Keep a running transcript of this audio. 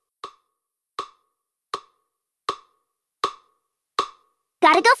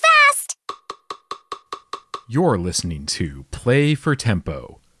Gotta go fast! You're listening to Play for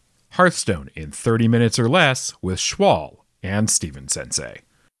Tempo, Hearthstone in 30 minutes or less with Schwal and Steven Sensei.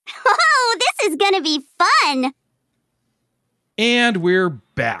 Oh, this is gonna be fun! And we're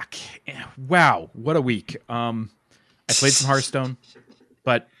back. Wow, what a week. I played some Hearthstone,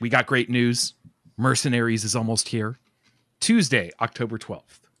 but we got great news. Mercenaries is almost here. Tuesday, October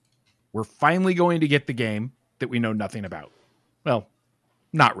 12th. We're finally going to get the game that we know nothing about. Well,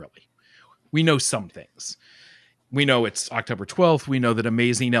 not really. We know some things. We know it's October 12th. We know that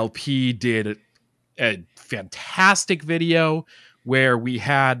Amazing LP did a fantastic video where we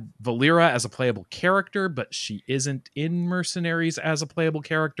had Valeera as a playable character, but she isn't in Mercenaries as a playable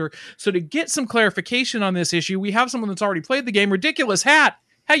character. So to get some clarification on this issue, we have someone that's already played the game. Ridiculous Hat,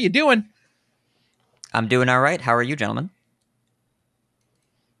 how you doing? I'm doing all right. How are you, gentlemen?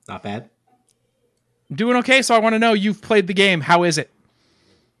 Not bad. I'm doing okay, so I want to know, you've played the game. How is it?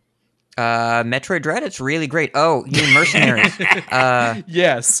 Metroid Dread, it's really great. Oh, you mean Mercenaries.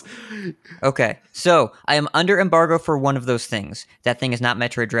 Yes. Okay, so I am under embargo for one of those things. That thing is not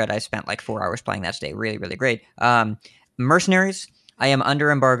Metroid Dread. I spent like 4 hours playing that today. Really, really great. Mercenaries, I am under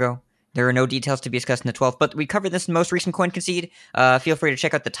embargo. There are no details to be discussed in the 12th, but we covered this in the most recent Coin Concede. Feel free to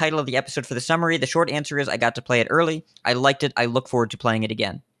check out the title of the episode for the summary. The short answer is I got to play it early. I liked it. I look forward to playing it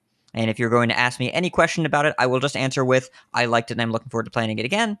again. And if you're going to ask me any question about it, I will just answer with, I liked it and I'm looking forward to playing it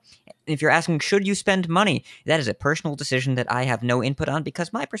again. If you're asking, should you spend money? That is a personal decision that I have no input on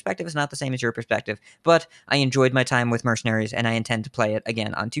because my perspective is not the same as your perspective. But I enjoyed my time with Mercenaries and I intend to play it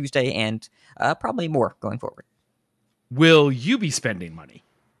again on Tuesday and probably more going forward. Will you be spending money?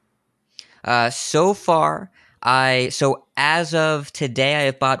 So far, so as of today, I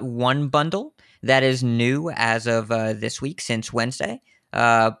have bought one bundle that is new as of this week since Wednesday.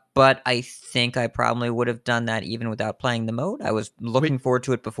 But I think I probably would have done that even without playing the mode. I was looking forward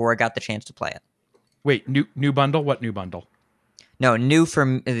to it before I got the chance to play it. Wait, new bundle? What new bundle? No, new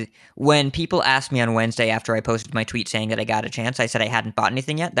from when people asked me on Wednesday after I posted my tweet saying that I got a chance, I said I hadn't bought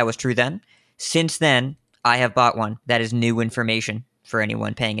anything yet. That was true then. Since then, I have bought one. That is new information for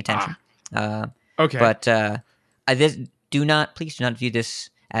anyone paying attention. Okay. But please do not view this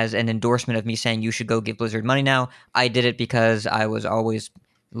as an endorsement of me saying you should go give Blizzard money now. I did it because I was always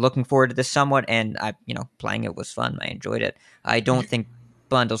looking forward to this somewhat, and playing it was fun. I enjoyed it. I don't think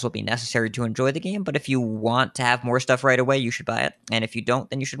bundles will be necessary to enjoy the game, but if you want to have more stuff right away, you should buy it. And if you don't,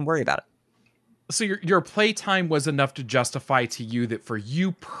 then you shouldn't worry about it. So your playtime was enough to justify to you that for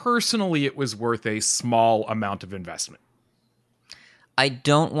you personally, it was worth a small amount of investment. I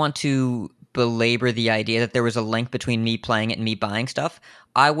don't want to belabor the idea that there was a link between me playing it and me buying stuff.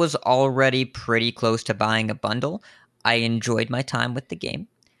 I was already pretty close to buying a bundle. I enjoyed my time with the game,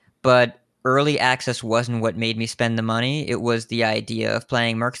 but early access wasn't what made me spend the money. It was the idea of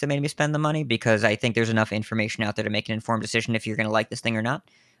playing Mercs that made me spend the money because I think there's enough information out there to make an informed decision if you're going to like this thing or not.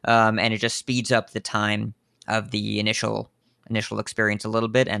 And it just speeds up the time of the initial experience a little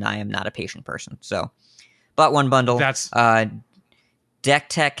bit, and I am not a patient person. So, bought one bundle. Deck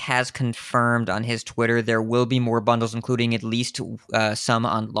Tech has confirmed on his Twitter there will be more bundles, including at least some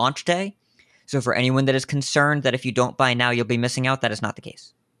on launch day. So for anyone that is concerned that if you don't buy now, you'll be missing out, that is not the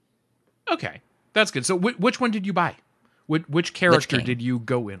case. Okay, that's good. So which one did you buy? Which character did you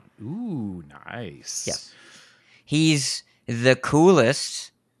go in? Ooh, nice. Yes. He's the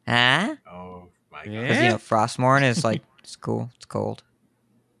coolest. Huh? Oh, my God. Because, Frostmourne is like, it's cool. It's cold.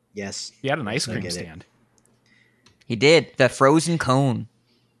 Yes. He had an ice cream stand. He did. The frozen cone.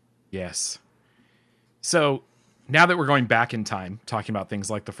 Yes. So now that we're going back in time, talking about things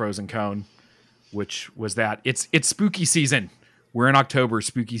like the frozen cone, which was that, it's spooky season. We're in October.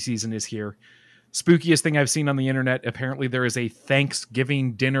 Spooky season is here. Spookiest thing I've seen on the internet. Apparently there is a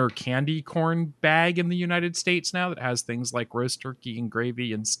Thanksgiving dinner candy corn bag in the United States now that has things like roast turkey and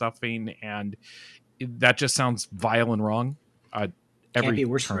gravy and stuffing. And that just sounds vile and wrong. Can't be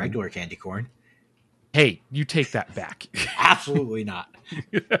worse than regular candy corn. Hey, you take that back. Settle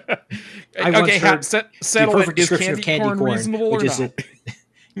it. Is candy corn reasonable or not?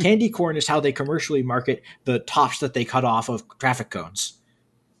 Candy corn is how they commercially market the tops that they cut off of traffic cones.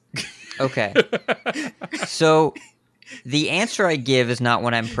 Okay. So the answer I give is not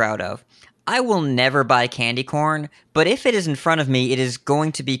one I'm proud of. I will never buy candy corn, but if it is in front of me, it is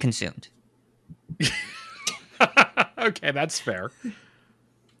going to be consumed. Okay, that's fair.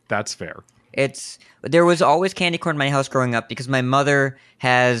 That's fair. There was always candy corn in my house growing up because my mother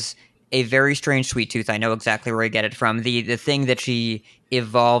has a very strange sweet tooth. I know exactly where I get it from. The thing that she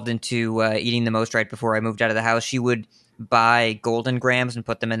evolved into eating the most right before I moved out of the house, she would buy golden grams and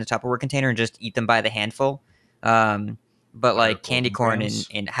put them in the Tupperware container and just eat them by the handful. But What are like candy Golden corn Grams?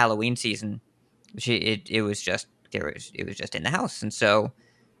 in Halloween season, it was just it was just in the house, and so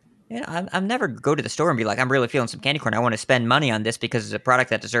I'm never go to the store and be like, I'm really feeling some candy corn. I want to spend money on this because it's a product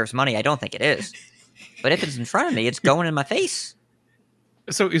that deserves money. I don't think it is, but if it's in front of me, it's going in my face.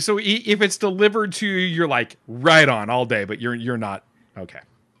 So if it's delivered to you, you're like right on all day, but you're not okay.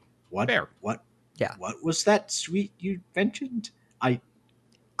 What? Fair. What? Yeah. What was that sweet you mentioned?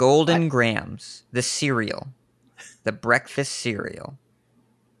 Golden Grams, the cereal, the breakfast cereal.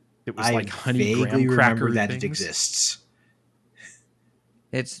 It was I like honey vaguely graham cracker remember that things. it exists.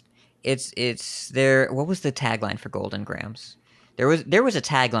 It's there. What was the tagline for Golden Grams? There was a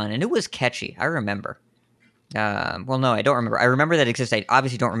tagline and it was catchy. I remember. Well, no, I don't remember. I remember that it exists. I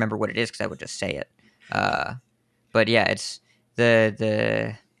obviously don't remember what it is because I would just say it. But yeah, it's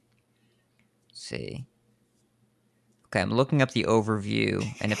the. Let's see. Okay, I'm looking up the overview,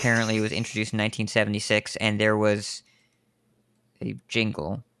 and apparently it was introduced in 1976, and there was a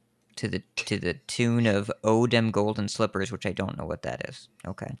jingle to the tune of "Oh Dem Golden Slippers," which I don't know what that is.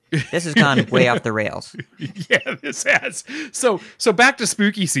 Okay, this has gone way off the rails. Yeah, this has. So back to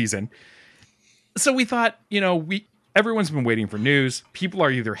spooky season. So we thought, everyone's been waiting for news. People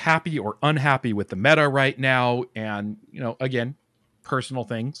are either happy or unhappy with the meta right now, and again, personal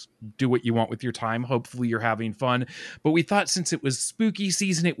things. Do what you want with your time. Hopefully you're having fun. But we thought since it was spooky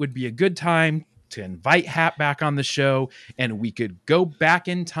season, it would be a good time to invite Hat back on the show, and we could go back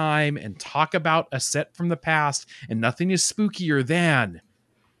in time and talk about a set from the past, and nothing is spookier than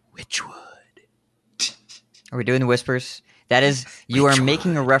Witchwood. Are we doing the whispers? That is, you are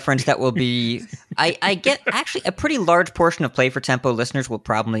making a reference that will be... I get, actually, a pretty large portion of Play for Tempo listeners will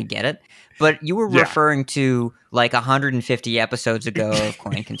probably get it, but you were referring to, like, 150 episodes ago of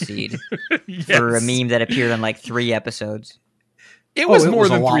Coin Concede Yes. for a meme that appeared on, like, 3 episodes. It was more a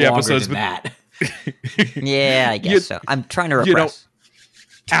than lot 3 longer episodes, than but that. Yeah, I guess so. I'm trying to repress.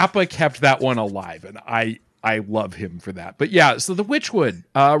 Appa kept that one alive, and I love him for that. But yeah, so the Witchwood,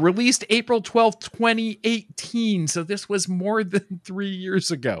 released April 12th, 2018. So this was more than 3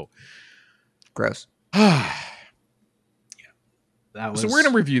 years ago. Gross. That was... So we're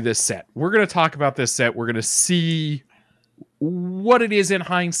going to review this set. We're going to talk about this set. We're going to see what it is in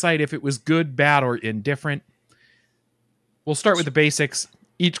hindsight, if it was good, bad, or indifferent. We'll start with the basics.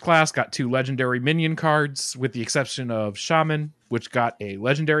 Each class got 2 legendary minion cards, with the exception of Shaman, which got a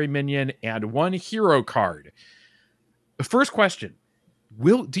legendary minion and 1 hero card. The first question,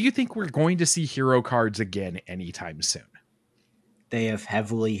 do you think we're going to see hero cards again anytime soon? They have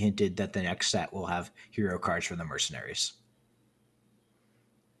heavily hinted that the next set will have hero cards from the mercenaries.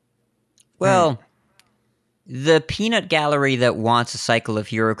 Well, the peanut gallery that wants a cycle of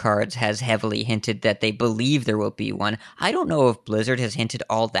hero cards has heavily hinted that they believe there will be one. I don't know if Blizzard has hinted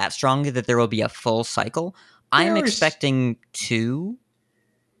all that strongly that there will be a full cycle. I'm expecting 2.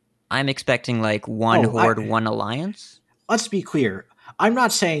 I'm expecting like 1 Horde, 1 Alliance. Let's be clear. I'm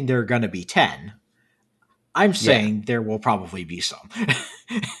not saying there are going to be 10. I'm saying there will probably be some.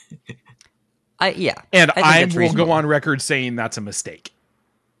 And I will go on record saying that's a mistake.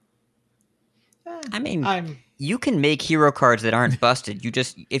 I mean, you can make hero cards that aren't busted.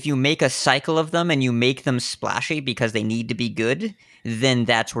 If you make a cycle of them and you make them splashy because they need to be good, then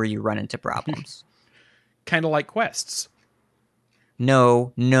that's where you run into problems. Kind of like quests.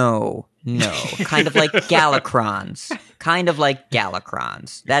 No. Kind of like Galakrons.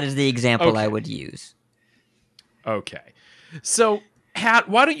 That is the example I would use. Okay. So, Hat,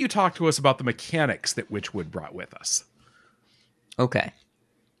 why don't you talk to us about the mechanics that Witchwood brought with us? Okay.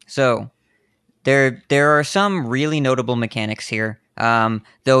 So, there are some really notable mechanics here.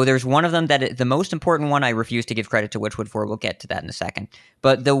 Though there's one of them that the most important one I refuse to give credit to Witchwood for. We'll get to that in a second.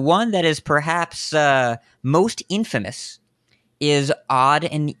 But the one that is perhaps most infamous is odd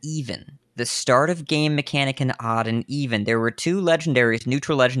and even. The start of game mechanic in odd and even. There were 2 legendaries,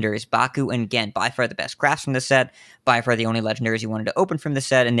 neutral legendaries, Baku and Gen, by far the best crafts from the set, by far the only legendaries you wanted to open from the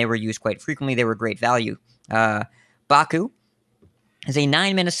set, and they were used quite frequently. They were great value. Baku is a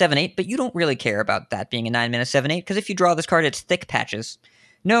 9-mana 7/8, but you don't really care about that being a 9-mana 7/8, because if you draw this card, it's Thick Patches.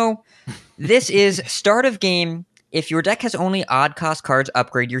 No, this is start of game. If your deck has only odd cost cards,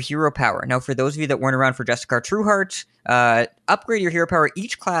 upgrade your hero power. Now, for those of you that weren't around for Justicar Trueheart, upgrade your hero power.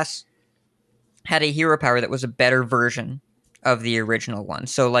 Each class had a hero power that was a better version of the original one.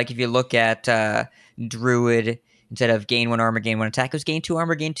 So, like, if you look at Druid, instead of gain 1 armor, gain 1 attack, it was gain 2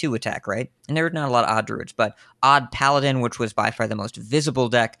 armor, gain 2 attack, right? And there were not a lot of odd Druids, but odd Paladin, which was by far the most visible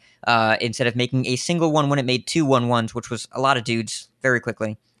deck, instead of making a single one when it made 2 1/1s, which was a lot of dudes very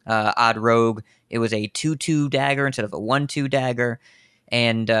quickly. Odd Rogue, it was a 2/2 dagger instead of a 1/2 dagger.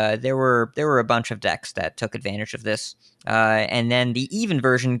 And there were a bunch of decks that took advantage of this. And then the even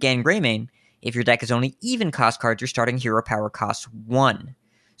version, Gan Greymane, if your deck is only even cost cards, your starting hero power costs 1.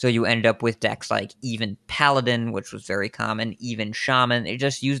 So you ended up with decks like even Paladin, which was very common, even Shaman. It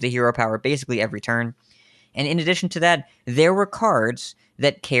just used the hero power basically every turn. And in addition to that, there were cards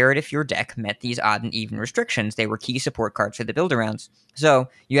that cared if your deck met these odd and even restrictions. They were key support cards for the build-arounds. So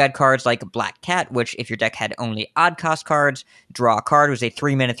you had cards like Black Cat, which if your deck had only odd cost cards, draw a card, was a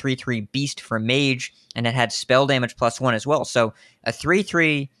 3-mana 3/3 beast for mage, and it had spell damage +1 as well. So a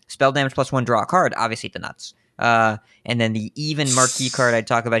 3/3 spell damage +1 draw a card, obviously the nuts. And then the even marquee card I'd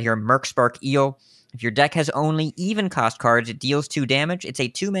talk about here, Murkspark Eel. If your deck has only even cost cards, it deals 2 damage. It's a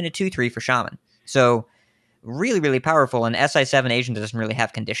 2-mana 2/3 for Shaman. So really, really powerful. And SI7 Asian doesn't really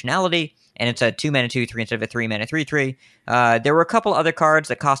have conditionality, and it's a 2-mana 2/3 instead of a 3-mana 3/3. There were a couple other cards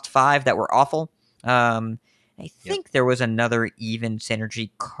that cost 5 that were awful. I think there was another even synergy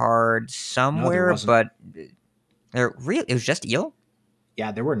card somewhere, but it was just Eel?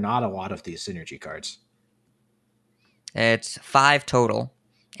 Yeah, there were not a lot of these synergy cards. It's 5 total.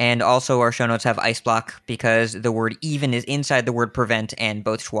 And also our show notes have Ice Block because the word even is inside the word prevent, and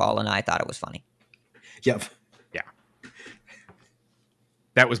both Schwal and I thought it was funny. Yep. Yeah.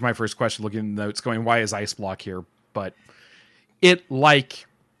 That was my first question, looking at the notes, going, why is Ice Block here? But it, like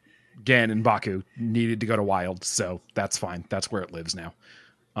Gen and Baku, needed to go to Wild, so that's fine. That's where it lives now.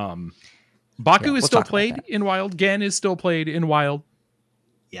 Baku is still played in Wild. Gen is still played in Wild.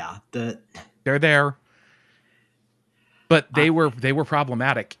 Yeah. They're there. But they were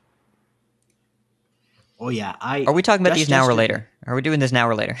problematic. Oh, yeah. Are we talking about these now or later? Are we doing this now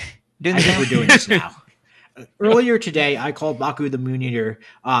or later? I think we're doing this now. Earlier today, I called Baku the Moon Eater,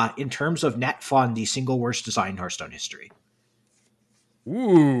 in terms of net fun, the single worst design in Hearthstone history.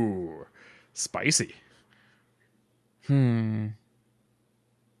 Ooh, spicy.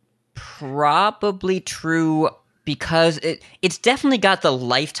 Probably true, because it's definitely got the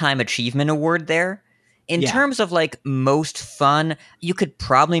Lifetime Achievement Award there. In terms of like most fun, you could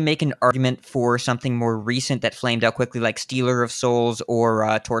probably make an argument for something more recent that flamed out quickly, like Stealer of Souls or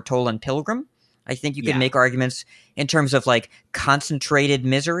Tortolan Pilgrim. I think you could make arguments in terms of like concentrated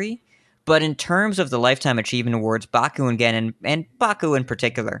misery, but in terms of the Lifetime Achievement Awards, Baku and Gen, and Baku in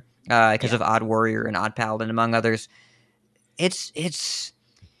particular, because of Odd Warrior and Odd Paladin, among others, it's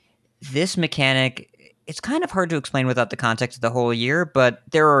this mechanic. It's kind of hard to explain without the context of the whole year, but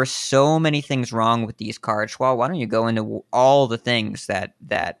there are so many things wrong with these cards. Schwal, why don't you go into all the things that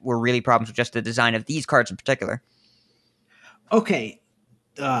were really problems with just the design of these cards in particular? Okay.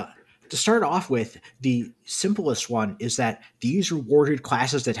 To start off with, the simplest one is that these rewarded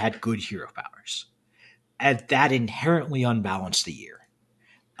classes that had good hero powers. And that inherently unbalanced the year.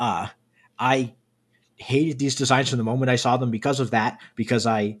 I hated these designs from the moment I saw them because of that, because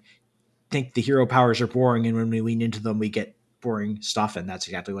I think the hero powers are boring, and when we lean into them, we get boring stuff, and that's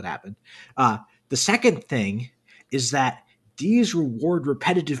exactly what happened. The second thing is that these reward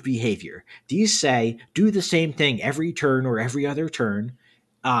repetitive behavior. These say, do the same thing every turn or every other turn,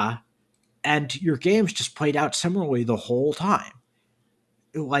 and your game's just played out similarly the whole time.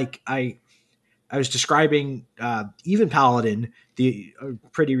 Like, I was describing even Paladin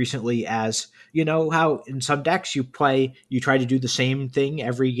pretty recently as, you know how in some decks you try to do the same thing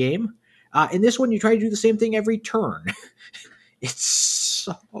every game? In this one, you try to do the same thing every turn. It's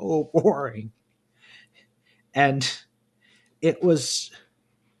so boring. And it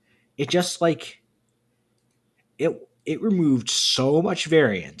removed so much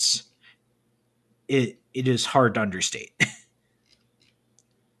variance. It is hard to understate.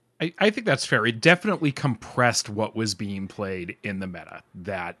 I think that's fair. It definitely compressed what was being played in the meta,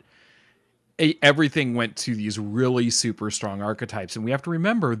 that everything went to these really super strong archetypes. And we have to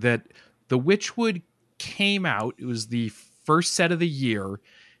remember that the Witchwood came out, it was the first set of the year,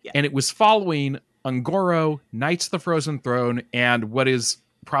 and it was following Ungoro, Knights of the Frozen Throne, and what is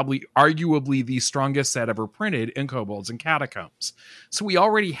probably arguably the strongest set ever printed in Kobolds and Catacombs. So we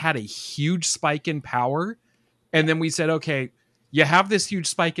already had a huge spike in power, and then we said, okay, you have this huge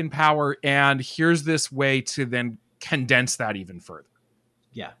spike in power, and here's this way to then condense that even further.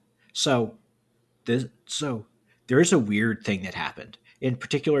 Yeah. So there is a weird thing that happened, in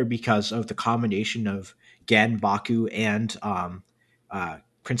particular because of the combination of Gen, Baku, and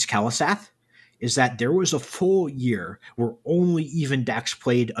Prince Kalasath, is that there was a full year where only even decks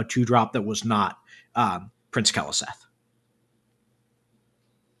played a 2-drop that was not Prince Kalasath.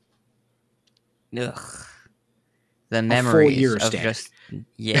 Ugh. The memories of just,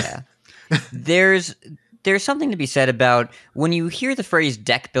 yeah. There's something to be said about when you hear the phrase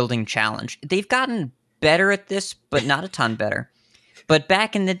deck building challenge. They've gotten better at this, but not a ton better. But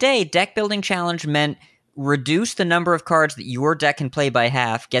back in the day, deck building challenge meant reduce the number of cards that your deck can play by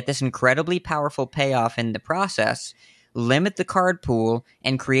half, get this incredibly powerful payoff in the process, limit the card pool,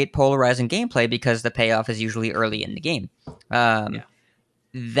 and create polarizing gameplay because the payoff is usually early in the game.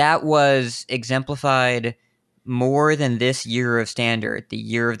 That was exemplified more than this year of Standard, the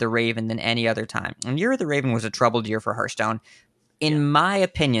Year of the Raven, than any other time. And Year of the Raven was a troubled year for Hearthstone. In my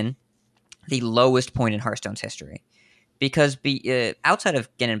opinion, the lowest point in Hearthstone's history. Because outside of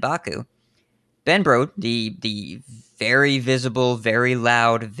Gen and Baku, Ben Brode, the very visible, very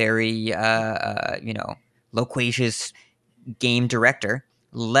loud, very loquacious game director,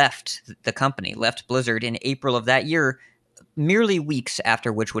 left the company, left Blizzard in April of that year, merely weeks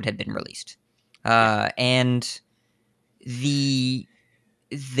after Witchwood had been released. And the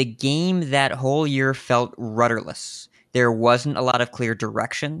game that whole year felt rudderless. There wasn't a lot of clear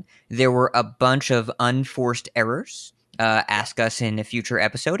direction. There were a bunch of unforced errors. Ask us in a future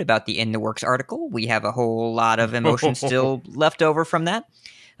episode about the In the Works article. We have a whole lot of emotion still left over from that.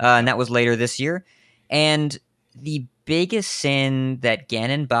 And that was later this year. And the biggest sin that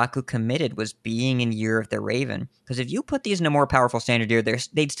Gen and Baku committed was being in Year of the Raven. Because if you put these in a more powerful Standard year,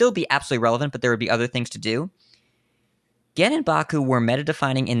 they'd still be absolutely relevant, but there would be other things to do. Gen and Baku were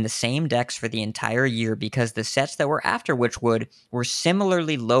meta-defining in the same decks for the entire year because the sets that were after Witchwood were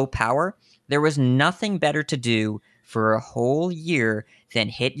similarly low power. There was nothing better to do for a whole year than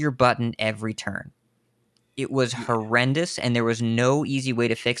hit your button every turn. It was horrendous, and there was no easy way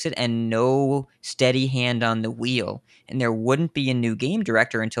to fix it and no steady hand on the wheel. And there wouldn't be a new game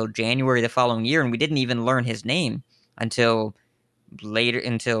director until January the following year, and we didn't even learn his name until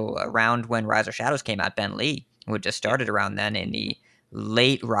around when Rise of Shadows came out. Ben Lee, who had just started around then in the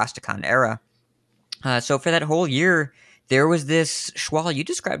late Rastakhan era. So for that whole year, there was this, Schwal, you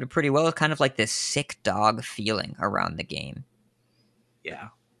described it pretty well, kind of like this sick dog feeling around the game. Yeah,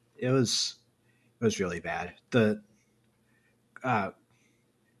 it was really bad.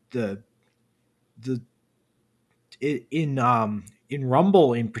 In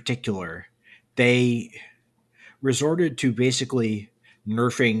Rumble in particular, they resorted to basically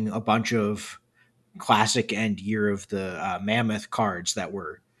nerfing a bunch of classic and Year of the Mammoth cards that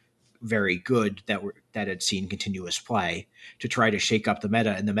were very good, that had seen continuous play, to try to shake up the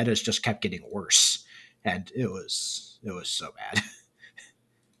meta, and the metas just kept getting worse, and it was so bad.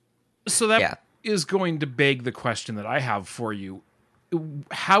 So that is going to beg the question that I have for you.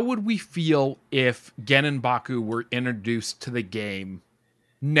 How would we feel if Gen and Baku were introduced to the game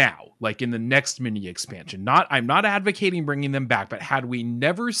now, like in the next mini expansion? I'm not advocating bringing them back, but had we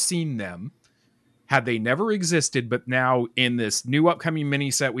never seen them, had they never existed, but now in this new upcoming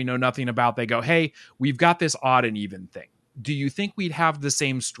mini set we know nothing about, they go, hey, we've got this odd and even thing. Do you think we'd have the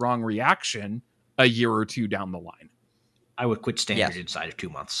same strong reaction a year or two down the line? I would quit Standard inside of 2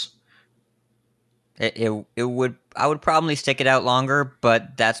 months. It would. I would probably stick it out longer,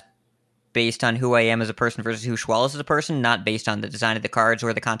 but that's based on who I am as a person versus who Schwal is as a person, not based on the design of the cards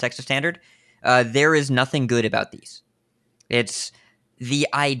or the context of Standard. There is nothing good about these. It's the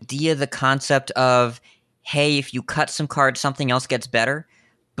idea, the concept of, hey, if you cut some cards, something else gets better.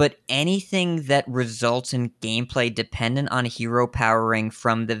 But anything that results in gameplay dependent on hero powering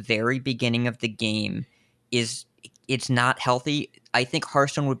from the very beginning of the game it's not healthy. I think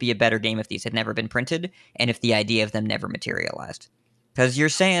Hearthstone would be a better game if these had never been printed and if the idea of them never materialized. Because you're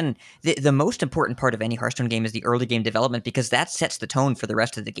saying the most important part of any Hearthstone game is the early game development, because that sets the tone for the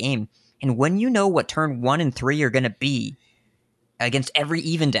rest of the game. And when you know what turn 1 and 3 are going to be against every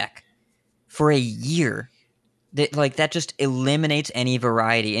even deck for a year, that just eliminates any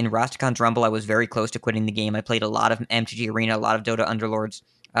variety. In Rastakhan's Rumble, I was very close to quitting the game. I played a lot of MTG Arena, a lot of Dota Underlords.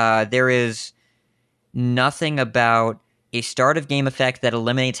 There is nothing about a start of game effect that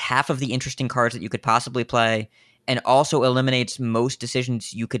eliminates half of the interesting cards that you could possibly play, and also eliminates most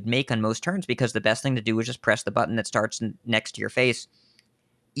decisions you could make on most turns, because the best thing to do is just press the button that starts next to your face.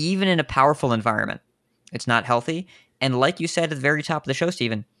 Even in a powerful environment, it's not healthy. And like you said at the very top of the show,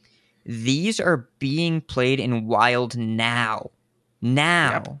 Steven, these are being played in Wild now.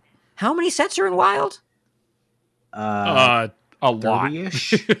 Yep. How many sets are in Wild? A lot.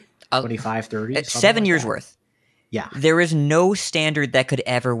 30-ish? 25, 30? 7 years worth. Yeah. There is no Standard that could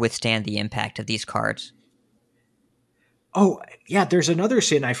ever withstand the impact of these cards. Oh, yeah, there's another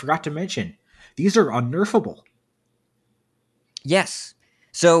sin I forgot to mention. These are unnerfable. Yes.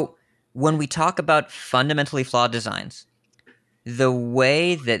 So when we talk about fundamentally flawed designs, the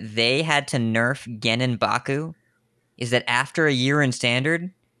way that they had to nerf Gen and Baku is that after a year in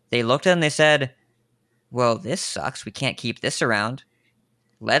Standard, they looked at it and they said, well, this sucks. We can't keep this around.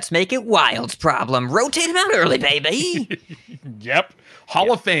 Let's make it Wild's problem. Rotate him out early, baby. Yep.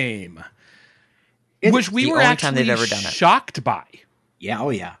 Hall of Fame. It's Which we the were only time actually they've ever done it. shocked by. Yeah,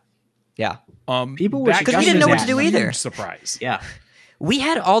 oh yeah. Yeah. People were that Because we didn't is know what a to do huge either. Surprise. Yeah. We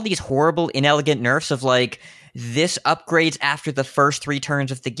had all these horrible, inelegant nerfs of like, this upgrades after the first 3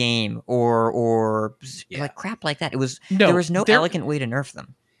 turns of the game, or Yeah. like crap like that. No, there was no there- elegant way to nerf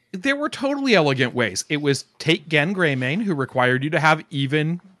them. There were totally elegant ways. It was take Gen Greymane, who required you to have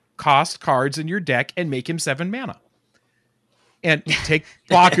even cost cards in your deck, and make him 7 mana. And take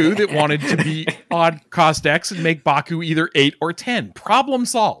Baku that wanted to be odd cost decks and make Baku either 8 or 10. Problem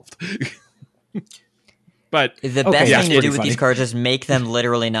solved. But The Okay, best that's thing to pretty do with these funny. cards is make them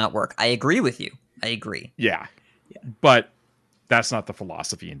literally not work. I agree with you. I agree. yeah. But that's not the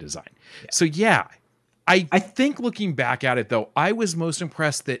philosophy in design. So yeah, I think looking back at it though, I was most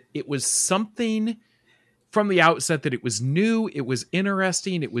impressed that it was something from the outset, that it was new, it was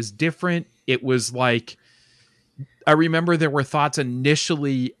interesting, it was different. It was like, I remember there were thoughts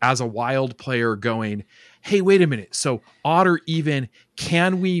initially as a Wild player going, hey, wait a minute. So odd or even,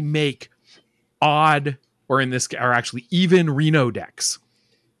 can we make odd, or in this, or actually even Reno decks?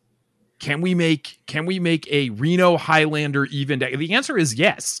 Can we make a Reno Highlander even deck? The answer is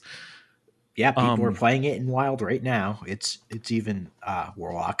yes. Yeah, people are playing it in Wild right now. It's even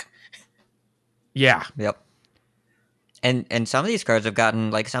Warlock. Yeah. Yep. And some of these cards have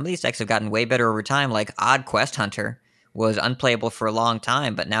gotten, like, some of these decks have gotten way better over time. Like Odd Quest Hunter was unplayable for a long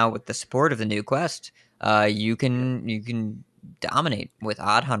time, but now with the support of the new quest, you can dominate with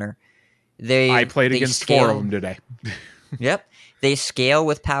Odd Hunter. I played they against scale- 4 of them today. Yep. They scale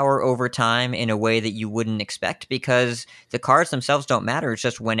with power over time in a way that you wouldn't expect, because the cards themselves don't matter. It's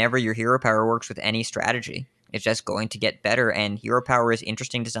just whenever your hero power works with any strategy, it's just going to get better. And hero power is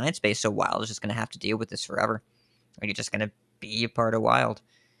interesting design space, so Wild is just going to have to deal with this forever. Like, you're just going to be a part of Wild.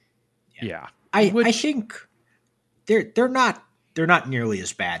 Yeah. I Which- think they're not nearly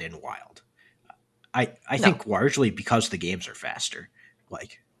as bad in Wild. I think largely because the games are faster.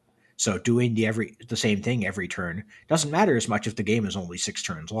 Like, so doing the same thing every turn doesn't matter as much if the game is only 6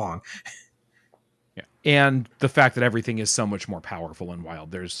 turns long. Yeah. And the fact that everything is so much more powerful in Wild.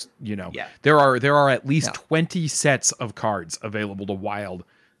 There's, Yeah. there are at least Yeah. 20 sets of cards available to Wild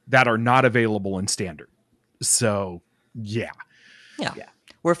that are not available in Standard. So, yeah. Yeah. Yeah.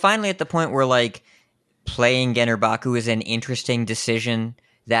 We're finally at the point where, like, playing Genner Baku is an interesting decision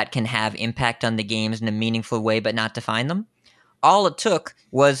that can have impact on the games in a meaningful way, but not define them. All it took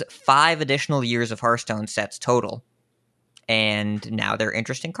was 5 additional years of Hearthstone sets total, and now they're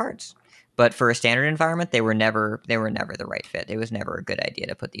interesting cards. But for a Standard environment, they were never the right fit. It was never a good idea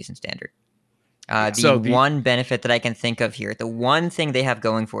to put these in Standard. The one benefit that I can think of here, the one thing they have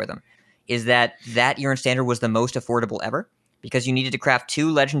going for them, is that year in Standard was the most affordable ever, because you needed to craft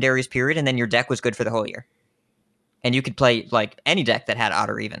 2 legendaries period, and then your deck was good for the whole year. And you could play like any deck that had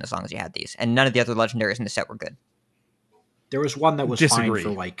odd or even as long as you had these, and none of the other legendaries in the set were good. There was one that was Disagree.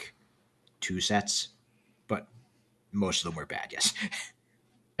 fine for like 2 sets, but most of them were bad, yes.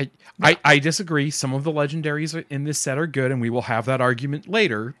 I disagree. Some of the legendaries in this set are good, and we will have that argument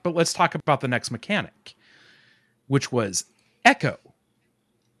later. But let's talk about the next mechanic, which was Echo.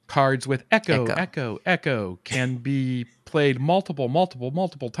 Cards with Echo can be played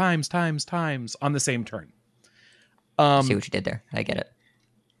multiple times on the same turn. I see what you did there. I get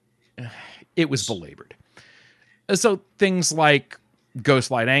it. It was belabored. So things like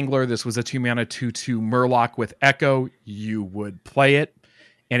Ghostlight Angler, this was a 2-mana 2/2 Murloc with Echo. You would play it,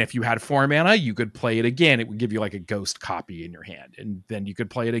 and if you had 4 mana, you could play it again. It would give you like a ghost copy in your hand, and then you could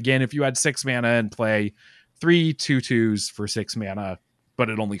play it again if you had 6 mana and play 3 2/2s for 6 mana, but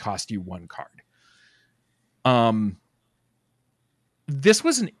it only cost you 1 card. This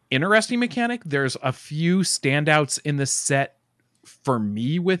was an interesting mechanic. There's a few standouts in the set for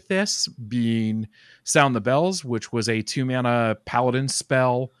me with this, being Sound the Bells, which was a 2-mana paladin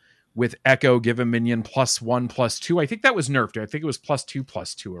spell with Echo, give a minion +1/+2. I think that was nerfed. I think it was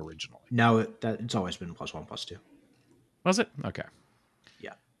 +2/+2 originally. No, it's always been +1/+2. Was it? Okay.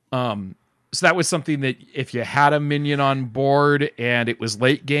 Yeah. So that was something that if you had a minion on board and it was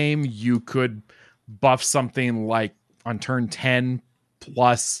late game, you could buff something like on turn 10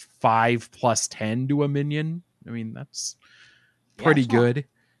 +5/+10 to a minion. I mean, that's pretty good.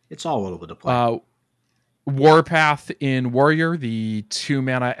 It's all a little bit of play. Warpath in Warrior, the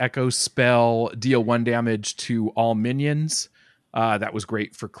 2-mana Echo spell, deal 1 damage to all minions. That was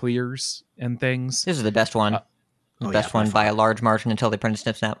great for clears and things. This is the best one. The best one by a large margin until they printed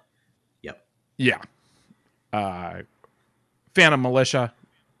Snip Snap. Yep. Yeah. Phantom Militia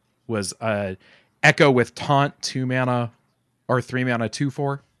was Echo with Taunt, 2 mana, or 3-mana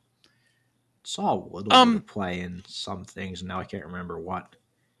 2/4. Saw a little bit of play in some things, and now I can't remember what.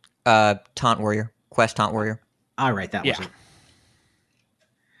 Taunt Warrior. Quest Taunt Warrior. All right, that was Yeah. it.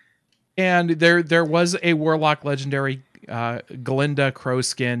 And there was a Warlock legendary, Galinda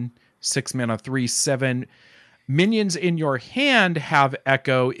Crowskin, 6-mana 3/7. Minions in your hand have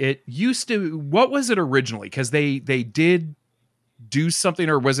Echo. It used to, what was it originally? Because they did do something,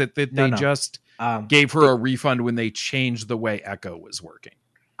 or was it that No, they no. just gave her a refund when they changed the way Echo was working?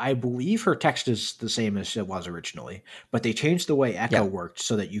 I believe her text is the same as it was originally, but they changed the way Echo worked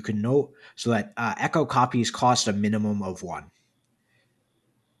so that you can know, so that Echo copies cost a minimum of 1.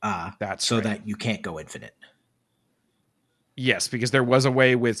 That's so right. that you can't go infinite. Yes, because there was a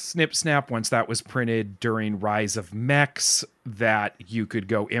way with Snip Snap, once that was printed during Rise of Mechs, that you could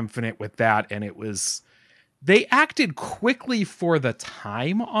go infinite with that, and it was, they acted quickly for the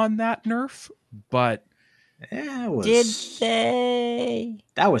time on that nerf, but Did they?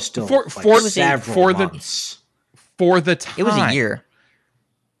 That was still for several months. For the time. It was a year.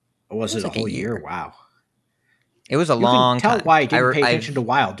 Was it a whole year? Wow. It was a long time. You can tell why I didn't pay attention to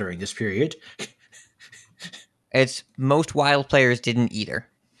Wild during this period. It's most Wild players didn't either.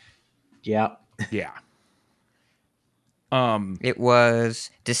 Yeah. Yeah. It was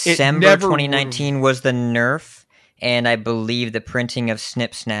December 2019 was the nerf, and I believe the printing of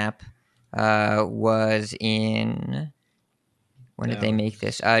Snip Snap was in, when did they make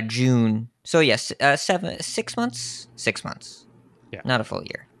this? June. So yes, 6 months. 6 months. Yeah. Not a full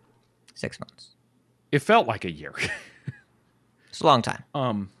year. 6 months. It felt like a year. It's a long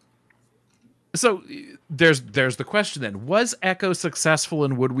time. So there's the question then. Was Echo successful,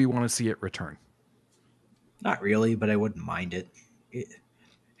 and would we want to see it return? Not really, but I wouldn't mind it.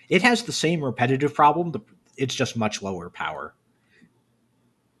 It has the same repetitive problem. It's just much lower power.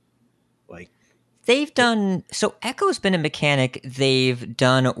 They've done, so Echo's been a mechanic they've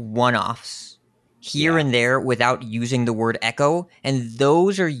done one-offs here and there without using the word Echo, and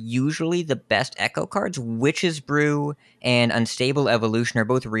those are usually the best Echo cards. Witch's Brew and Unstable Evolution are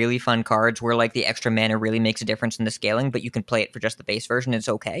both really fun cards where like the extra mana really makes a difference in the scaling, but you can play it for just the base version, it's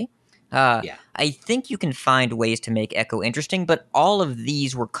okay. I think you can find ways to make Echo interesting, but all of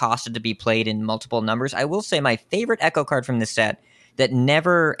these were costed to be played in multiple numbers. I will say my favorite Echo card from this set that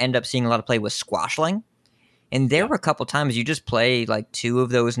never end up seeing a lot of play was Squashling. And there were a couple times you just play like 2 of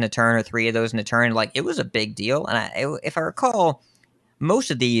those in a turn or 3 of those in a turn. Like, it was a big deal. And if I recall, most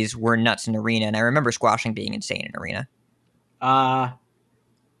of these were nuts in Arena, and I remember Squashing being insane in Arena.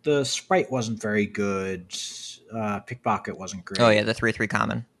 The Sprite wasn't very good. Pickpocket wasn't great. Oh yeah, the 3/3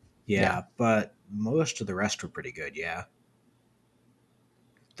 common. Yeah, but most of the rest were pretty good, yeah.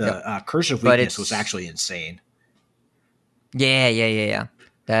 The Curse of Weakness was actually insane. Yeah.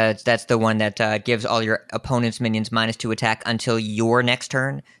 That's the one that gives all your opponent's minions -2 attack until your next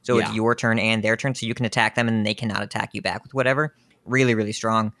turn. So it's your turn and their turn, so you can attack them and they cannot attack you back with whatever. Really, really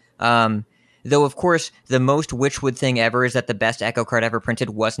strong. Though, of course, the most Witchwood thing ever is that the best Echo card ever printed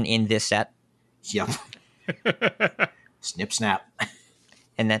wasn't in this set. Yep. Snip Snap.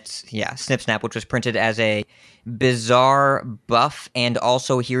 And that's, Snip Snap, which was printed as a bizarre buff, and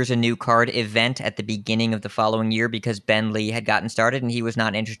also here's a new card event at the beginning of the following year because Ben Lee had gotten started and he was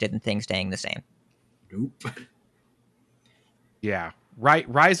not interested in things staying the same. Nope. Yeah.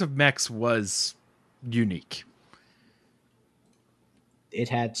 Rise of Mechs was unique. It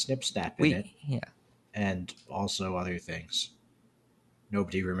had Snip Snap in it. Yeah. And also other things.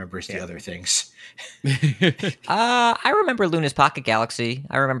 Nobody remembers the other things. I remember Luna's Pocket Galaxy.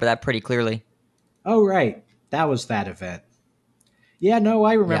 I remember that pretty clearly. Oh, right. That was that event. Yeah, no,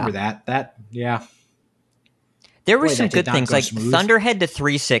 I remember that. There were some good things, like smooth. Thunderhead to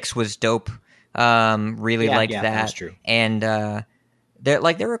 3/6 was dope. Really liked that. That was true. And there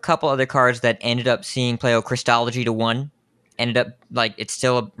were a couple other cards that ended up seeing play. Crystology to 1 ended up, like, it's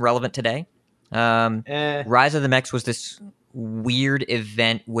still relevant today. Rise of the Mechs was this weird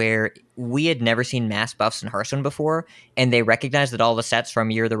event where we had never seen mass buffs in Hearthstone before, and they recognized that all the sets from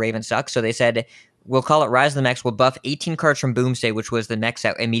Year of the Raven suck, so they said, we'll call it Rise of the Mechs, we'll buff 18 cards from Boomsday, which was the mech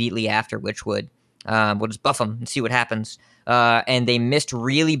set immediately after Witchwood. We'll just buff them and see what happens. And they missed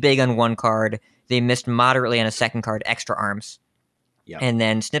really big on one card, they missed moderately on a second card, Extra Arms. Yep. And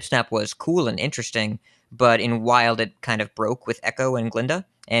then Snip Snap was cool and interesting, but in Wild it kind of broke with Echo and Glinda,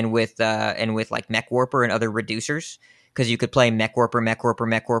 and with like Mech Warper and other reducers, because you could play Mech Warper,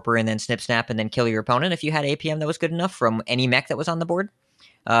 and then Snip Snap, and then kill your opponent if you had APM that was good enough from any mech that was on the board.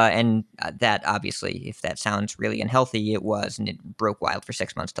 And that, obviously, if that sounds really unhealthy, it was, and it broke Wild for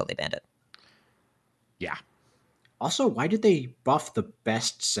 6 months till they banned it. Yeah. Also, why did they buff the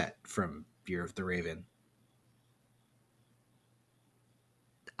best set from Year of the Raven?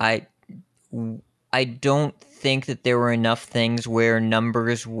 I I don't think that there were enough things where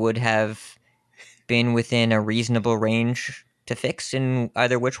numbers would have been within a reasonable range to fix in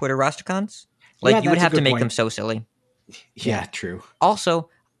either Witchwood or Rastakhan's. Like, Yeah, you would that's a have to good make them point. so silly. Yeah, true. Also,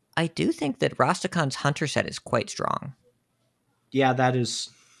 I do think that Rastakhan's Hunter set is quite strong. Yeah, that is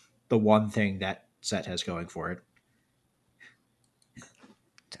the one thing that set has going for it.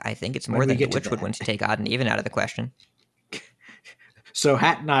 I think it's When more we than the get to Witchwood that. once you take Odd and Even out of the question. So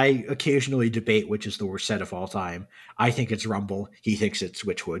Hat and I occasionally debate which is the worst set of all time. I think it's Rumble. He thinks it's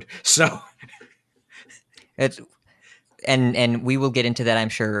Witchwood. So It's and we will get into that, I'm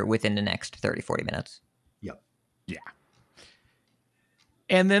sure, within the next 30, 40 minutes. yep. Yeah.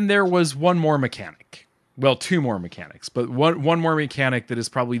 And then there was one more mechanic. Well, two more mechanics, but one more mechanic that is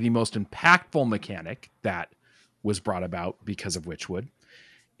probably the most impactful mechanic that was brought about because of Witchwood.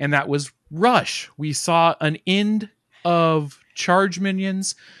 And that was Rush. We saw an end of charge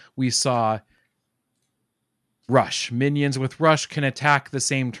minions. We saw Rush. Minions with Rush can attack the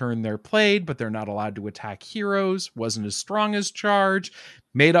same turn they're played, but they're not allowed to attack heroes. Wasn't as strong as charge.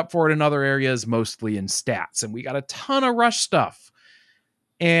 Made up for it in other areas, mostly in stats. And we got a ton of Rush stuff.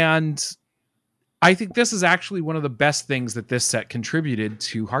 And I think this is actually one of the best things that this set contributed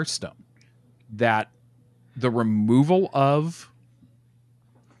to Hearthstone. That the removal of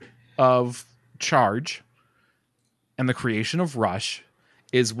charge and the creation of Rush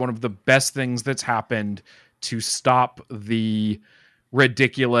is one of the best things that's happened to stop the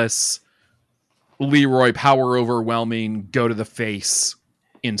ridiculous Leroy power overwhelming go to the face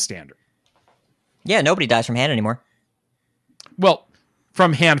in standard. Yeah, nobody dies from hand anymore. Well,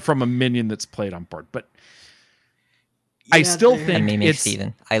 from hand from a minion that's played on board, but I still think And me, it's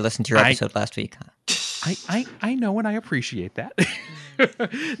Steven. I listened to your episode last week. I know and I appreciate that.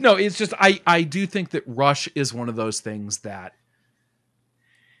 No, it's just I do think that Rush is one of those things that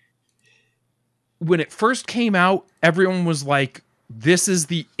when it first came out, everyone was like, this is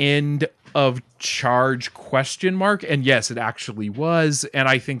the end of charge ? And yes, it actually was. And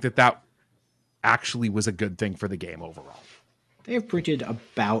I think that actually was a good thing for the game overall. They have printed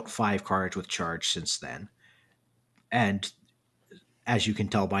about 5 cards with charge since then. And as you can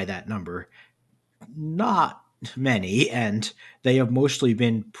tell by that number, not many, and they have mostly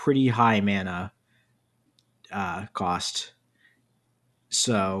been pretty high mana cost.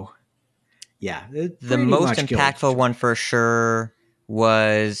 So, yeah. The most impactful one for sure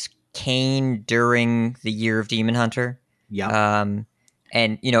was Kane during the year of Demon Hunter. Yeah.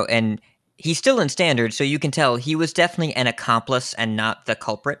 And he's still in standard, so you can tell he was definitely an accomplice and not the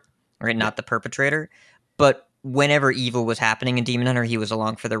culprit, right? Not the perpetrator. But whenever evil was happening in Demon Hunter, he was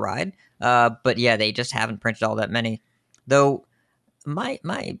along for the ride. But yeah, they just haven't printed all that many. Though my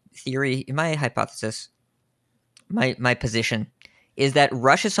theory, my hypothesis, my position is that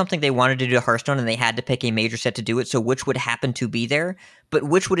Rush is something they wanted to do to Hearthstone, and they had to pick a major set to do it. So Witchwood happened to be there, but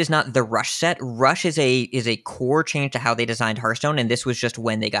Witchwood is not the Rush set. Rush is a core change to how they designed Hearthstone, and this was just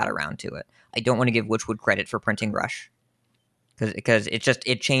when they got around to it. I don't want to give Witchwood credit for printing Rush because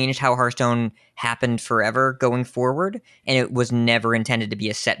it changed how Hearthstone happened forever going forward, and it was never intended to be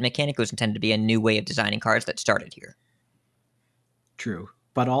a set mechanic. It was intended to be a new way of designing cards that started here. True.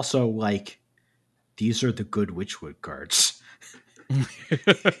 But also, like, these are the good Witchwood cards.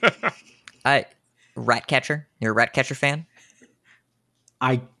 Ratcatcher? You're a Ratcatcher fan?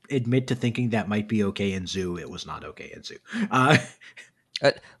 I admit to thinking that might be okay in Zoo. It was not okay in Zoo.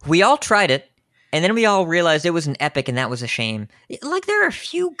 We all tried it, and then we all realized it was an epic, and that was a shame. Like, there are a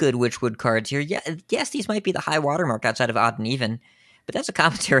few good Witchwood cards here. Yeah, yes, these might be the high watermark outside of Odd and Even, but that's a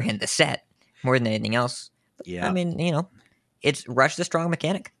commentary in the set more than anything else. Yeah. I mean, it's Rush the strong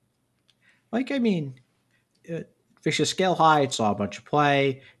mechanic. Like, I mean, Vicious Scale High saw a bunch of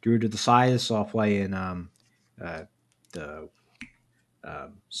play. Druid of the Scythe saw play in the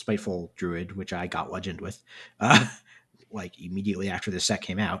Spiteful Druid, which I got Legend with, like immediately after the set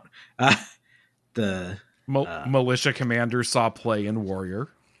came out. Militia Commander saw play in Warrior.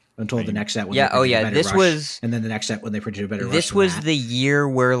 Until the next set when Yeah, they printed a better this Rush, was... and then the next set when they printed a better Rush. This was the year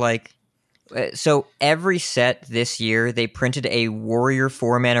where, like... So every set this year, they printed a Warrior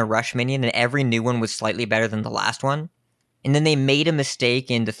 4-mana Rush minion, and every new one was slightly better than the last one. And then they made a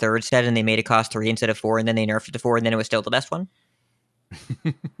mistake in the third set, and they made it cost 3 instead of 4, and then they nerfed it to 4, and then it was still the best one.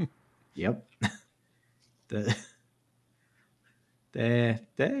 Yep.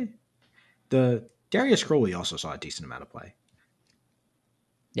 The Darius Crowley also saw a decent amount of play.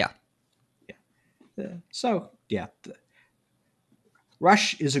 Yeah. So, yeah.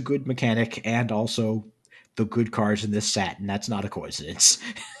 Rush is a good mechanic and also the good cards in this set, and that's not a coincidence.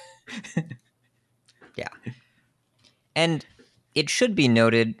 Yeah. And it should be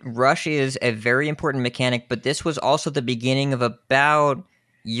noted, Rush is a very important mechanic, but this was also the beginning of about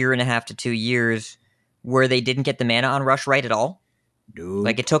year and a half to 2 years where they didn't get the mana on Rush right at all. Nope.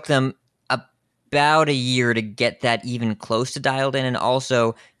 Like, it took them about a year to get that even close to dialed in, and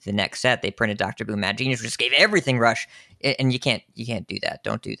also the next set they printed Dr. Boom Mad Genius, which just gave everything Rush, and you can't do that.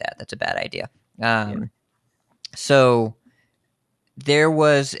 Don't do that. That's a bad idea. So there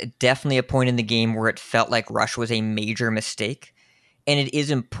was definitely a point in the game where it felt like Rush was a major mistake. And it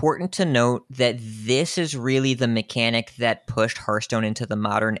is important to note that this is really the mechanic that pushed Hearthstone into the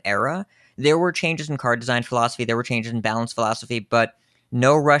modern era. There were changes in card design philosophy, there were changes in balance philosophy, but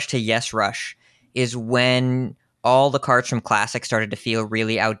no Rush to yes Rush is when all the cards from Classic started to feel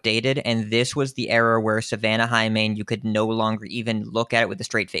really outdated, and this was the era where Savannah Highmane, you could no longer even look at it with a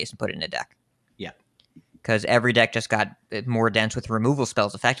straight face and put it in a deck. Yeah. Because every deck just got more dense with removal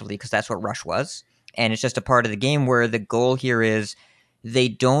spells effectively, because that's what Rush was. And it's just a part of the game where the goal here is they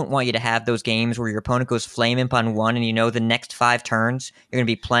don't want you to have those games where your opponent goes Flame Imp on one, and you know the next 5 turns you're going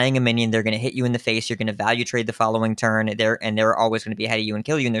to be playing a minion, they're going to hit you in the face, you're going to value trade the following turn, and they're always going to be ahead of you and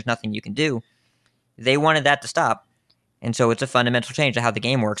kill you, and there's nothing you can do. They wanted that to stop. And so it's a fundamental change to how the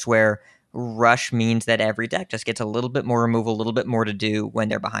game works, where Rush means that every deck just gets a little bit more removal, a little bit more to do when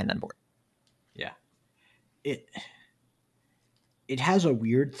they're behind on board. Yeah. It has a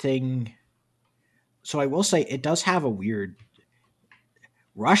weird thing. So I will say it does have a weird...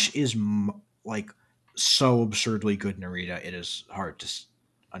 Rush is like so absurdly good in Arena, it is hard to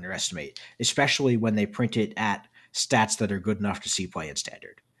underestimate, especially when they print it at stats that are good enough to see play in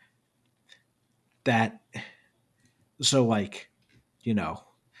Standard. So like, you know,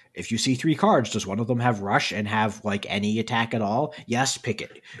 if you see 3 cards, does one of them have Rush and have like any attack at all? Yes, pick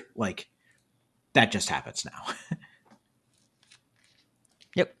it. Like, that just happens now.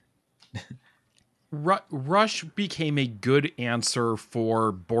 Yep. Rush became a good answer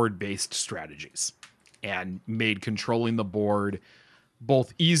for board-based strategies and made controlling the board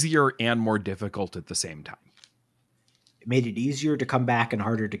both easier and more difficult at the same time. It made it easier to come back and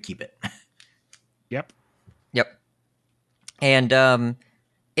harder to keep it. Yep. And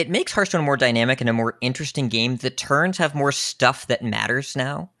it makes Hearthstone more dynamic and a more interesting game. The turns have more stuff that matters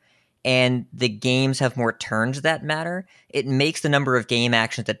now, and the games have more turns that matter. It makes the number of game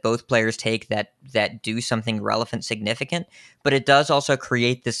actions that both players take that do something relevant significant, but it does also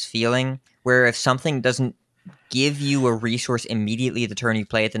create this feeling where if something doesn't give you a resource immediately the turn you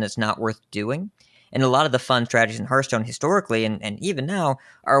play it, then it's not worth doing. And a lot of the fun strategies in Hearthstone historically and even now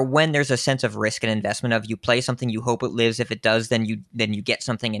are when there's a sense of risk and investment of you play something, you hope it lives. If it does, then you get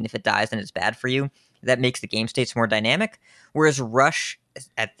something, and if it dies, then it's bad for you. That makes the game states more dynamic. Whereas Rush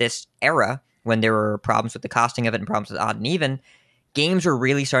at this era, when there were problems with the costing of it and problems with odd and even, games were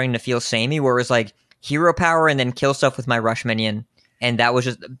really starting to feel samey, where it was like hero power and then kill stuff with my Rush minion. And that was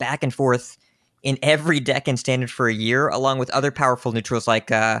just back and forth in every deck in Standard for a year, along with other powerful neutrals like,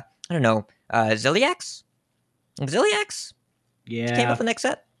 Ziliax? Ziliax? Yeah. Came out the next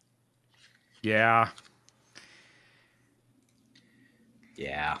set? Yeah.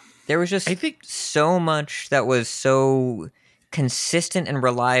 There was just so much that was so consistent and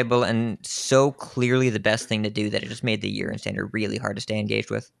reliable and so clearly the best thing to do that it just made the year in Standard really hard to stay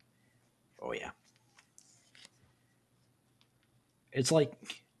engaged with. Oh, yeah. It's like...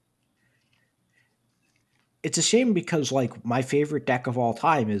 It's a shame because, like, my favorite deck of all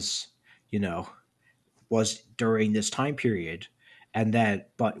time is... was during this time period,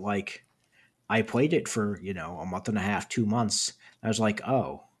 but like I played it for, a month and a half, 2 months. I was like,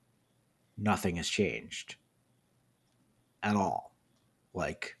 oh, nothing has changed at all.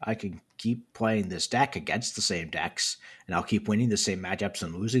 Like, I can keep playing this deck against the same decks, and I'll keep winning the same matchups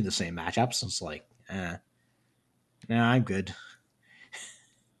and losing the same matchups. It's like, nah, I'm good.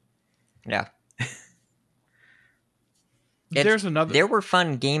 Yeah. There were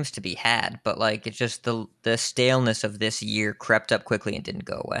fun games to be had, but like it's just the staleness of this year crept up quickly and didn't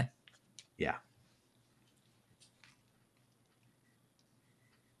go away. Yeah.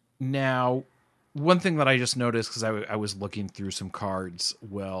 Now, one thing that I just noticed, because I was looking through some cards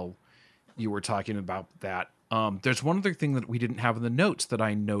while you were talking about that, there's one other thing that we didn't have in the notes that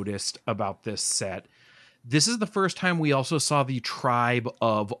I noticed about this set. This is the first time we also saw the Tribe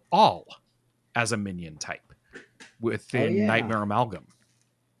of All as a minion type within Nightmare Amalgam.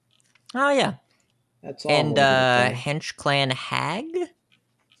 Oh, yeah. That's all. And Hench Clan Hag?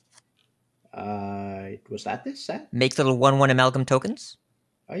 Was that this set? Makes little 1/1 Amalgam tokens?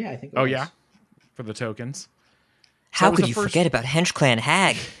 Oh, yeah, I think it was. Yeah? For the tokens. How could you forget about Hench Clan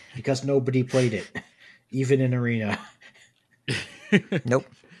Hag? Because nobody played it, even in Arena. Nope.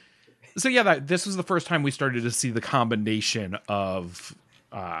 So yeah, this was the first time we started to see the combination of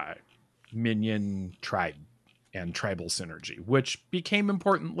minion tribe and tribal synergy, which became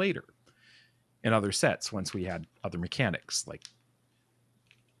important later in other sets once we had other mechanics like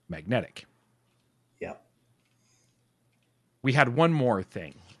magnetic. Yep. We had one more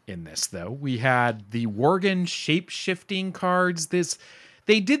thing in this, though. We had the Worgen shape-shifting cards.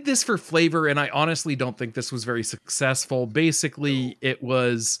 They did this for flavor, and I honestly don't think this was very successful. Basically, it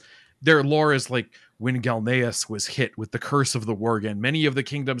was their lore is like when Galneus was hit with the curse of the Worgen, many of the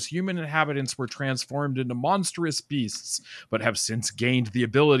kingdom's human inhabitants were transformed into monstrous beasts, but have since gained the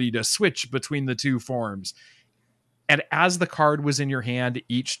ability to switch between the two forms. And as the card was in your hand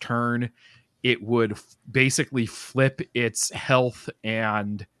each turn, it would basically flip its health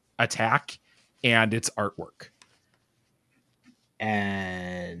and attack and its artwork.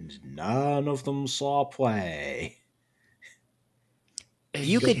 And none of them saw play.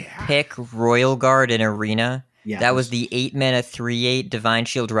 You could pick Royal Guard in Arena. Yeah, that was the 8-mana 3/8 Divine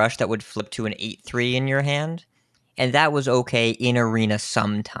Shield Rush that would flip to an 8/3 in your hand. And that was okay in Arena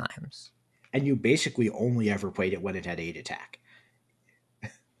sometimes. And you basically only ever played it when it had 8 attack.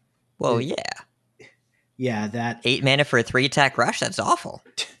 Well, yeah. Yeah, that 8 mana for a 3 attack rush, that's awful.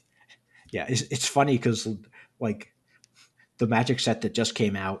 Yeah, it's funny because like the Magic set that just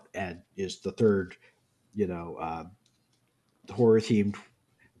came out and is the third, horror themed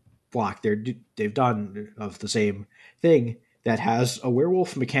block they've done of the same thing that has a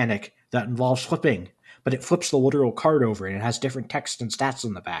werewolf mechanic that involves flipping, but it flips the literal card over and it has different text and stats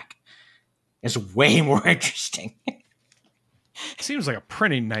on the back. It's way more interesting. Seems like a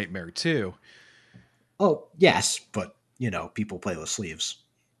printing nightmare too. Oh, yes, but people play with sleeves.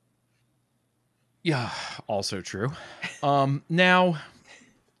 Yeah, also true. Now,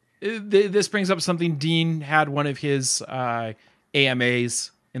 this brings up something. Dean had one of his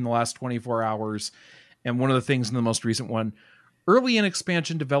AMAs in the last 24 hours, and one of the things in the most recent one, early in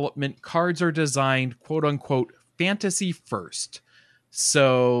expansion development, cards are designed, quote unquote, fantasy first.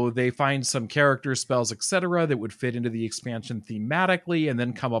 So they find some character spells, etc., that would fit into the expansion thematically and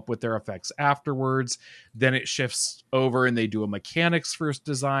then come up with their effects afterwards. Then it shifts over and they do a mechanics first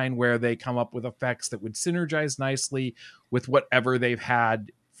design where they come up with effects that would synergize nicely with whatever they've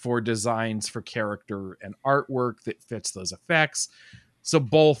had for designs for character and artwork that fits those effects. So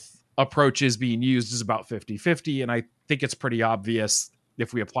both approaches being used is about 50-50. And I think it's pretty obvious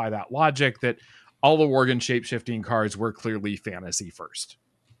if we apply that logic that all the Worgen shape-shifting cards were clearly fantasy first.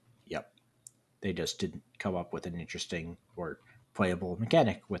 Yep. They just didn't come up with an interesting or playable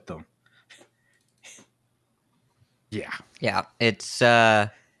mechanic with them. Yeah. Yeah, it's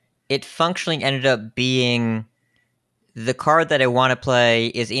it functionally ended up being the card that I want to play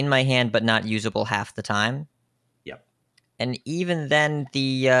is in my hand but not usable half the time. Yep. And even then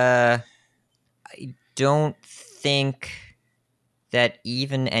I don't think that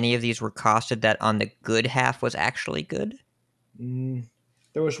even any of these were costed that on the good half was actually good.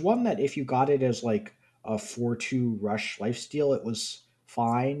 There was one that if you got it as like a 4/2 rush lifesteal, it was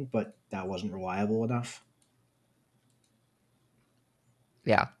fine, but that wasn't reliable enough.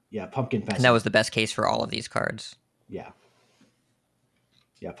 Yeah. Yeah, Pumpkin Peasant. And that was the best case for all of these cards. Yeah.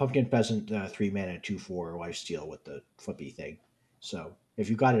 Yeah, Pumpkin Peasant, 3 mana, 2/4 lifesteal with the flippy thing. So if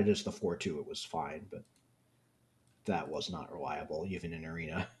you got it as the 4/2, it was fine, but that was not reliable, even in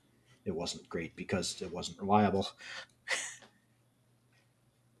Arena. It wasn't great because it wasn't reliable.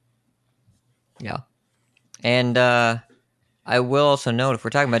 Yeah. And I will also note, if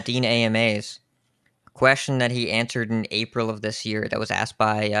we're talking about Dean AMAs, a question that he answered in April of this year that was asked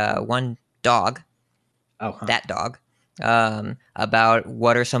by one dog, that dog, about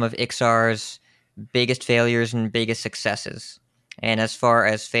what are some of Ixar's biggest failures and biggest successes. And as far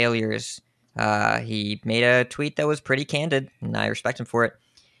as failures, he made a tweet that was pretty candid, and I respect him for it.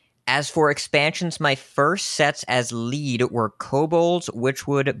 As for expansions, my first sets as lead were Kobolds,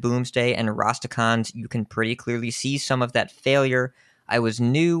 Witchwood, Boomsday, and Rastakhan's. You can pretty clearly see some of that failure. I was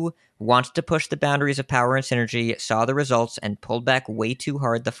new, wanted to push the boundaries of power and synergy, saw the results, and pulled back way too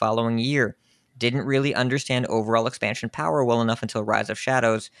hard the following year. Didn't really understand overall expansion power well enough until Rise of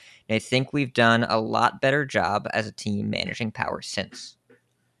Shadows, and I think we've done a lot better job as a team managing power since.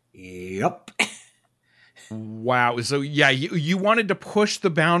 Yep. Wow. So yeah, you wanted to push the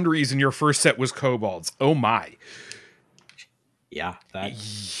boundaries and your first set was Kobolds. Oh my. Yeah.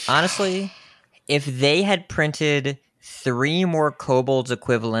 Honestly, if they had printed 3 more Kobolds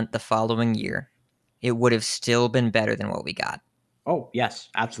equivalent the following year, it would have still been better than what we got. Oh, yes,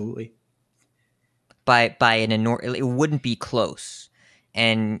 absolutely. By an enormous, it wouldn't be close.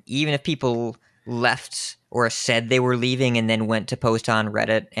 And even if people left or said they were leaving and then went to post on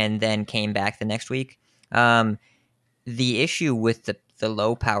Reddit and then came back the next week. The issue with the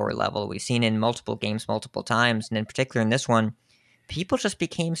low power level we've seen in multiple games multiple times, and in particular in this one, people just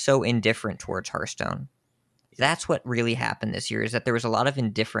became so indifferent towards Hearthstone. That's what really happened this year, is that there was a lot of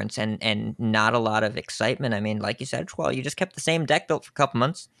indifference and not a lot of excitement. I mean, like you said, well, you just kept the same deck built for a couple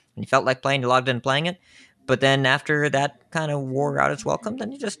months, and you felt like playing, you logged in playing it. But then after that kind of wore out its welcome,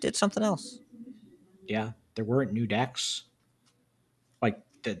 then you just did something else. Yeah, there weren't new decks. Like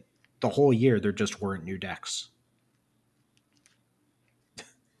the whole year, there just weren't new decks.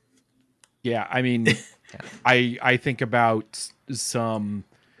 Yeah, I mean, I think about some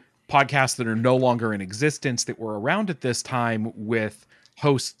podcasts that are no longer in existence that were around at this time with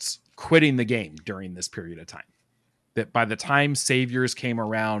hosts quitting the game during this period of time. That by the time Saviors came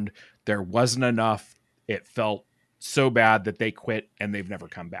around, there wasn't enough. It felt so bad that they quit and they've never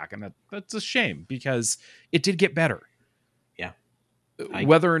come back. And that's a shame because it did get better. Yeah.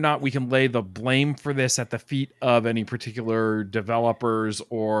 Whether or not we can lay the blame for this at the feet of any particular developers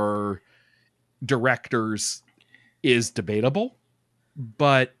or directors is debatable,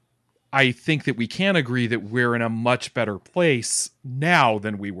 but I think that we can agree that we're in a much better place now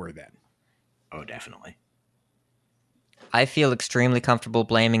than we were then. Oh, definitely. I feel extremely comfortable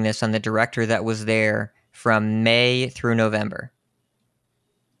blaming this on the director that was there from May through November.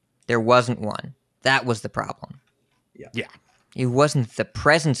 There wasn't one. That was the problem. Yeah. It wasn't the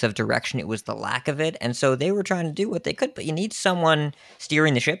presence of direction, it was the lack of it. And so they were trying to do what they could, but you need someone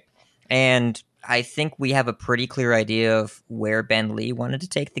steering the ship. And I think we have a pretty clear idea of where Ben Lee wanted to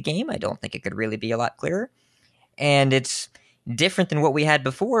take the game. I don't think it could really be a lot clearer. And it's different than what we had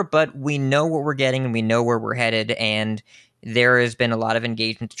before, but we know what we're getting and we know where we're headed. And there has been a lot of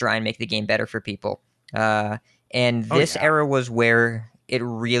engagement to try and make the game better for people. And this era was where it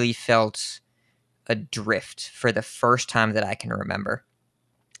really felt adrift for the first time that I can remember.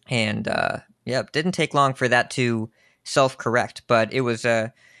 And it didn't take long for that to self-correct, but it was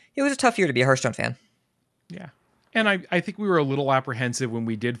a tough year to be a Hearthstone fan. Yeah. And I think we were a little apprehensive when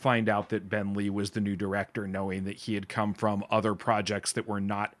we did find out that Ben Lee was the new director, knowing that he had come from other projects that were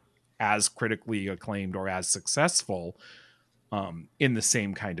not as critically acclaimed or as successful in the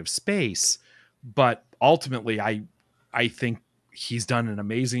same kind of space. But ultimately, I think he's done an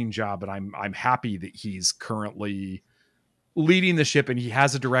amazing job, and I'm happy that he's currently leading the ship and he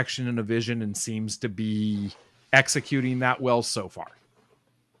has a direction and a vision and seems to be executing that well so far.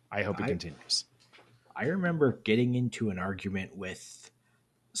 I hope it continues. I remember getting into an argument with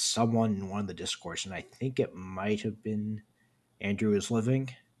someone in one of the discourse, and I think it might have been Andrew is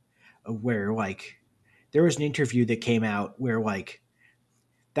Living, where like there was an interview that came out where like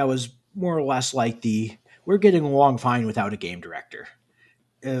that was more or less like we're getting along fine without a game director.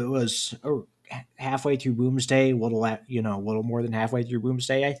 It was halfway through Boomsday, a little more than halfway through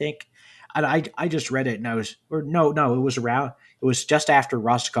Boomsday, I think. And I just read it and it was just after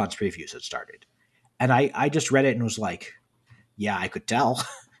Rosticon's previews had started. And I just read it and was like, yeah, I could tell.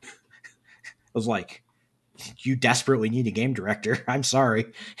 I was like, you desperately need a game director. I'm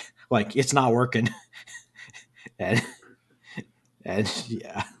sorry. Like, it's not working. and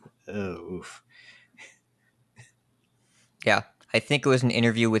yeah. Oof. Yeah. I think it was an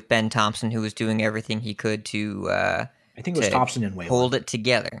interview with Ben Thompson who was doing everything he could to I think it was Thompson and Whalen. Hold it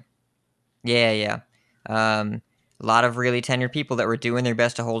together. Yeah. A lot of really tenured people that were doing their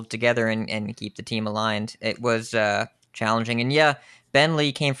best to hold it together and keep the team aligned. It was challenging. And yeah, Ben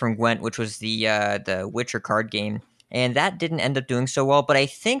Lee came from Gwent, which was the Witcher card game, and that didn't end up doing so well. But I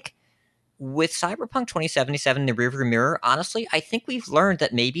think with Cyberpunk 2077 in the rearview mirror, honestly, I think we've learned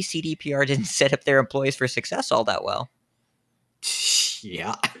that maybe CDPR didn't set up their employees for success all that well.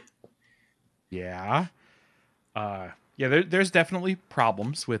 Yeah. Yeah. There's definitely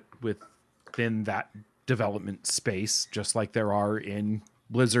problems within that development space, just like there are in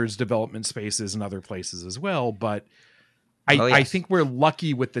Blizzard's development spaces and other places as well. But I think we're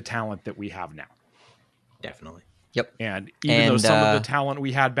lucky with the talent that we have now. Definitely. Yep. And even though some of the talent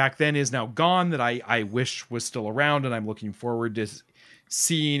we had back then is now gone, that I wish was still around, and I'm looking forward to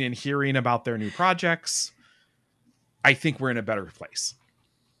seeing and hearing about their new projects, I think we're in a better place.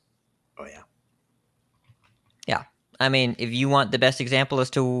 Oh yeah. Yeah. I mean, if you want the best example as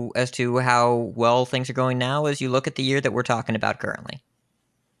to how well things are going now, is you look at the year that we're talking about currently.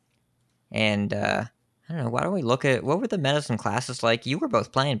 And I don't know, why don't we look at what were the medicine classes like? You were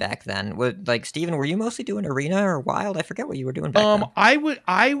both playing back then. Like Steven, were you mostly doing Arena or Wild? I forget what you were doing back then.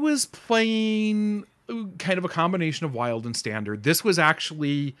 I was playing kind of a combination of Wild and Standard. This was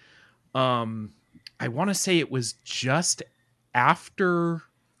actually I want to say it was just after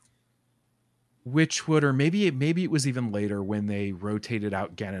Witchwood, or maybe it was even later when they rotated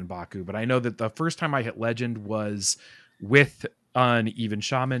out Gen and Baku. But I know that the first time I hit Legend was with an Even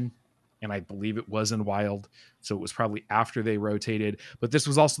Shaman, and I believe it was in Wild. So it was probably after they rotated. But this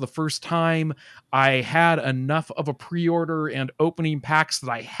was also the first time I had enough of a pre-order and opening packs that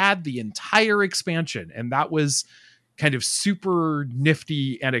I had the entire expansion. And that was kind of super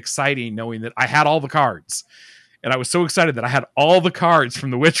nifty and exciting, knowing that I had all the cards. And I was so excited that I had all the cards from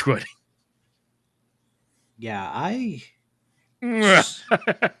the Witchwood. Yeah,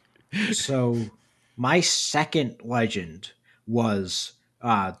 so my second Legend was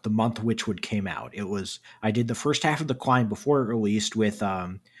the month Witchwood came out. I did the first half of the climb before it released with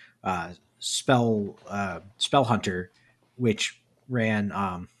Spell Hunter, which ran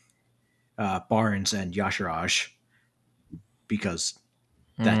Barnes and Yashiraj, because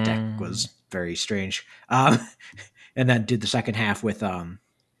that deck was very strange. And then did the second half with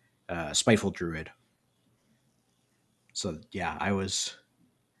Spiteful Druid. So yeah, I was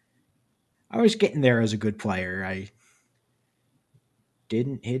getting there as a good player. I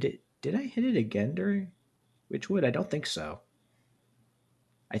didn't hit it. Did I hit it again during Witchwood? I don't think so.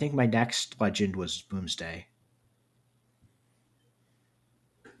 I think my next Legend was Boomsday.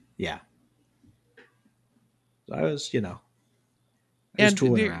 Yeah. So I was, I was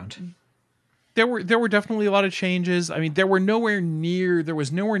tooling around. There were definitely a lot of changes. I mean, there was nowhere near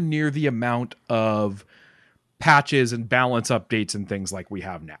the amount of patches and balance updates and things like we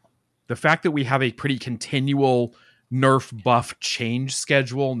have now. The fact that we have a pretty continual nerf buff change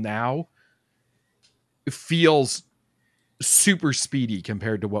schedule now feels super speedy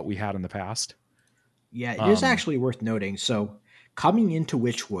compared to what we had in the past. Yeah, it is actually worth noting. So coming into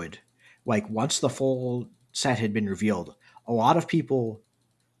Witchwood, like once the full set had been revealed, a lot of people.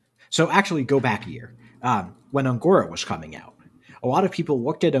 So actually, go back a year when Un'Goro was coming out. A lot of people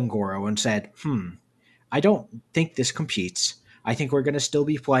looked at Un'Goro and said, I don't think this competes. I think we're going to still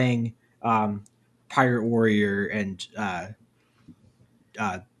be playing Pirate Warrior and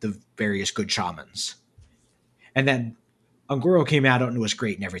the various good shamans. And then Un'Goro came out and it was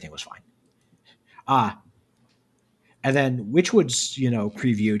great and everything was fine. And then Witchwood's,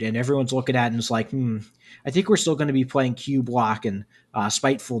 previewed and everyone's looking at it and it's like, I think we're still going to be playing Q-Block and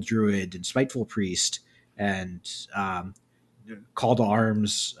Spiteful Druid and Spiteful Priest and Call to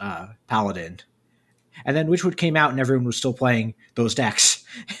Arms Paladin. And then Witchwood came out and everyone was still playing those decks.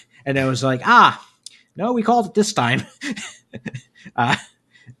 And I was like, no, we called it this time.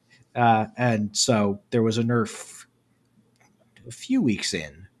 And so there was a nerf a few weeks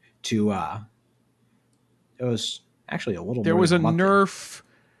in to it was actually a little there more was a than month nerf in.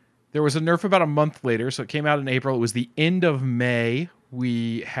 There was a nerf about a month later, so it came out in April. It was the end of May.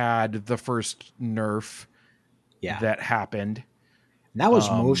 We had the first nerf that happened. And that was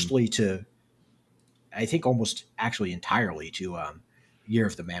mostly to, I think almost actually entirely to Year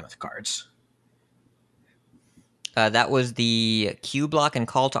of the Mammoth cards. That was the Q-Block and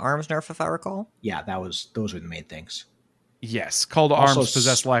Call to Arms nerf, if I recall. Yeah, those were the main things. Yes, Call to Also, Arms,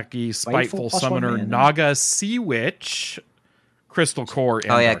 Possessed Lackey, Spiteful plus Summoner, 1 mana. Naga Sea Witch, Crystal Core,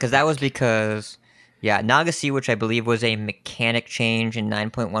 and Oh, yeah, Dark because that was Knight. because, Naga Sea, which I believe was a mechanic change in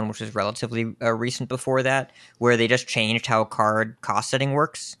 9.1, which was relatively recent before that, where they just changed how card cost setting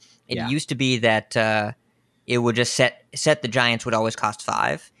works. It used to be that it would just set the Giants would always cost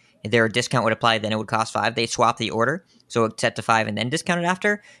 5. If their discount would apply, then it would cost 5. They swapped the order, so it set to 5 and then discounted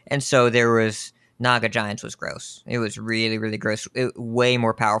after. And so there was Naga Giants was gross. It was really, really gross. Way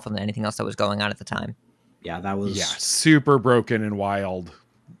more powerful than anything else that was going on at the time. Yeah, that was super broken and wild.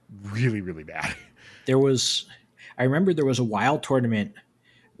 Really, really bad. I remember there was a Wild tournament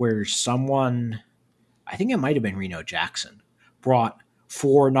where someone, I think it might have been Reno Jackson, brought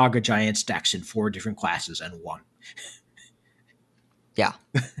 4 Naga Giants decks in 4 different classes and won. Yeah.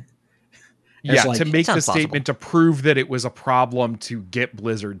 Yeah, like- to make the Sounds possible. statement to prove that it was a problem to get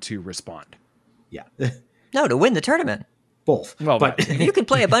Blizzard to respond. Yeah. No, to win the tournament. Both. Well, but If you can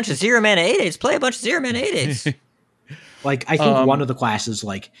play a bunch of 0-mana 8/8s, play a bunch of 0-mana 8/8s. like I think one of the classes,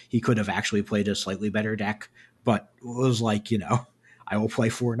 like he could have actually played a slightly better deck, but it was like, I will play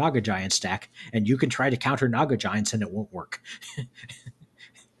 4 Naga Giants deck and you can try to counter Naga Giants and it won't work.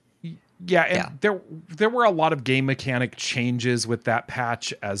 Yeah, and there were a lot of game mechanic changes with that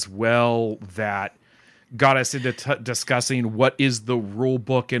patch as well that got us into discussing what is the rule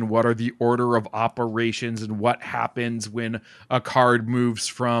book and what are the order of operations and what happens when a card moves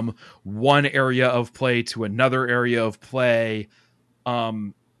from one area of play to another area of play.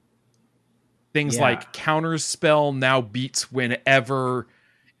 Things like Counter Spell now beats whenever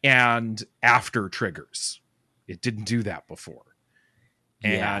and after triggers. It didn't do that before.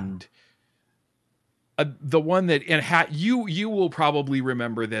 Yeah. And the one that you will probably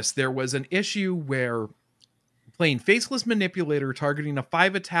remember this. There was an issue where playing Faceless Manipulator targeting a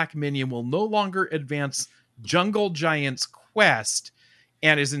 5 attack minion will no longer advance Jungle Giant's quest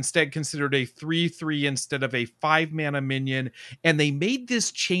and is instead considered a 3/3 instead of a 5 mana minion. And they made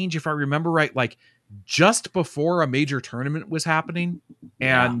this change, if I remember right, like just before a major tournament was happening,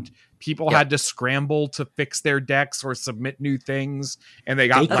 and people had to scramble to fix their decks or submit new things, and they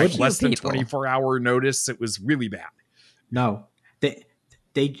got like less than 24-hour notice. It was really bad. No,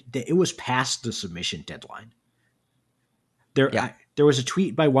 it was past the submission deadline. There was a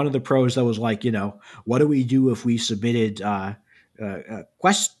tweet by one of the pros that was like, what do we do if we submitted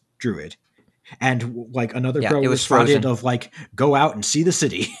Quest Druid? And like another pro responded of like, go out and see the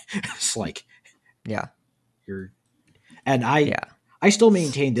city. It's like, I still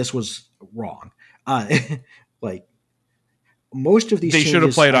maintain this was wrong. Like most of these, they should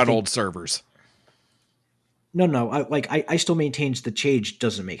have played on old servers. No. I still maintain the change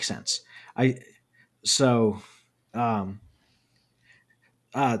doesn't make sense.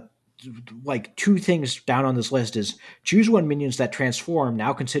 Like two things down on this list is choose one minions that transform.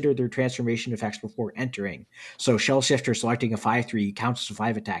 Now consider their transformation effects before entering. So Shellshifter selecting a 5/3 counts as a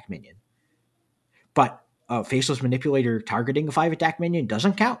 5 attack minion. But Faceless Manipulator targeting a 5 attack minion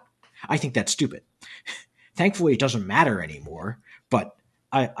doesn't count. I think that's stupid. Thankfully, it doesn't matter anymore, but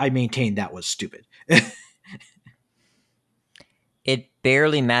I maintain that was stupid. It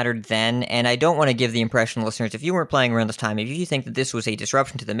barely mattered then, and I don't want to give the impression, listeners, if you weren't playing around this time, if you think that this was a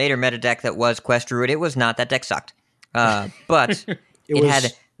disruption to the meta deck that was Quest Druid, it was not. That deck sucked. But it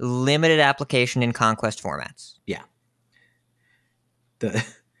had limited application in Conquest formats. Yeah.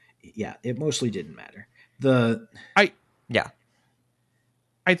 It mostly didn't matter. I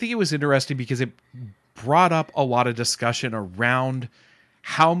think it was interesting because it brought up a lot of discussion around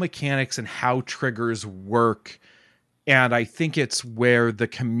how mechanics and how triggers work. And I think it's where the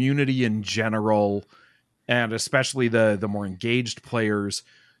community in general, and especially the more engaged players,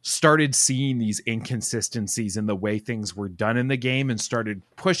 started seeing these inconsistencies in the way things were done in the game and started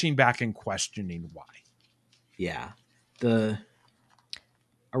pushing back and questioning why. Yeah.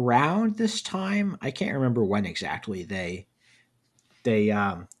 Around this time, I can't remember when exactly, they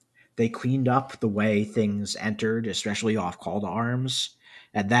cleaned up the way things entered, especially off Call to Arms,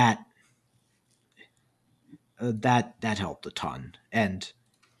 and that helped a ton. And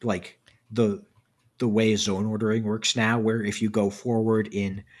like the way zone ordering works now, where if you go forward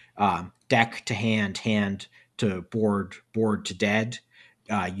in deck to hand to board to dead,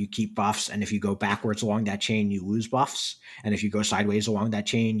 you keep buffs, and if you go backwards along that chain, you lose buffs, and if you go sideways along that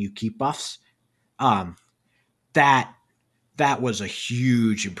chain, you keep buffs. That was a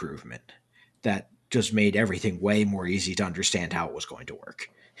huge improvement that just made everything way more easy to understand how it was going to work.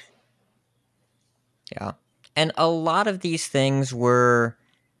 Yeah. And a lot of these things were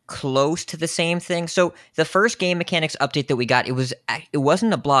close to the same thing. So the first game mechanics update that we got, it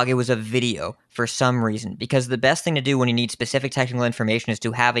wasn't a blog, it was a video for some reason, because the best thing to do when you need specific technical information is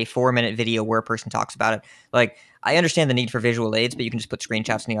to have a 4-minute video where a person talks about it. Like, I understand the need for visual aids, but you can just put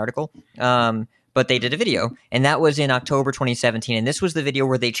screenshots in the article. But they did a video, and that was in October 2017. And this was the video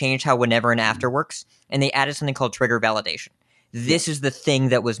where they changed how whenever and after works, and they added something called trigger validation. This is the thing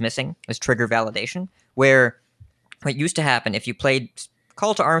that was missing, was trigger validation, where what used to happen if you played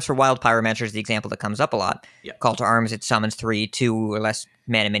Call to Arms for Wild Pyromancer is the example that comes up a lot. Yep. Call to Arms, it summons 2 or less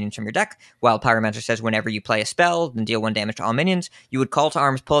mana minions from your deck. Wild Pyromancer says whenever you play a spell, then deal 1 damage to all minions. You would Call to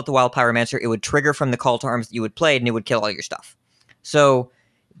Arms, pull out the Wild Pyromancer, it would trigger from the Call to Arms that you would play, and it would kill all your stuff. So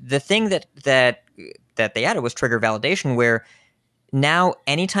the thing that they added was trigger validation, where now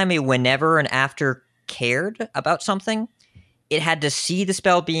anytime a whenever and after cared about something, it had to see the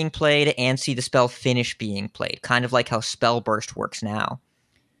spell being played and see the spell finish being played, kind of like how Spell Burst works now.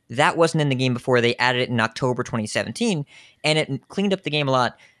 That wasn't in the game before. They added it in October 2017, and it cleaned up the game a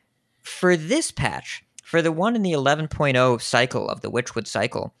lot. For this patch, for the one in the 11.0 cycle of the Witchwood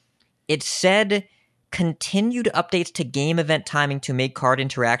cycle, it said continued updates to game event timing to make card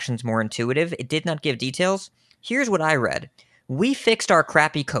interactions more intuitive. It did not give details. Here's what I read. We fixed our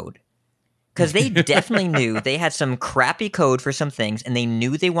crappy code. Because they definitely knew they had some crappy code for some things, and they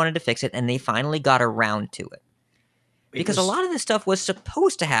knew they wanted to fix it, and they finally got around to it. Because a lot of this stuff was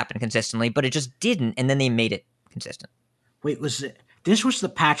supposed to happen consistently, but it just didn't, and then they made it consistent. Wait, this was the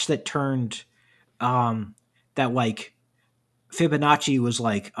patch that turned that like Fibonacci was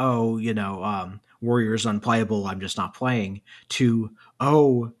like, Warrior's unplayable, I'm just not playing, to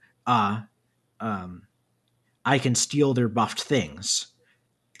I can steal their buffed things.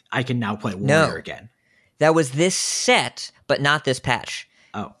 I can now play Warrior again. That was this set, but not this patch.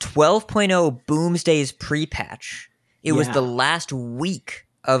 Oh, 12.0 Boomsday's pre-patch. It was Yeah. the last week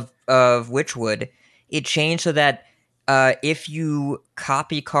of Witchwood. It changed so that if you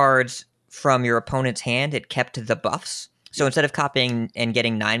copy cards from your opponent's hand, it kept the buffs. So instead of copying and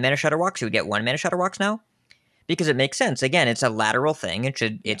getting 9 mana Shudderwalks, you would get 1 mana Shudderwalks now. Because it makes sense. Again, it's a lateral thing.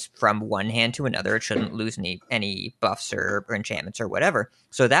 It's from one hand to another. It shouldn't lose any buffs or enchantments or whatever.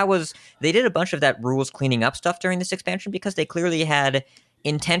 So they did a bunch of that rules cleaning up stuff during this expansion because they clearly had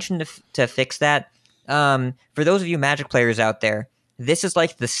intention to fix that. For those of you Magic players out there, this is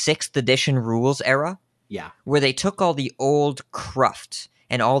like the 6th edition rules era, yeah. where they took all the old cruft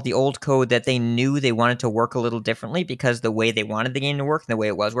and all the old code that they knew they wanted to work a little differently because the way they wanted the game to work and the way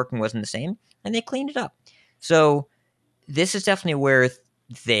it was working wasn't the same, and they cleaned it up. So this is definitely where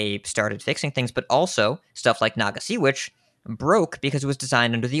they started fixing things, but also stuff like Naga Sea Witch broke because it was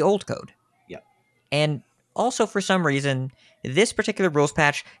designed under the old code. Yep. And also, for some reason, this particular rules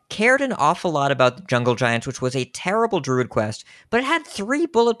patch cared an awful lot about the Jungle Giants, which was a terrible Druid quest, but it had 3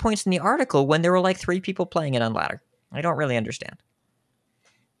 bullet points in the article when there were like 3 people playing it on ladder. I don't really understand.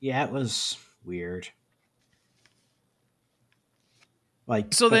 Yeah, it was weird.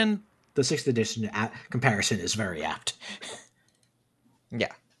 Like, So but then, the 6th edition comparison is very apt.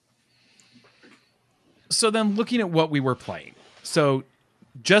 Yeah. so then looking at what we were playing. So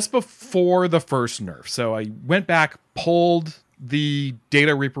just before the first nerf, so I went back, pulled the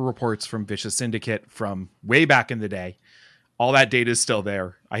Data Reaper reports from Vicious Syndicate from way back in the day. All that data is still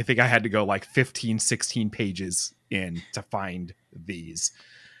there. I think I had to go like 15, 16 pages in to find these.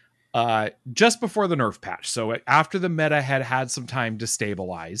 Just before the nerf patch. So after the meta had some time to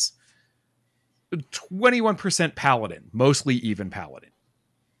stabilize, 21% Paladin, mostly even Paladin.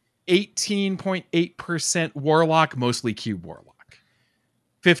 18.8% Warlock, mostly Cube Warlock.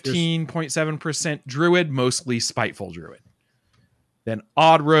 15.7% Druid, mostly Spiteful Druid. Then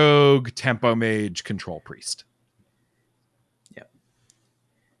Odd Rogue, Tempo Mage, Control Priest.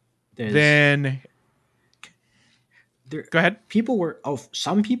 Then go ahead.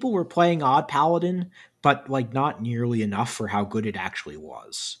 Some people were playing Odd Paladin, but like not nearly enough for how good it actually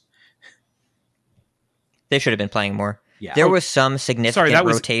was. They should have been playing more. Yeah. There was some significant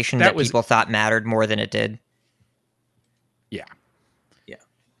rotation that was people thought mattered more than it did. Yeah. Yeah.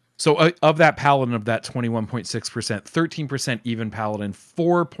 So of that Paladin, of that 21.6%, 13% even Paladin,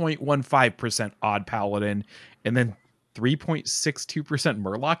 4.15% Odd Paladin, and then 3.62%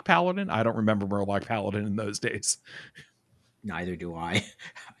 Murloc Paladin. I don't remember Murloc Paladin in those days. Neither do I.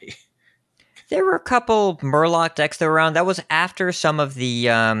 There were a couple Murloc decks that were around. That was after some of the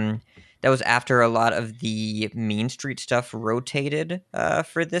that was after a lot of the Mean Street stuff rotated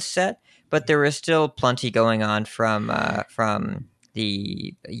for this set, but there was still plenty going on from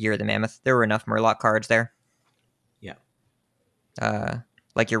the Year of the Mammoth. There were enough Murloc cards there. Yeah.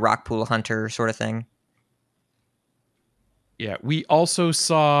 Like your Rockpool Hunter sort of thing. Yeah, we also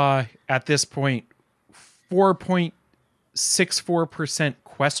saw at this point 4.64%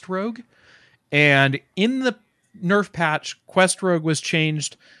 Quest Rogue. And in the nerf patch, Quest Rogue was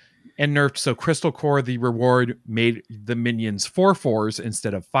changed and nerfed. So Crystal Core, the reward, made the minions 4/4s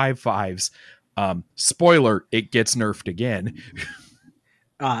instead of 5/5s. Spoiler, it gets nerfed again.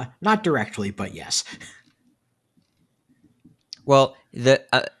 Not directly, but yes. Well,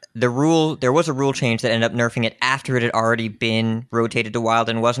 the rule, there was a rule change that ended up nerfing it after it had already been rotated to wild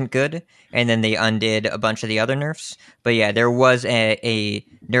and wasn't good, and then they undid a bunch of the other nerfs. But yeah, there was a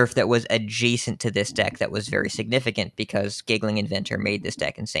nerf that was adjacent to this deck that was very significant because Giggling Inventor made this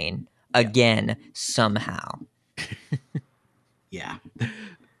deck insane again somehow. Yeah.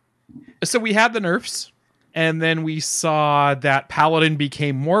 So we had the nerfs, and then we saw that Paladin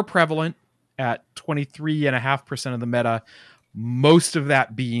became more prevalent at 23.5% of the meta. Most of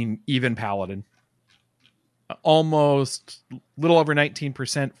that being even Paladin. Almost little over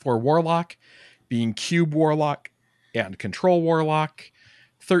 19% for Warlock, being Cube Warlock and Control Warlock.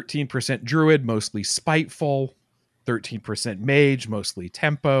 13% Druid, mostly Spiteful. 13% Mage, mostly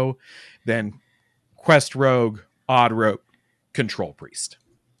Tempo. Then Quest Rogue, Odd Rogue, Control Priest.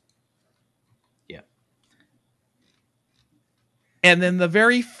 Yeah. And then the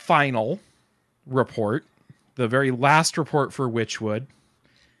very final report, the very last report for Witchwood,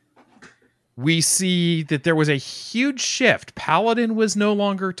 we see that there was a huge shift. Paladin was no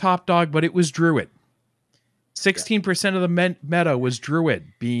longer top dog, but it was Druid. 16% of the meta was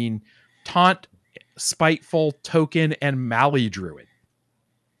Druid, being Taunt, Spiteful, Token, and Mali Druid.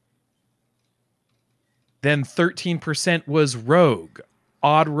 Then 13% was Rogue,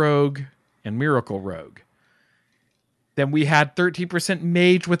 Odd Rogue, and Miracle Rogue. Then we had 13%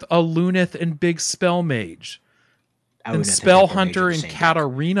 Mage with a Lunith and Big Spell Mage. out and at the Spell Necro Mage Hunter of the and same deck.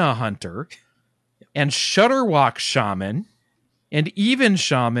 Katarina Hunter and Shudderwalk Shaman and Even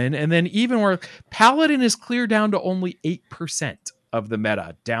Shaman, and then even where Paladin is clear down to only 8% of the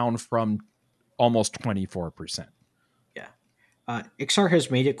meta, down from almost 24%. Yeah. Ixar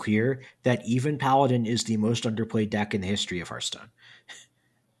has made it clear that even Paladin is the most underplayed deck in the history of Hearthstone.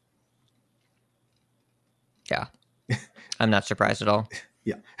 Yeah. I'm not surprised at all.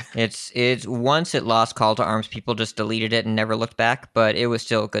 Yeah. It's once it lost Call to Arms, people just deleted it and never looked back, but it was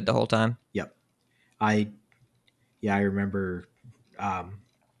still good the whole time. Yep. I remember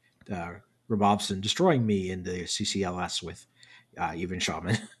Robobson destroying me in the CCLS with even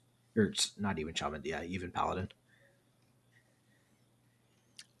Shaman. Or it's not even Shaman, yeah, even Paladin.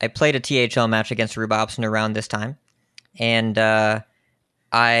 I played a THL match against Rubobson around this time, and I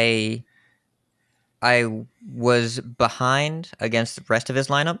was behind against the rest of his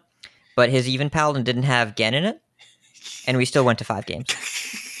lineup, but his even Paladin didn't have Gen in it, and we still went to 5 games.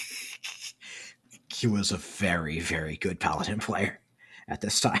 He was a very, very good Paladin player at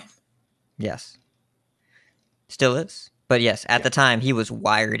this time. Yes. Still is. But yes, at the time, he was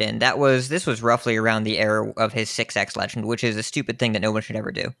wired in. This was roughly around the era of his 6X Legend, which is a stupid thing that no one should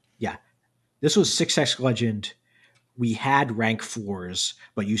ever do. Yeah. This was 6X Legend. We had rank 4s,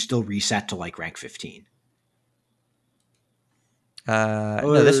 but you still reset to like rank 15.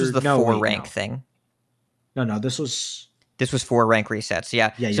 No, this was the 4-rank thing. No, this was 4 rank resets.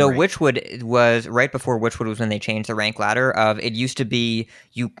 Yeah. Yeah, So you're right. Witchwood was right before Witchwood was when they changed the rank ladder. Of it used to be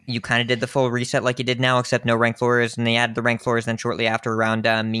you kind of did the full reset like you did now, except no rank floors, and they added the rank floors then shortly after around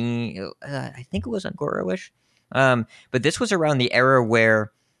I think it was on Gorowish. But this was around the era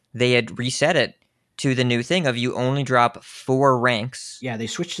where they had reset it to the new thing of you only drop 4 ranks. Yeah, they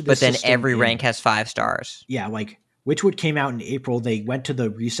switched to this but then system every rank has 5 stars. Yeah, like Witchwood came out in April. They went to the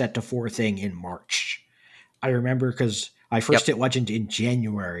reset to 4 thing in March. I remember because I first hit Legend in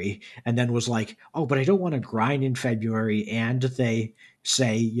January and then was like, oh, but I don't want to grind in February. And they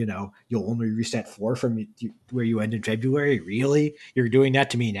say, you'll only reset 4 from where you end in February. Really? You're doing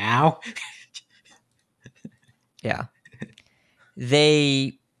that to me now? Yeah.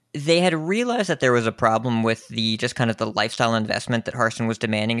 They had realized that there was a problem with the just kind of the lifestyle investment that Hearthstone was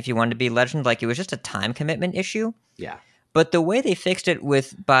demanding if you wanted to be Legend. Like, it was just a time commitment issue. Yeah. But the way they fixed it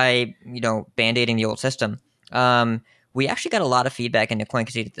by band-aiding the old system, we actually got a lot of feedback into Coin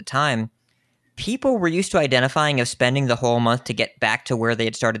Conceit at the time. People were used to identifying of spending the whole month to get back to where they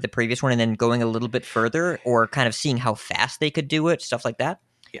had started the previous one and then going a little bit further, or kind of seeing how fast they could do it, stuff like that.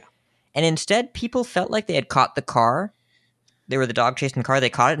 Yeah. And instead, people felt like they had caught the car. They were the dog chasing the car. They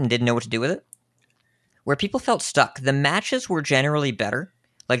caught it and didn't know what to do with it. Where people felt stuck. The matches were generally better.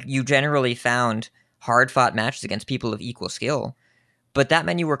 Like, you generally found hard-fought matches against people of equal skill. But that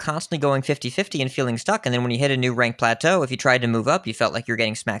meant you were constantly going 50-50 and feeling stuck. And then when you hit a new rank plateau, if you tried to move up, you felt like you were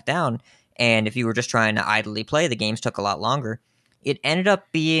getting smacked down. And if you were just trying to idly play, the games took a lot longer. It ended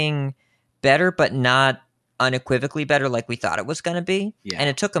up being better, but not unequivocally better like we thought it was going to be. Yeah. And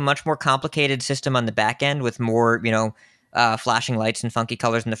it took a much more complicated system on the back end with more, flashing lights and funky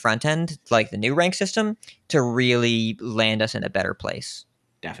colors in the front end, like the new rank system, to really land us in a better place.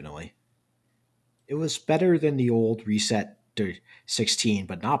 Definitely. It was better than the old reset to 16,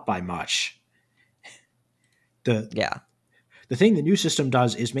 but not by much. The thing the new system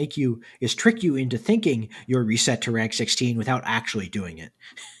does is trick you into thinking you're reset to rank 16 without actually doing it.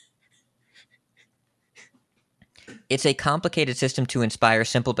 It's a complicated system to inspire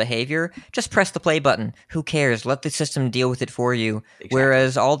simple behavior. Just press the play button. Who cares? Let the system deal with it for you. Exactly.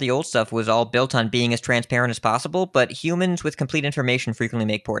 Whereas all the old stuff was all built on being as transparent as possible, but humans with complete information frequently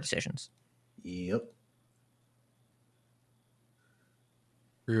make poor decisions. Yep.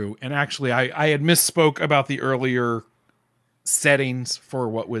 True. And actually, I had misspoke about the earlier settings for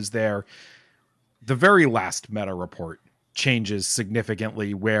what was there. The very last meta report changes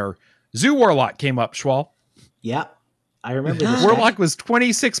significantly where Zoo Warlock came up, Schwal. Yeah. I remember this. Warlock was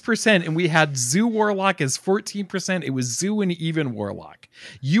 26%, and we had Zoo Warlock as 14%. It was Zoo and even Warlock.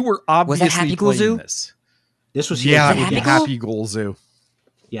 You were obviously Happy Ghoul playing Zoo? this. This was Happy Ghoul Zoo.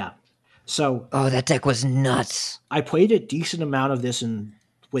 Yeah. So that deck was nuts. I played a decent amount of this in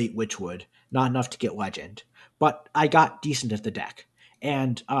late Witchwood, not enough to get Legend, but I got decent at the deck.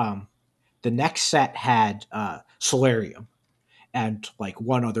 And the next set had Solarium and like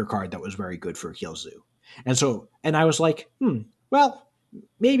one other card that was very good for Heal Zoo. And I was like, well,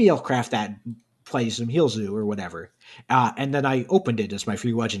 maybe I'll craft that, play some Heal Zoo or whatever. And then I opened it as my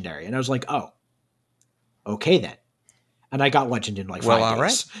free Legendary, and I was like, oh, okay then. And I got Legend in like 5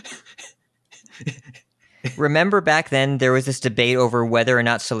 days. Right. Remember back then there was this debate over whether or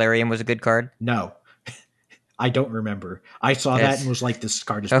not Solarium was a good card? No. I don't remember. I saw that and was like, this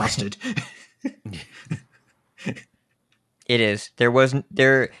card is Okay. busted. It is.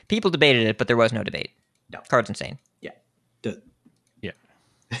 People debated it, but there was no debate. No. Card's insane. Yeah. The- Yeah.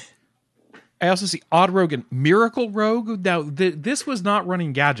 I also see Odd Rogue and Miracle Rogue. Now, this was not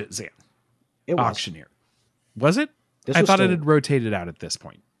running Gadget Zan it was. Auctioneer. Was it? This I was thought it still- had rotated out at this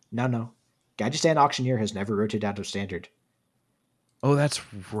point. No. Gadgetzan Auctioneer has never rotated out of standard. Oh, that's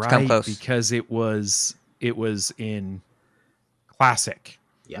come right. close. Because it was in Classic.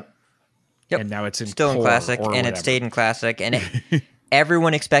 Yep. Yep. And now it's in Still in Core Classic, or and whatever. it stayed in Classic, and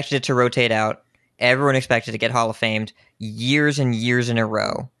everyone expected it to rotate out. Everyone expected to get Hall of Famed years and years in a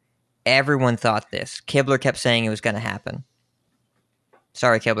row. Everyone thought this. Kibler kept saying it was going to happen.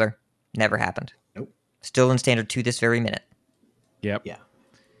 Sorry, Kibler. Never happened. Nope. Still in Standard to this very minute. Yep. Yeah.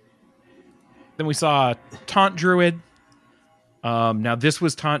 Then we saw Taunt Druid. Now, this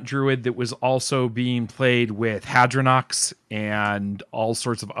was Taunt Druid that was also being played with Hadronox and all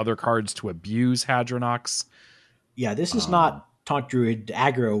sorts of other cards to abuse Hadronox. Yeah, this is not Taunt Druid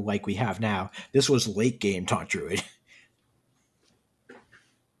aggro like we have now. This was late game Taunt Druid.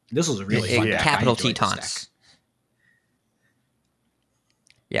 This was a really fun deck. I Capital enjoyed T this taunts. deck.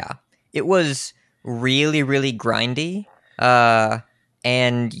 Yeah. It was really, really grindy.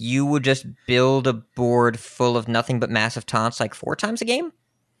 And you would just build a board full of nothing but massive taunts like 4 times a game?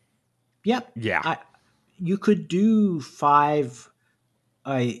 Yep. Yeah. You could do 5.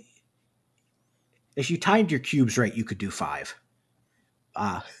 If you timed your cubes right, you could do 5.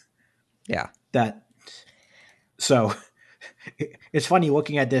 Yeah. So it's funny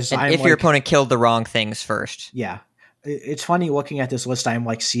looking at this. And I'm if your opponent killed the wrong things first. yeah, it's funny looking at this list. I'm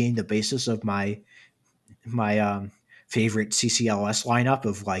like seeing the basis of my favorite CCLS lineup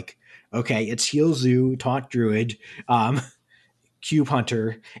of like, okay, it's Heal Zoo, Taunt Druid, Cube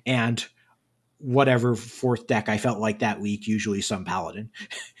Hunter, and whatever 4th deck I felt like that week, usually some Paladin.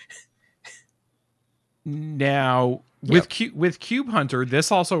 Now, with Cube Hunter,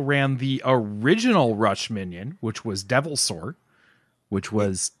 this also ran the original Rush minion, which was Devilsaur, which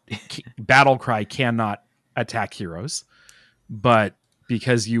was Battlecry cannot attack heroes. But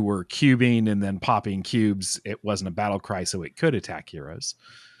because you were cubing and then popping cubes, it wasn't a Battlecry, so it could attack heroes.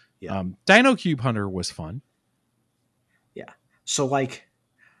 Yeah. Dino Cube Hunter was fun. Yeah. So like,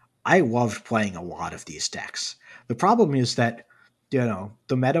 I loved playing a lot of these decks. The problem is that, the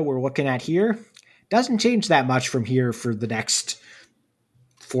meta we're looking at here doesn't change that much from here for the next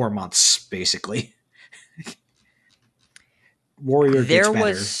 4 months, basically. Warrior gets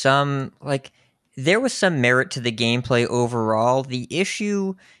better. There was some merit to the gameplay overall. The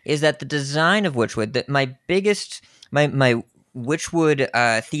issue is that the design of Witchwood, that my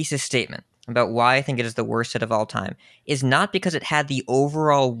Witchwood thesis statement about why I think it is the worst set of all time, is not because it had the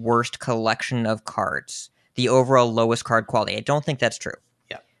overall worst collection of cards, the overall lowest card quality. I don't think that's true.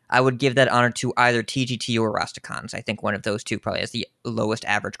 Yeah. I would give that honor to either TGT or Rastakhan's. I think one of those two probably has the lowest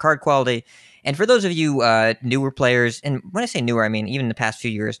average card quality. And for those of you newer players, and when I say newer, I mean even in the past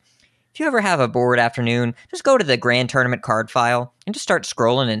few years, if you ever have a bored afternoon, just go to the Grand Tournament card file and just start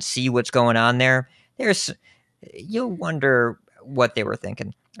scrolling and see what's going on there. You'll wonder what they were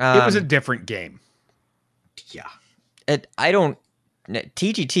thinking. It was a different game. Yeah.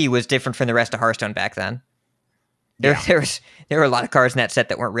 TGT was different from the rest of Hearthstone back then. There were a lot of cards in that set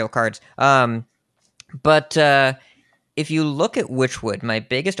that weren't real cards. But if you look at Witchwood, my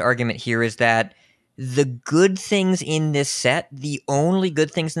biggest argument here is that the good things in this set, the only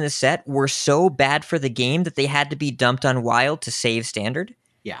good things in this set, were so bad for the game that they had to be dumped on Wild to save Standard.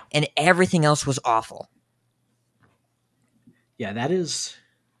 Yeah. And everything else was awful. Yeah, that is...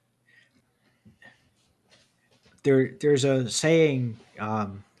 There's a saying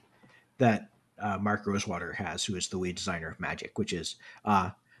that Mark Rosewater has, who is the lead designer of Magic, which is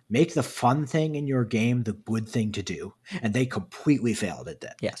make the fun thing in your game the good thing to do. And they completely failed at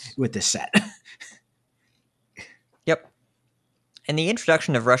that. Yes. With this set. Yep. And the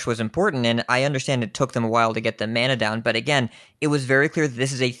introduction of Rush was important, and I understand it took them a while to get the mana down, but again, it was very clear that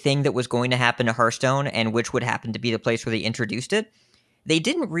this is a thing that was going to happen to Hearthstone, and Witchwood happened to be the place where they introduced it. They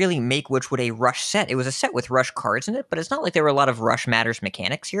didn't really make Witchwood a Rush set. It was a set with Rush cards in it, but it's not like there were a lot of Rush Matters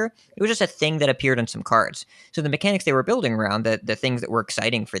mechanics here. It was just a thing that appeared on some cards. So the mechanics they were building around, the things that were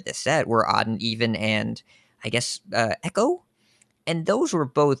exciting for this set, were Odd and Even and, I guess, Echo? And those were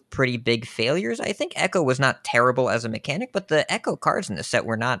both pretty big failures. I think Echo was not terrible as a mechanic, but the Echo cards in the set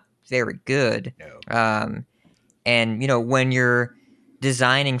were not very good. No. And, when you're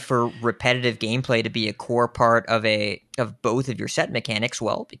designing for repetitive gameplay to be a core part of both of your set mechanics,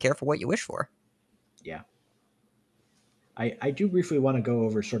 well, be careful what you wish for. Yeah. I do briefly want to go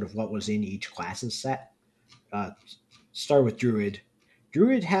over sort of what was in each class's set. start with Druid.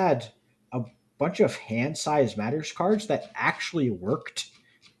 Druid had a bunch of hand size matters cards that actually worked.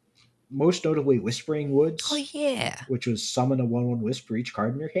 Most notably, Whispering Woods, Oh yeah. which was summon a 1/1 Wisp for each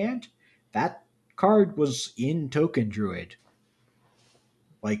card in your hand. That card was in Token Druid.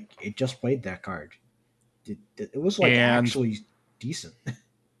 Like, it just played that card. It was like And- actually decent.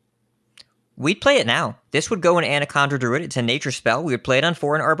 We'd play it now. This would go in Anaconda Druid. It's a nature spell. We would play it on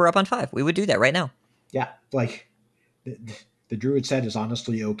 4 and Arbor up on 5. We would do that right now. Yeah, like the Druid set is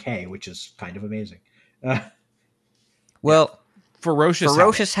honestly okay, which is kind of amazing. Well,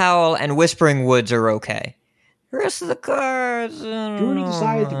 Ferocious Howl and Whispering Woods are okay. The rest of the cards. Druid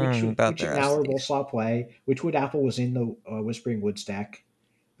decides which about the rest of Ignauer will these. slot play. Witchwood Apple was in the Whispering Woods deck.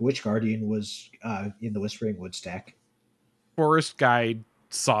 Witch Guardian was in the Whispering Woods deck. Forest Guide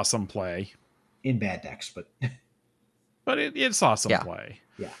saw some play, In bad decks, but it saw some Yeah. play.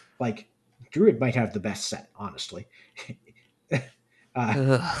 yeah, like Druid might have the best set, honestly.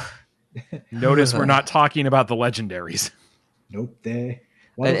 Ugh. Notice we're not talking about the legendaries. Nope,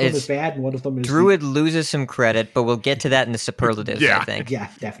 one of them It's- is bad, and one of them is Druid loses some credit, but we'll get to that in the superlatives, Yeah. I think. Yeah,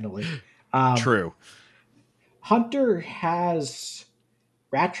 definitely. True. Hunter has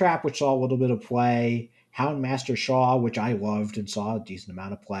Rat Trap, which saw a little bit of play. Houndmaster Shaw, which I loved and saw a decent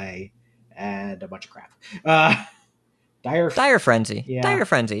amount of play, and a bunch of crap. Dire Frenzy. Yeah. Dire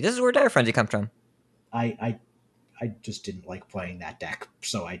Frenzy. This is where Dire Frenzy comes from. I just didn't like playing that deck,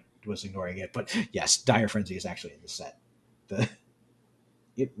 so I was ignoring it. But yes, Dire Frenzy is actually in the set.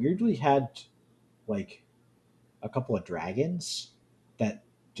 It weirdly had like a couple of dragons that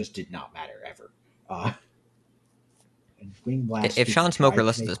just did not matter ever. And Wing Blast. If we Sean tried Smoker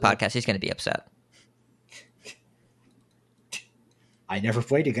listens to make this work. podcast, he's going to be upset. I never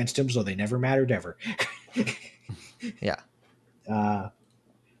played against him, so they never mattered ever. Yeah.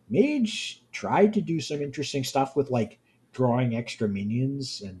 Mage tried to do some interesting stuff with like drawing extra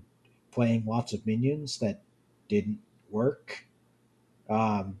minions and playing lots of minions that didn't work.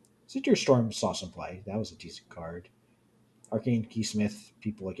 Cinder Storm saw some play. That was a decent card. Arcane Keysmith,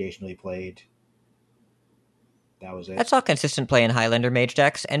 people occasionally played. That was it. I saw consistent play in Highlander Mage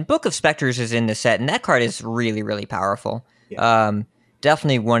decks, and Book of Specters is in the set, and that card is really, really powerful. Yeah.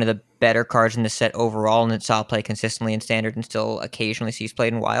 Definitely one of the better cards in the set overall, and it saw play consistently in Standard and still occasionally sees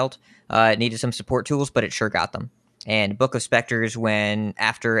played in Wild. It needed some support tools, but it sure got them. And Book of Specters, when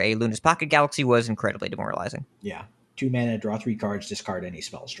after a Luna's Pocket Galaxy, was incredibly demoralizing. Yeah. 2 mana, draw 3 cards, discard any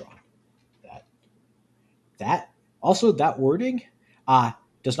spells drawn. That wording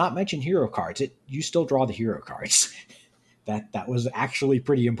does not mention hero cards. You still draw the hero cards. that was actually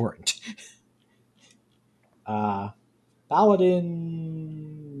pretty important.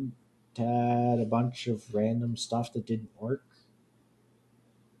 Paladin had a bunch of random stuff that didn't work.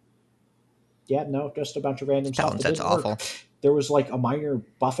 Yeah, no, just a bunch of random stuff Paladin that set's didn't awful. work. There was like a minor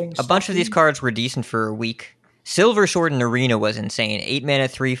buffing. A bunch of these stuff. cards were decent for a week. Silver Sword in Arena was insane. 8 mana,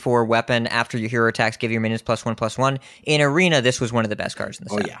 3/4 weapon. After your hero attacks, give your minions +1/+1. In Arena, this was one of the best cards in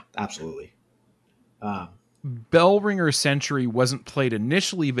the Oh set. yeah, absolutely. Bellringer Sentry wasn't played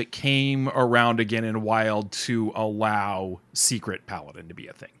initially, but came around again in Wild to allow Secret Paladin to be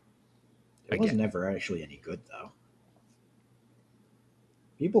a thing. It was never actually any good though.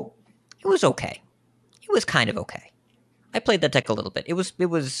 People It was okay. It was kind of okay. I played that deck a little bit. It was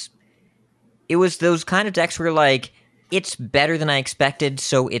those kind of decks where like it's better than I expected,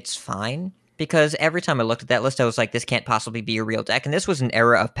 so it's fine. Because every time I looked at that list, I was like, this can't possibly be a real deck. And this was an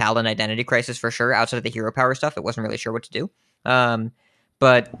era of Paladin Identity Crisis for sure. Outside of the hero power stuff, it wasn't really sure what to do.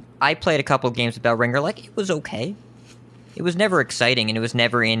 But I played a couple of games with Bellringer. Like, it was okay. It was never exciting, and it was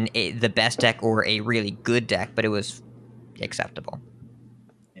never in the best deck or a really good deck, but it was acceptable.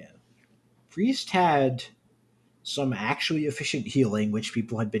 Priest had some actually efficient healing, which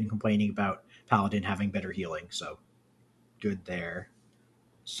people had been complaining about Paladin having better healing, so good there.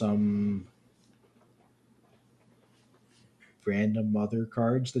 Some random other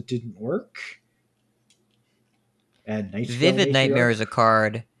cards that didn't work. And Vivid Nightmare is a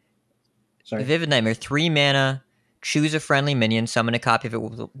card. Sorry. Vivid Nightmare, 3 mana, choose a friendly minion, summon a copy of it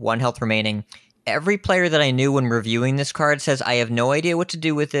with 1 health remaining. Every player that I knew when reviewing this card says, I have no idea what to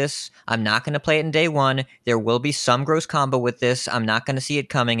do with this. I'm not going to play it in day 1. There will be some gross combo with this. I'm not going to see it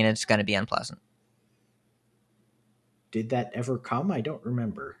coming, and it's going to be unpleasant. Did that ever come? I don't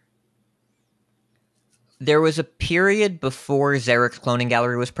remember. There was a period before Zarek's Cloning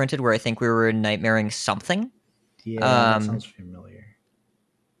Gallery was printed where I think we were nightmaring something. Yeah, that Um, sounds familiar.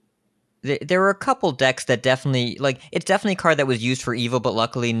 There were a couple decks that definitely, like, it's definitely a card that was used for evil, but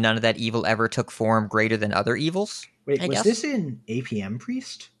luckily none of that evil ever took form greater than other evils. Wait, I was guess. this in APM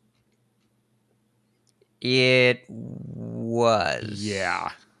Priest? It was.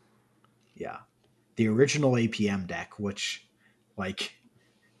 Yeah. Yeah. The original APM deck, which, like,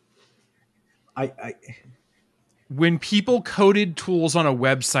 I When people coded tools on a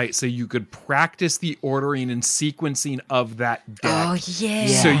website so you could practice the ordering and sequencing of that deck, Oh, yeah.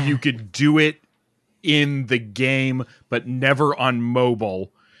 so you could do it in the game, but never on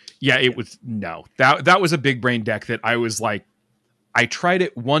mobile. Yeah, it was that was a big brain deck that I was like, I tried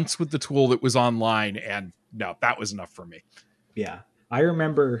it once with the tool that was online, and no, that was enough for me. Yeah. I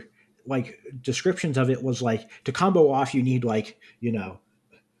remember like descriptions of it was like to combo off you need like,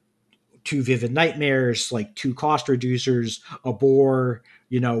 2 Vivid Nightmares, like 2 cost reducers, a boar,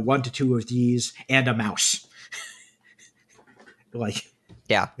 1 to 2 of these, and a mouse. Like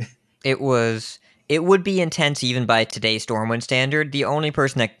Yeah. It was. It would be intense even by today's Stormwind standard. The only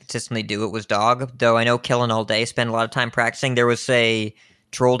person that consistently do it was Dog, though I know Killing All Day spent a lot of time practicing. There was a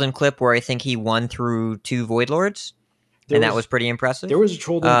Trollden clip where I think he won through 2 Void Lords, and that was pretty impressive. There was a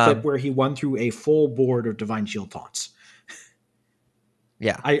Trollden clip where he won through a full board of Divine Shield taunts.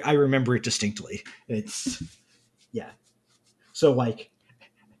 Yeah. I remember it distinctly. It's yeah. So like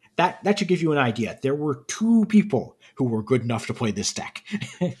that should give you an idea. There were 2 people who were good enough to play this deck.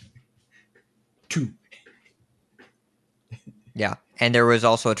 2. Yeah, and there was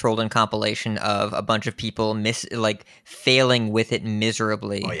also a Trollden compilation of a bunch of people failing with it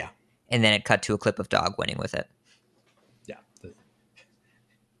miserably. Oh yeah. And then it cut to a clip of Dog winning with it. Yeah.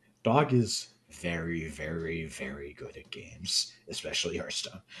 Dog is very, very, very good at games, especially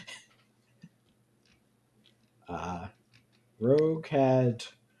Hearthstone. Rogue had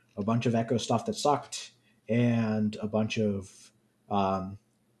a bunch of Echo stuff that sucked, and a bunch of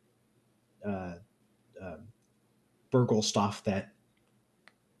Burgle stuff that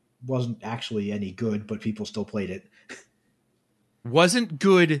wasn't actually any good, but people still played it. Wasn't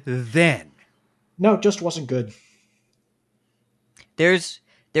good then. No, it just wasn't good. There's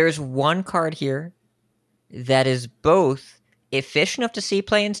one card here that is both efficient enough to see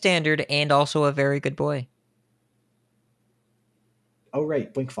play in Standard and also a very good boy. Oh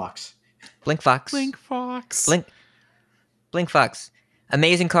right, Blink Fox. Blink Fox. Blink Fox. Blink Fox.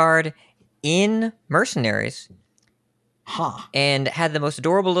 Amazing card in Mercenaries. Huh. And had the most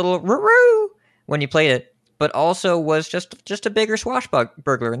adorable little roo when you played it, but also was just a bigger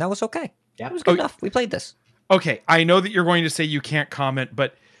swashbuckler, and that was okay. Yeah. It was good enough. We played this. Okay, I know that you're going to say you can't comment,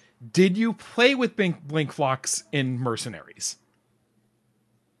 but did you play with Blink Fox in Mercenaries?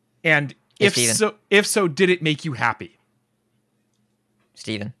 And if so, did it make you happy?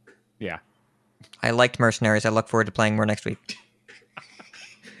 Steven. Yeah. I liked Mercenaries. I look forward to playing more next week.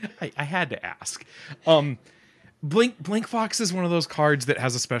 I had to ask. Blink Fox is one of those cards that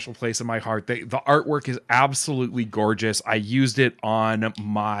has a special place in my heart. The artwork is absolutely gorgeous. I used it on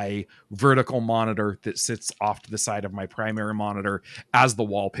my vertical monitor that sits off to the side of my primary monitor as the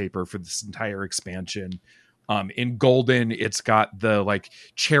wallpaper for this entire expansion. In Golden, it's got the like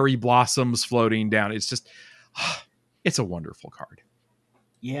cherry blossoms floating down. It's just, it's a wonderful card.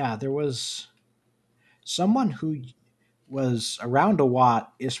 Yeah, there was someone who was around a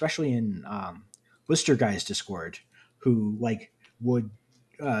lot, especially in Lister Guy's Discord, who like would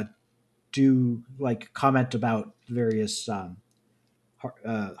do like comment about various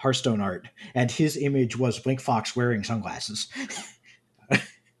Hearthstone art, and his image was Blink Fox wearing sunglasses.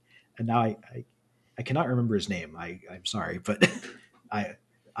 And now I cannot remember his name. I'm sorry, but I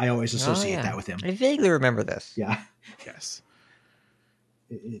always associate that with him. I vaguely remember this. Yeah. Yes.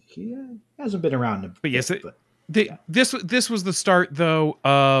 He hasn't been around. But yes, this was the start though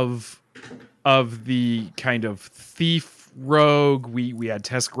of the kind of thief rogue. We had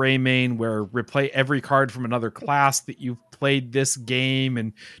Test Greymane, where replay every card from another class that you've played this game,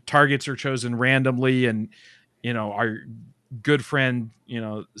 and targets are chosen randomly. And our good friend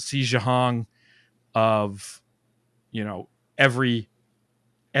Si Zhihong of every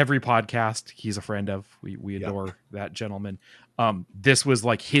podcast he's a friend of. We adore that gentleman. This was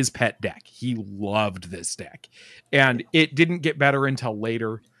like his pet deck. He loved this deck, and it didn't get better until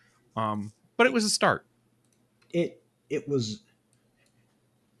later. But it was a start. It was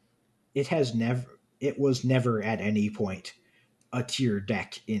never at any point a tier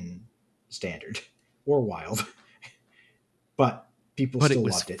deck in Standard or Wild. But people still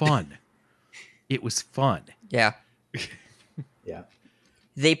loved it. Fun. It was fun. Yeah. Yeah.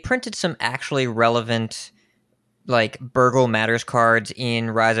 They printed some actually relevant like Burgle Matters cards in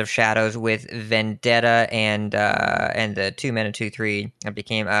Rise of Shadows with Vendetta and the 2-mana 2/3 that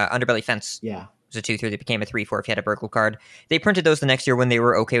became Underbelly Fence. Yeah. It was a 2/3 that became a 3/4 if you had a Burgle card. They printed those the next year when they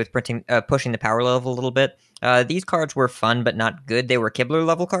were okay with pushing the power level a little bit. These cards were fun but not good. They were Kibler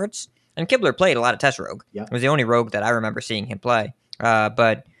level cards. And Kibler played a lot of test rogue. Yep. It was the only rogue that I remember seeing him play.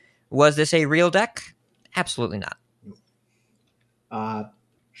 But was this a real deck? Absolutely not.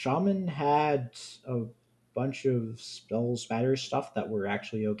 Shaman had a bunch of spell spatter stuff that were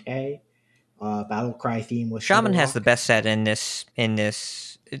actually okay. Battle Cry theme with Shaman has Shutterlock. the best set in this.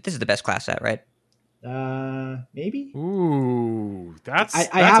 This is the best class set, right? Maybe. Ooh, that's I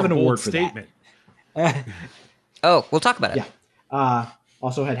that's have a an bold award for that. statement. Oh, we'll talk about it. Yeah.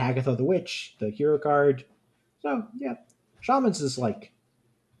 Also had Hagatha the Witch, the hero card. So yeah, Shamans is like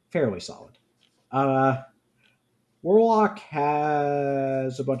fairly solid. Warlock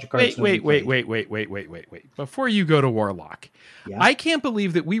has a bunch of cards. Wait. nobody played. Before you go to Warlock, Yeah. I can't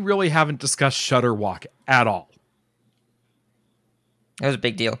believe that we really haven't discussed Shutterwalk at all. It was a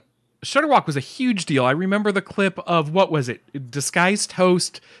big deal. Shutterwalk was a huge deal. I remember the clip of, what was it? Disguised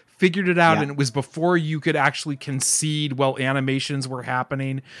Host figured it out, Yeah. and it was before you could actually concede while animations were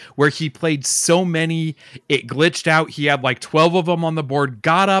happening, where he played so many, it glitched out. He had like 12 of them on the board,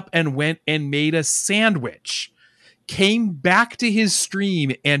 got up and went and made a sandwich, came back to his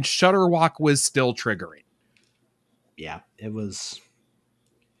stream, and Shutterwalk was still triggering. Yeah, it was.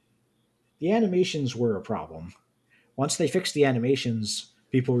 The animations were a problem. Once they fixed the animations,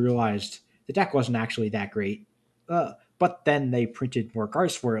 people realized the deck wasn't actually that great. But then they printed more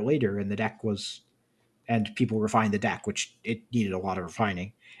cards for it later, and the deck was, and people refined the deck, which it needed a lot of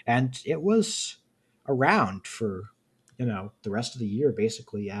refining, and it was around for, the rest of the year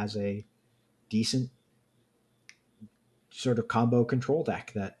basically as a decent sort of combo control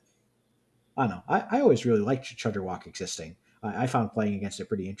deck that I don't know. I always really liked Shutterwalk existing. I found playing against it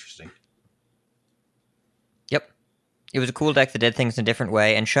pretty interesting. Yep. It was a cool deck that did things in a different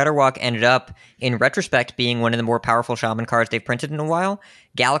way, and Shutterwalk ended up, in retrospect, being one of the more powerful Shaman cards they've printed in a while.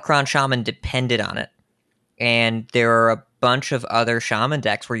 Galakron Shaman depended on it. And there are a bunch of other Shaman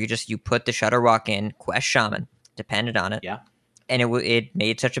decks where you put the Shutterwalk in, Quest Shaman, depended on it. Yeah. And it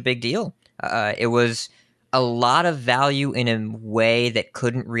made such a big deal. It was a lot of value in a way that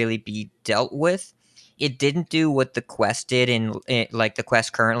couldn't really be dealt with. It didn't do what the Quest did in like the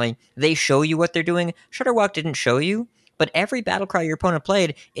Quest currently. They show you what they're doing. Shutterwalk didn't show you. But every Battlecry your opponent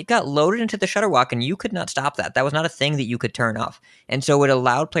played, it got loaded into the Shutterwalk, and you could not stop that. That was not a thing that you could turn off. And so it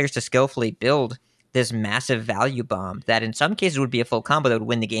allowed players to skillfully build this massive value bomb that in some cases would be a full combo that would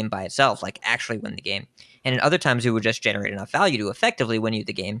win the game by itself, like actually win the game. And in other times, it would just generate enough value to effectively win you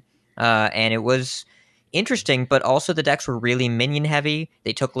the game. And it was interesting, but also the decks were really minion heavy.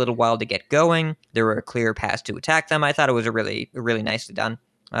 They took a little while to get going. There were clear paths to attack them. I thought it was really nicely done.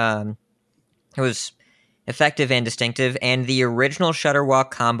 It was effective and distinctive, and the original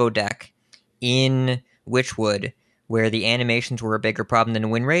Shutterwalk combo deck in Witchwood, where the animations were a bigger problem than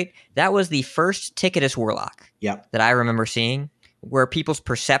win rate, that was the first Ticketus Warlock that I remember seeing, where people's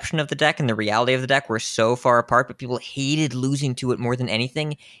perception of the deck and the reality of the deck were so far apart, but people hated losing to it more than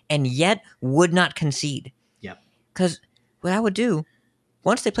anything, and yet would not concede. Yep. Because what I would do,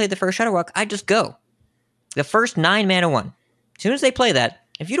 once they played the first Shutterwalk, I'd just go. The first 9 mana one. As soon as they play that,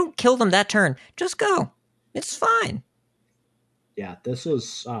 if you don't kill them that turn, just go. It's fine. Yeah, this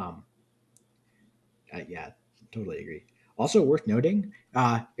was yeah, totally agree. Also worth noting,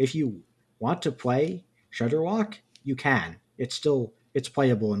 if you want to play Shutterwalk, you can. It's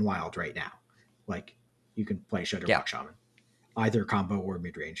playable in Wild right now. Like, you can play Shutterwalk Shaman. Either combo or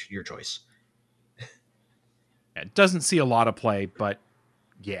mid-range, your choice. It doesn't see a lot of play, but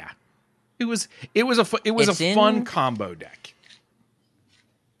yeah. It was a fun combo deck.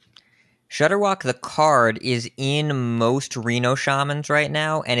 Shutterwalk, the card, is in most Reno Shamans right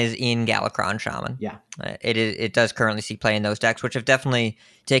now, and is in Galakron Shaman. Yeah. It does currently see play in those decks, which have definitely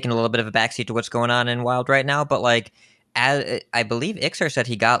taken a little bit of a backseat to what's going on in Wild right now. But like, as I believe Ixar said,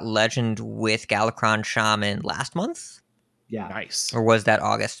 he got Legend with Galakron Shaman last month. Yeah. Nice. Or was that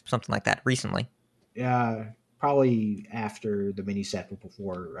August? Something like that. Recently. Yeah, probably after the mini set, but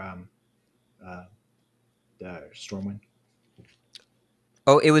before the Stormwind.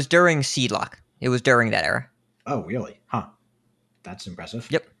 Oh, it was during Seedlock. It was during that era. Oh, really? Huh. That's impressive.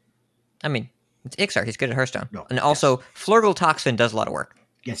 Yep. I mean, it's Ixar. He's good at Hearthstone. No, and also, yes. Flurgle Toxin does a lot of work.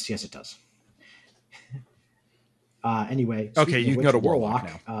 Yes, it does. Anyway. Okay, you can go to Warlock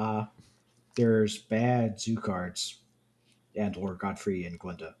now. There's bad zoo cards and Lord Godfrey and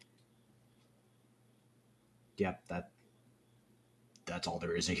Glinda. Yep, that's all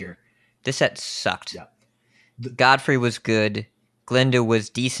there is here. This set sucked. Yep. Godfrey was good. Glinda was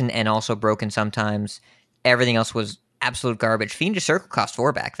decent and also broken sometimes. Everything else was absolute garbage. Fiendish Circle cost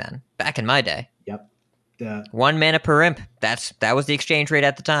 4 back then. Back in my day. Yep. 1 mana per imp. That was the exchange rate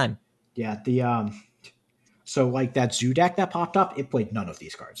at the time. Yeah, so like that zoo deck that popped up, it played none of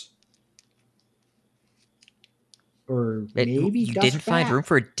these cards. or maybe You didn't find Duskbat. room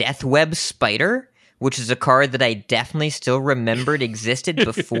for Death Web Spider, which is a card that I definitely still remembered existed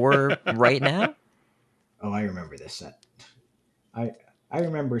before right now. Oh, I remember this set. I I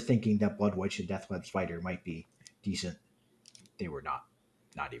remember thinking that Blood Witch and Deathweb Spider might be decent. They were not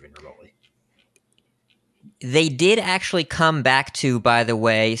even remotely. They did actually come back to, by the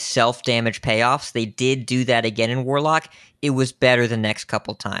way, self-damage payoffs. They did do that again in Warlock. It was better the next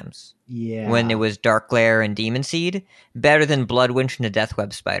couple times. Yeah. When it was Dark Glare and Demon Seed. Better than Blood Winch and a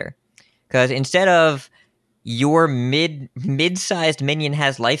Deathweb Spider. Because instead of your mid-sized minion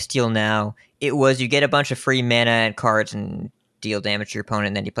has lifesteal now, it was you get a bunch of free mana and cards and deal damage to your opponent,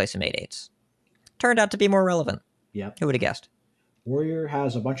 and then you play some 8/8s. Turned out to be more relevant. Yep. Who would have guessed? Warrior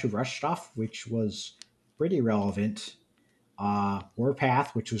has a bunch of rush stuff, which was pretty relevant.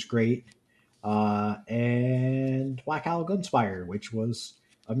 Warpath, which was great. And Black Owl Gunspire, which was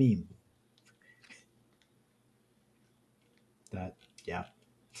a meme. Yeah.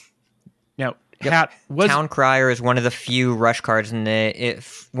 Now, Hat was Town Crier is one of the few rush cards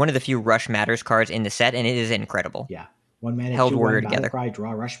one of the few rush matters cards in the set, and it is incredible. Yeah. 1 mana, Held 2/1 Warrior Battle together. Cry,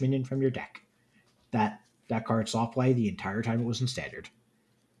 draw a rush minion from your deck. That card soft play the entire time it was in standard.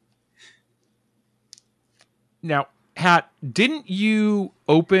 now Hat. Didn't you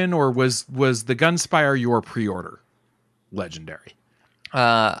open, or was the Gunspire your pre-order legendary?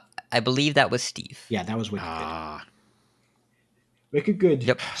 I believe that was Steve. Yeah, that was Wicked Ah, Good. Wicked Good.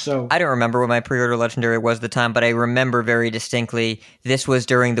 Yep. So I don't remember what my pre-order legendary was at the time, but I remember very distinctly this was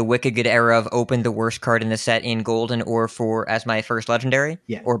during the Wicked Good era of open the worst card in the set in Golden or for as my first legendary,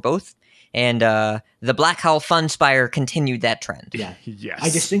 Yeah. or both. And the Black Howl Funspire continued that trend. yeah. yes. I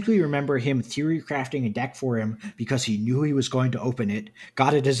distinctly remember him theory crafting a deck for him because he knew he was going to open it,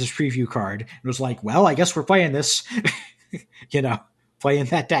 got it as his preview card, and was like, well, I guess we're playing this. Playing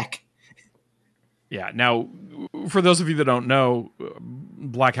that deck. Yeah. Now, for those of you that don't know,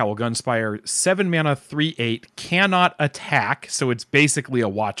 Black Owl Gunspire, 7 mana, 3/8, cannot attack, so it's basically a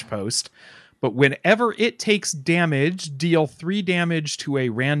watch post. But whenever it takes damage, deal 3 damage to a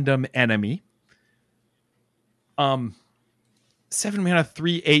random enemy. 7 mana,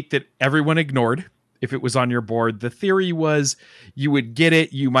 3/8 that everyone ignored if it was on your board. The theory was you would get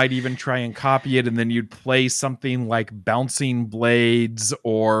it, you might even try and copy it, and then you'd play something like Bouncing Blades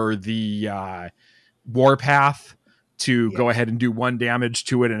or the Warpath to go ahead and do 1 damage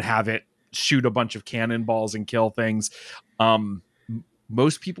to it and have it shoot a bunch of cannonballs and kill things.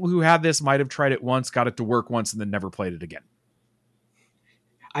 Most people who had this might have tried it once, got it to work once, and then never played it again.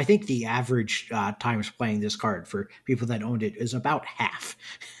 I think the average times playing this card for people that owned it is about half.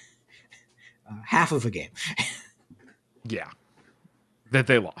 Half of a game. Yeah. That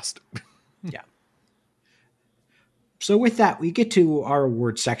they lost. Yeah. So with that, we get to our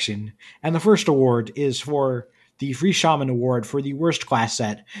award section, and the first award is for the Free Shaman Award for the worst class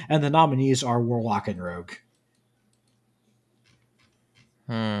set, and the nominees are Warlock and Rogue.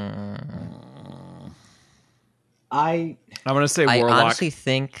 I'm going to say I Warlock. honestly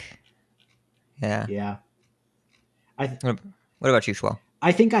think... Yeah. What What about you, Schwell?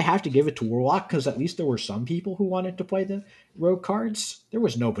 I think I have to give it to Warlock because at least there were some people who wanted to play the Rogue cards. There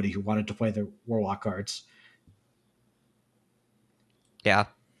was nobody who wanted to play the Warlock cards. Yeah.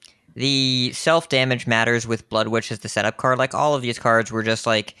 The self-damage matters with Blood Witch as the setup card. Like, all of these cards were just,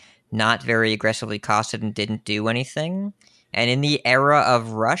 like, not very aggressively costed and didn't do anything. And in the era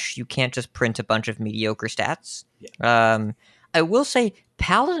of Rush, you can't just print a bunch of mediocre stats. Yeah. I will say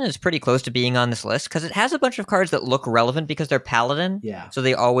Paladin is pretty close to being on this list because it has a bunch of cards that look relevant because they're Paladin. Yeah. So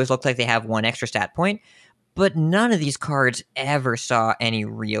they always look like they have 1 extra stat point. But none of these cards ever saw any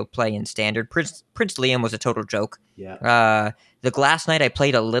real play in Standard. Prince Liam was a total joke. Yeah. The Glass Knight I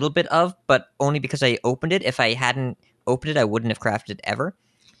played a little bit of, but only because I opened it. If I hadn't opened it, I wouldn't have crafted it ever.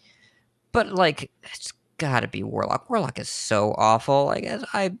 But, like, it's gotta be Warlock. Warlock is so awful. I guess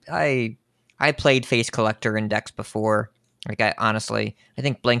I played Face Collector in decks before. Like, I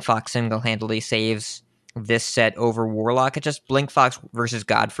think Blink Fox single-handedly saves this set over Warlock. It's just Blink Fox versus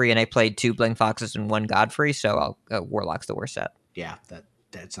Godfrey, and I played 2 Blink Foxes and 1 Godfrey, so Warlock's the worst set. Yeah,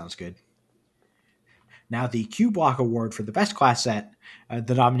 that sounds good. Now, the Q Block Award for the best class set,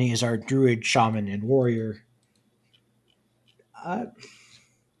 the nominees are Druid, Shaman, and Warrior.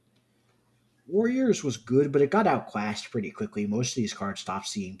 Warriors was good, but it got outclassed pretty quickly. Most of these cards stopped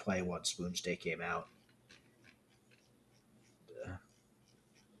seeing play once Spoonsday came out.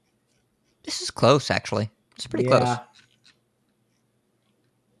 This is close, actually. It's pretty close.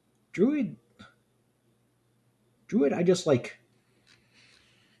 Druid, I just like...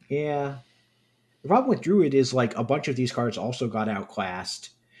 Yeah. The problem with Druid is, like, a bunch of these cards also got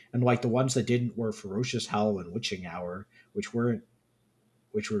outclassed, And like the ones that didn't were Ferocious Howl and Witching Hour, which were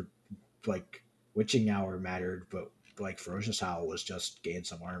like Witching Hour mattered, but like Ferocious Howl was just gain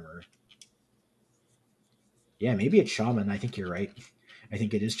some armor. Yeah, maybe it's Shaman. I think you're right. I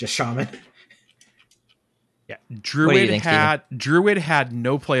think it is just Shaman. Yeah, What do you think, Druid had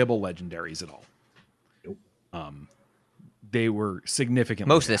no playable legendaries at all. Nope. They were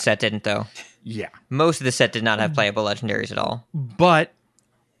significantly Most of the bad. set didn't, though. Yeah, Most of the set did not have playable legendaries at all. but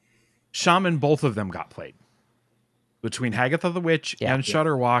Shaman, both of them got played between Hagatha the Witch and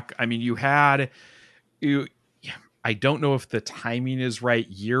Shudderwalk. I mean, I don't know if the timing is right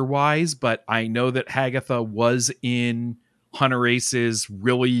year-wise, but I know that Hagatha was in Hunter Ace's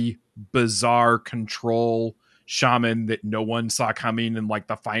really bizarre control Shaman that no one saw coming in like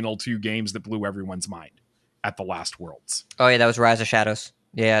the final 2 games that blew everyone's mind at the last Worlds. Oh, yeah, that was Rise of Shadows.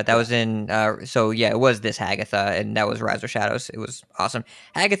 Yeah, that was in... it was this Hagatha, and that was Rise of Shadows. It was awesome.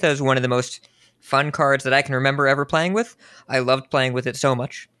 Hagatha is one of the most fun cards that I can remember ever playing with. I loved playing with it so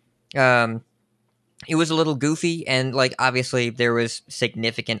much. It was a little goofy, and like obviously there was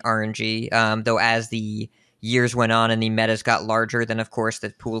significant RNG, though as the years went on and the metas got larger, then of course the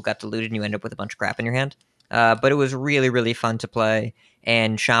pool got diluted and you end up with a bunch of crap in your hand. But it was really, really fun to play,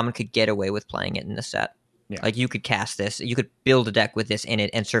 and Shaman could get away with playing it in the set. Yeah. Like you could cast this, you could build a deck with this in it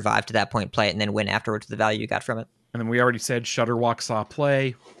and survive to that point, play it, and then win afterwards the value you got from it. And then we already said Shudderwalk saw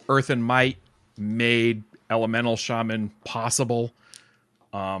play. Earth and Might made Elemental Shaman possible.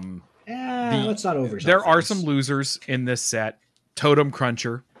 Let's not oversell There are things. some losers in this set. Totem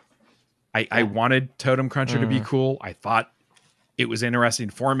Cruncher. I wanted Totem Cruncher to be cool. I thought it was interesting.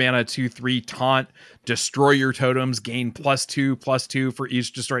 4 mana, 2/3 taunt, destroy your totems, gain +2/+2 for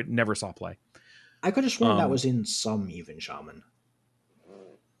each destroyed. Never saw play. I could have sworn that was in some even Shaman.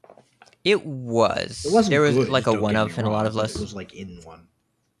 It was. It wasn't there was good, like a don't one get of me in a lot wrong, of but lists. It was like in one.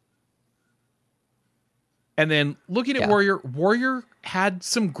 And then looking at Yeah. Warrior had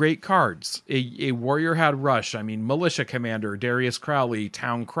some great cards. A Warrior had Rush. I mean, Militia Commander, Darius Crowley,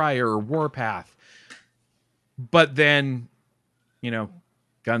 Town Crier, Warpath. But then,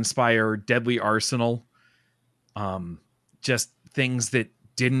 Gunspire, Deadly Arsenal, just things that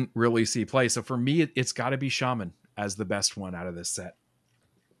didn't really see play. So for me, it's got to be Shaman as the best one out of this set.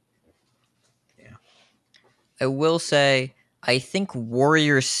 I will say, I think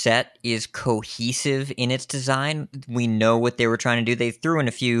Warrior's set is cohesive in its design. We know what they were trying to do. They threw in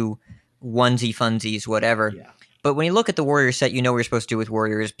a few onesie-funsies, whatever. Yeah. But when you look at the Warrior set, you know what you're supposed to do with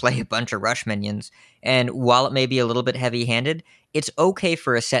Warrior is play a bunch of Rush minions. And while it may be a little bit heavy-handed, it's okay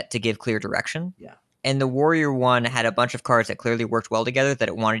for a set to give clear direction. Yeah. And the Warrior one had a bunch of cards that clearly worked well together, that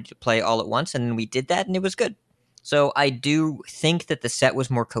it wanted to play all at once, and then we did that, and it was good. So I do think that the set was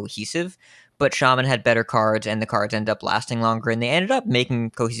more cohesive, but Shaman had better cards, and the cards ended up lasting longer, and they ended up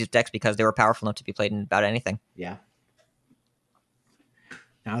making cohesive decks because they were powerful enough to be played in about anything. Yeah.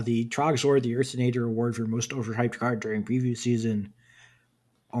 Now the Trogzor, the Earthinator Award for most overhyped card during preview season.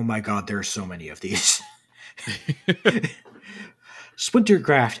 Oh my god, there are so many of these.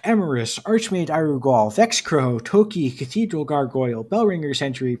 Splintercraft, Emerus, Archmage Irugal, Vexcrow, Toki, Cathedral Gargoyle, Bellringer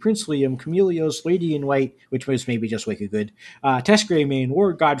Sentry, Prince Liam, Camelios, Lady in White, which was maybe just Wicked Good, Tess Greymane,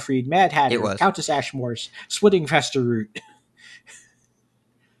 Ward Godfried, Mad Hatter, It was. Countess Ashmorse, Splitting Fester Root.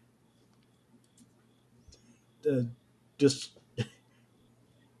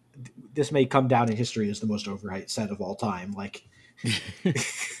 This may come down in history as the most overhyped set of all time. Like,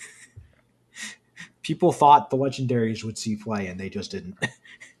 people thought the legendaries would see play, and they just didn't.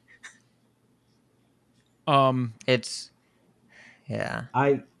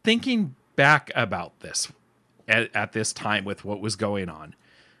 Thinking back about this at this time with what was going on,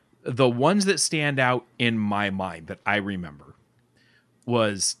 the ones that stand out in my mind that I remember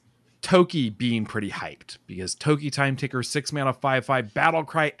was Toki being pretty hyped, because Toki Time Ticker, 6 mana, 5/5 battle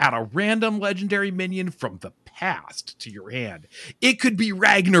cry, add a random legendary minion from the past to your hand. It could be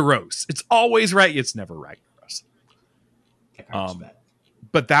Ragnaros. It's always right. It's never Ragnaros.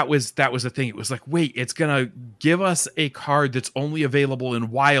 But that was the thing. It was like, wait, it's gonna give us a card that's only available in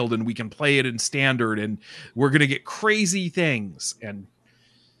Wild, and we can play it in Standard, and we're gonna get crazy things. And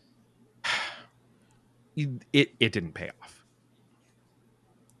it didn't pay off.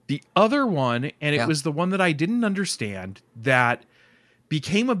 The other one, and it was the one that I didn't understand, that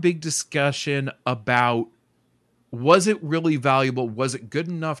became a big discussion about, was it really valuable? Was it good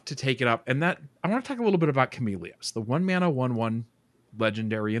enough to take it up? And that, I want to talk a little bit about Camelios, the 1 mana 1/1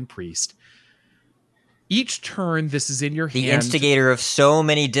 legendary and priest. Each turn, this is in your hand. The instigator of so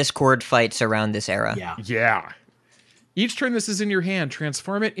many Discord fights around this era. Yeah. Yeah. Each turn this is in your hand,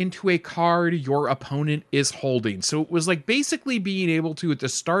 transform it into a card your opponent is holding. So it was like basically being able to, at the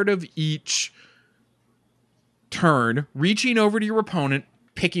start of each turn, reaching over to your opponent,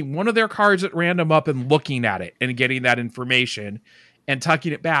 picking one of their cards at random up and looking at it and getting that information and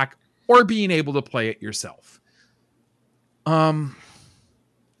tucking it back, or being able to play it yourself.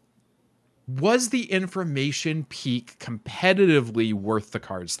 Was the information peak competitively worth the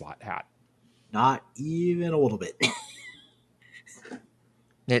card slot hat? Not even a little bit.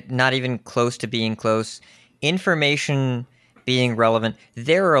 Not even close to being close. Information being relevant.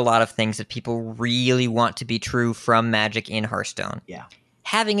 There are a lot of things that people really want to be true from Magic in Hearthstone. Yeah.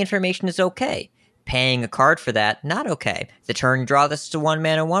 Having information is okay. Paying a card for that, not okay. The turn you draw this is a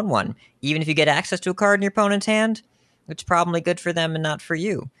 1-mana 1/1. Even if you get access to a card in your opponent's hand, it's probably good for them and not for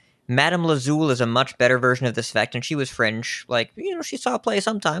you. Madame Lazul is a much better version of this effect, and she was fringe. Like, she saw play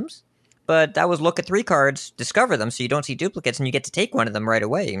sometimes. But that was look at 3 cards, discover them so you don't see duplicates, and you get to take one of them right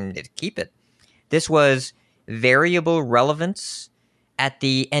away and keep it. This was variable relevance at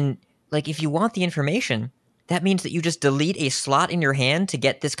the end. Like, if you want the information, that means that you just delete a slot in your hand to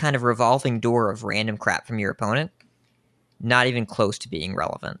get this kind of revolving door of random crap from your opponent. Not even close to being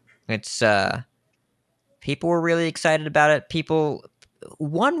relevant. It's, people were really excited about it. People,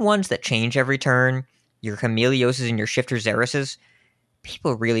 1/1s that change every turn, your Chameleoses and your Shifter Xeruses,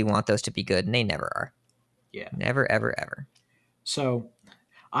 people really want those to be good, and they never are. Yeah. Never, ever, ever. So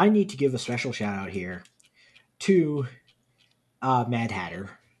I need to give a special shout out here to Mad Hatter.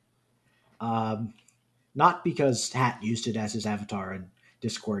 Not because Hat used it as his avatar in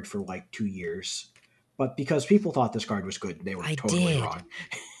Discord for like 2 years, but because people thought this card was good and they were totally wrong.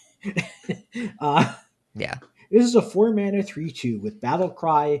 Yeah. This is a 4-mana 3/2 with Battle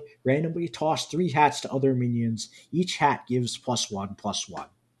Cry, randomly toss 3 hats to other minions. Each hat gives +1/+1.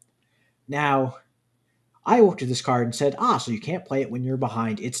 Now, I looked at this card and said, so you can't play it when you're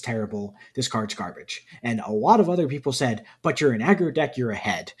behind. It's terrible. This card's garbage. And a lot of other people said, but you're an aggro deck, you're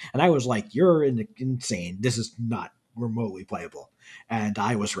ahead. And I was like, you're insane. This is not remotely playable. And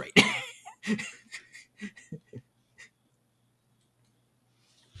I was right.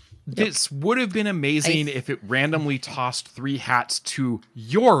 This would have been amazing if it randomly tossed 3 hats to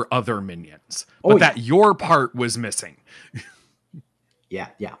your other minions, but that your part was missing. Yeah.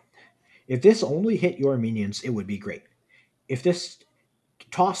 If this only hit your minions, it would be great. If this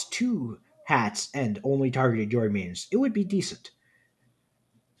tossed 2 hats and only targeted your minions, it would be decent.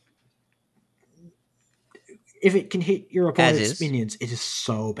 If it can hit your opponent's minions, it is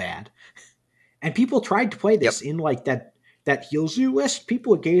so bad. And people tried to play this in like that Heal Zoo list.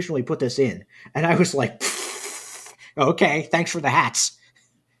 People occasionally put this in. And I was like, okay, thanks for the hats.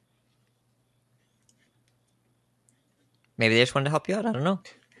 Maybe they just wanted to help you out. I don't know.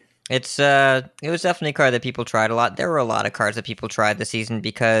 It was definitely a card that people tried a lot. There were a lot of cards that people tried this season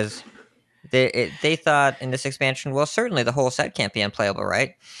because they thought in this expansion, well, certainly the whole set can't be unplayable,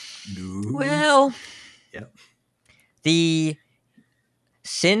 right? No. Well, yep.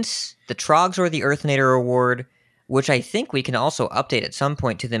 Since the Trogs or the Earthnator Award, which I think we can also update at some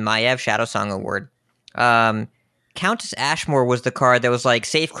point to the Maiev Shadowsong Award, Countess Ashmore was the card that was like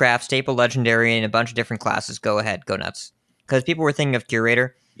Safecraft, Staple Legendary, and a bunch of different classes. Go ahead, go nuts. Because people were thinking of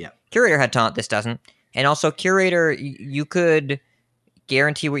Curator. Yeah. Curator had Taunt, this doesn't. And also Curator, you could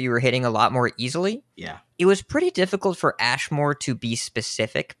guarantee what you were hitting a lot more easily. Yeah. It was pretty difficult for Ashmore to be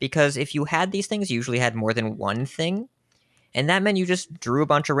specific, because if you had these things, you usually had more than one thing. And that meant you just drew a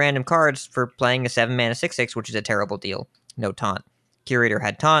bunch of random cards for playing a 7-mana 6/6, which is a terrible deal. No Taunt. Curator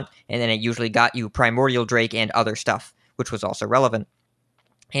had Taunt, and then it usually got you Primordial Drake and other stuff, which was also relevant.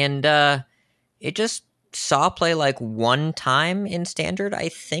 And it just saw play like one time in Standard, I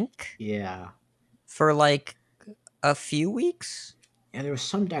think. Yeah. For like a few weeks. And there was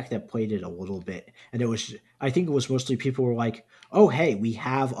some deck that played it a little bit. And I think it was mostly people were like, oh, hey, we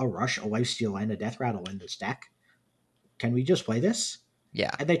have a Rush, a Lifesteal, and a Death Rattle in this deck. Can we just play this?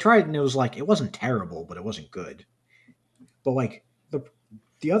 Yeah. And they tried, and it was like, it wasn't terrible, but it wasn't good. But like,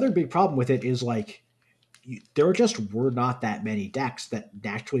 the other big problem with it is like, there just were not that many decks that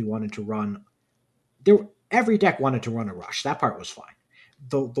actually wanted to run. Every deck wanted to run a Rush. That part was fine.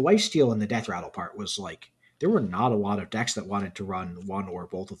 The Lifesteal and the Death Rattle part was like, there were not a lot of decks that wanted to run one or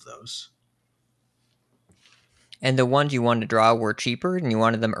both of those. And the ones you wanted to draw were cheaper, and you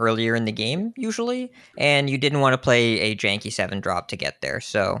wanted them earlier in the game, usually, and you didn't want to play a janky 7-drop to get there.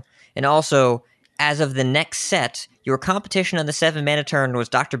 So, and also, as of the next set, your competition on the 7-mana turn was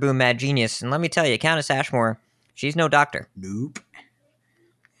Dr. Boom Mad Genius, and let me tell you, Countess Ashmore, she's no doctor. Nope.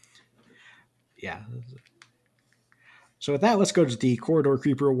 Yeah. So with that, let's go to the Corridor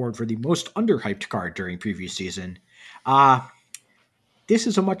Creeper Award for the most underhyped card during previous season. This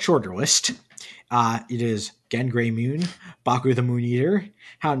is a much shorter list. It is Gen Grey Moon, Baku the Moon Eater,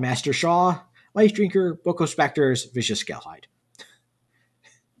 Houndmaster Shaw, Life Drinker, Book of Specters, Vicious Scalehide.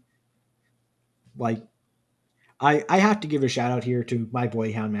 Like, I have to give a shout out here to my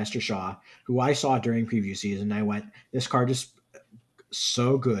boy Houndmaster Shaw, who I saw during preview season. I went, this card is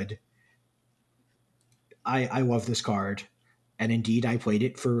so good. I love this card. And indeed, I played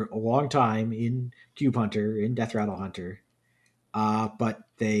it for a long time in Cube Hunter, in Death Rattle Hunter. But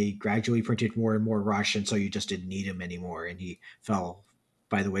they gradually printed more and more Rush, and so you just didn't need him anymore, and he fell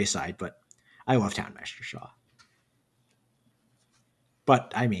by the wayside. But I love Townmaster Shaw.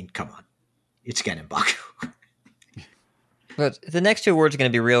 But, I mean, come on. It's Gen and Baku. But the next two awards are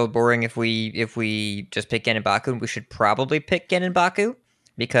going to be real boring if we just pick Gen and Baku. We should probably pick Gen and Baku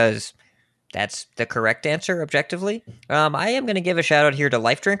because that's the correct answer objectively. I am going to give a shout out here to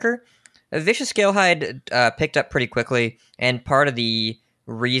Life Drinker. Vicious Scalehide picked up pretty quickly, and part of the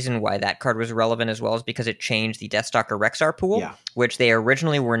reason why that card was relevant as well is because it changed the Deathstalker Rexar pool, which they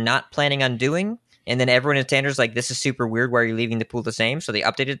originally were not planning on doing. And then everyone in Standard's like, this is super weird. Why are you leaving the pool the same? So they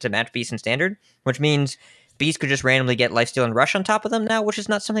updated it to match Beast in Standard, which means Beast could just randomly get Lifesteal and Rush on top of them now, which is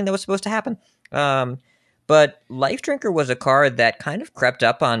not something that was supposed to happen. But Life Drinker was a card that kind of crept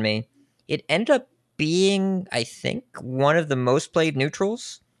up on me. It ended up being, I think, one of the most played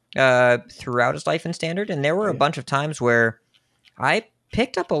neutrals throughout his life in Standard. And there were a bunch of times where I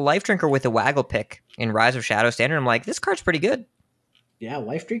picked up a Life Drinker with a Waggle pick in Rise of Shadow Standard. I'm like, this card's pretty good. Yeah,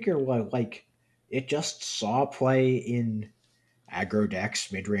 Life Drinker, like, it just saw play in aggro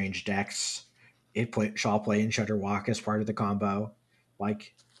decks, mid-range decks. It saw play in Shutterwalk as part of the combo.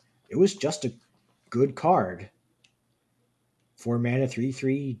 Like, it was just a good card. 4 mana,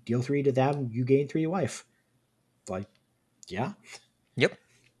 3/3, deal 3 to them, you gain 3 life. Like, yeah. Yep.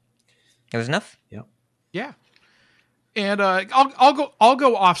 It was enough. Yep. Yeah. And I'll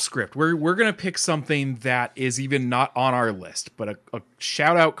go off script. We're gonna pick something that is even not on our list, but a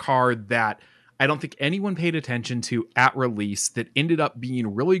shout out card that I don't think anyone paid attention to at release that ended up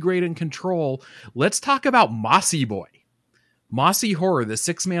being really great in Control. Let's talk about Mossy Boy. Mossy Horror, the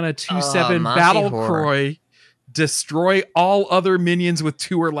 6 mana 2/7 Battle Croy. Destroy all other minions with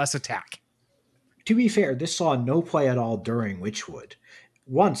 2 or less attack. To be fair, this saw no play at all during Witchwood.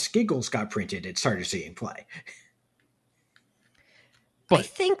 Once Giggles got printed, it started seeing play. But I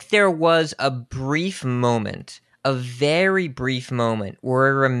think there was a brief moment, a very brief moment, where I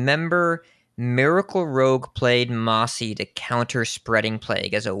remember Miracle Rogue played Mossy to counter Spreading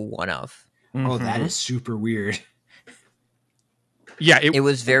Plague as a one-of. Mm-hmm. Oh, that is super weird. Yeah, it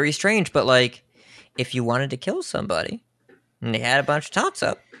was very strange, but like, if you wanted to kill somebody, and they had a bunch of tots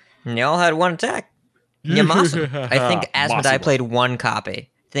up, and they all had 1 attack, you moss them. I think Asmodai played 1 copy.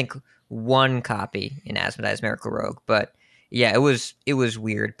 I think 1 copy in Asmodai's Miracle Rogue, but yeah, it was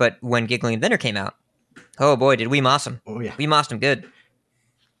weird. But when Giggling Inventor came out, oh boy, did we moss him. Oh yeah. We mossed him good.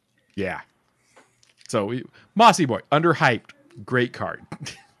 Yeah. So, Mossy Boy, underhyped, great card.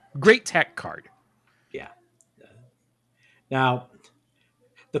 Great tech card. Yeah. Now,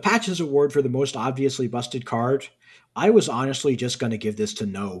 the Patches Award for the most obviously busted card, I was honestly just going to give this to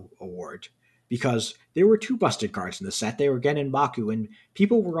no award, because there were 2 busted cards in the set. They were Gen and Baku, and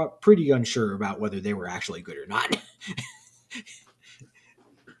people were pretty unsure about whether they were actually good or not.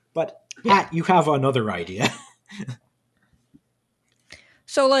 But, Pat, you have another idea.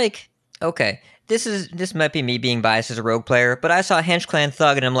 So, like, okay, this might be me being biased as a rogue player, but I saw Hench Clan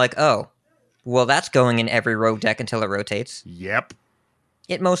Thug, and I'm like, oh, well, that's going in every rogue deck until it rotates. Yep.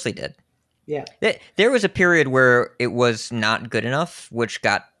 It mostly did. Yeah. There was a period where it was not good enough, which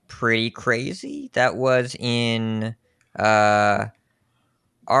got pretty crazy. That was in, I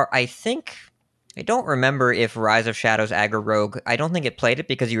think, I don't remember if Rise of Shadows aggro rogue. I don't think it played it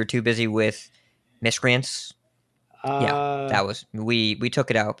because you were too busy with Miscreants. Yeah, that was, we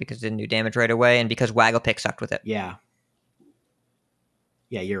took it out because it didn't do damage right away, and because Waggle Pick sucked with it. Yeah.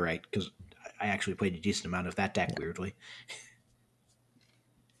 Yeah, you're right, because I actually played a decent amount of that deck, weirdly.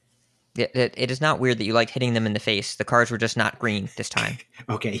 It is not weird that you liked hitting them in the face. The cards were just not green this time.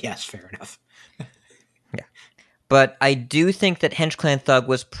 Okay, yes, fair enough. Yeah. But I do think that Hench Clan Thug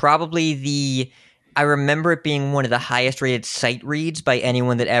was probably I remember it being one of the highest rated sight reads by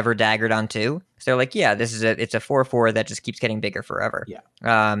anyone that ever daggered on 2. So they're like, yeah, it's a 4/4 that just keeps getting bigger forever.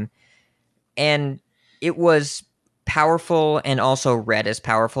 Yeah. And it was powerful, and also red is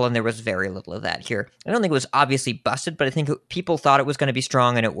powerful, and there was very little of that here. I don't think it was obviously busted, but I think people thought it was going to be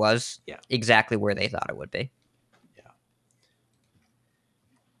strong, and it was exactly where they thought it would be. Yeah.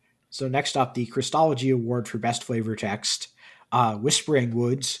 So next up, the Christology Award for Best Flavor Text. Whispering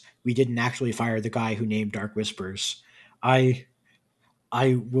Woods. We didn't actually fire the guy who named Dark Whispers. I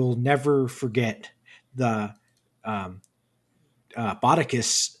will never forget the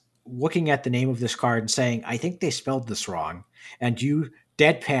Bodicus looking at the name of this card and saying, "I think they spelled this wrong," and you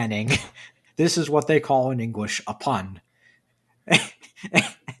deadpanning, "This is what they call in English a pun."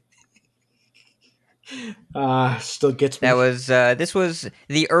 Still gets me. That was this was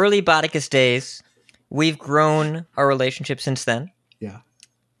the early Bodicus days. We've grown our relationship since then. Yeah.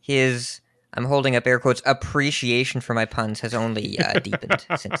 His, I'm holding up air quotes, appreciation for my puns has only deepened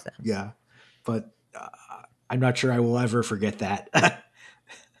since then. Yeah, but I'm not sure I will ever forget that.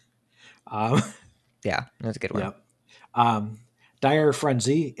 Yeah, that's a good one. Yep. Dire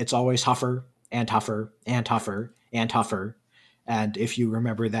Frenzy, it's always Huffer and Huffer and Huffer and Huffer. And if you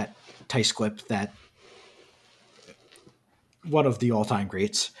remember that Tice clip, that one of the all-time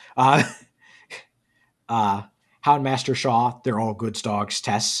greats. Houndmaster Shaw, they're all good dogs.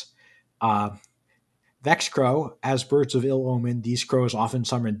 Tess. Vex Crow, as birds of ill omen, these crows often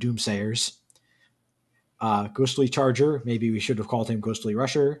summon doomsayers. Ghostly Charger, maybe we should have called him Ghostly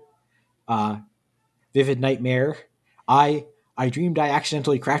Rusher. Vivid Nightmare, I dreamed I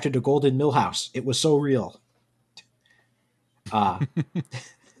accidentally crafted a golden mill house. It was so real.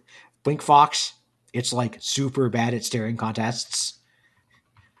 Blink Fox, it's like super bad at staring contests.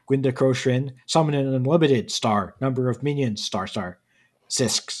 Gwynda Crowshrin, summon an unlimited star, number of minions, star.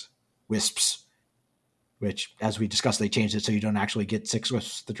 Sisks, Wisps, which, as we discussed, they changed it so you don't actually get 6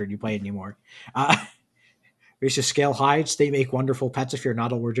 Wisps the turn you play anymore. Vicious Scale Hides, they make wonderful pets if you're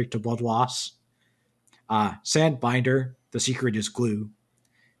not allergic to blood loss. Sandbinder, the secret is glue.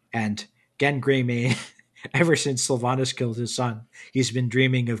 And Gen Greymane, ever since Sylvanas killed his son, he's been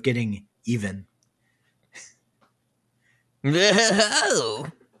dreaming of getting even.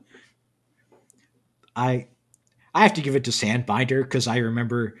 I have to give it to Sandbinder because I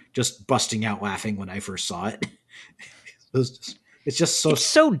remember just busting out laughing when I first saw it. It's just so... It's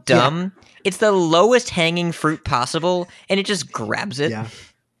so dumb. Yeah. It's the lowest hanging fruit possible, and it just grabs it. Yeah.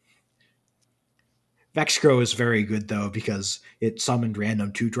 Vexcrow is very good, though, because it summoned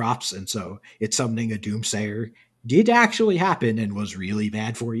random 2-drops, and so it's summoning a Doomsayer did actually happen and was really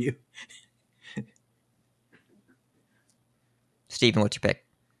bad for you. Steven, what's your pick?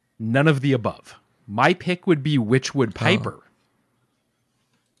 None of the above. My pick would be Witchwood Piper. Oh.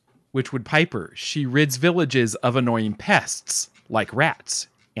 Witchwood Piper. She rids villages of annoying pests, like rats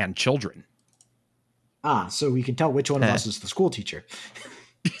and children. So we can tell which one of us is the school teacher.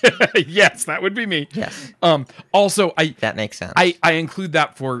 Yes, that would be me. Yes. Also, that makes sense. I include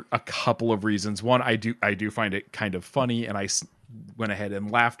that for a couple of reasons. One, I do find it kind of funny, and I went ahead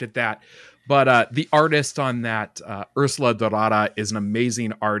and laughed at that. But the artist on that, Ursula Dorada, is an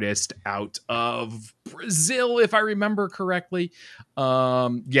amazing artist out of Brazil, if I remember correctly.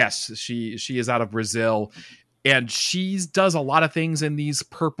 Yes, she is out of Brazil. And she does a lot of things in these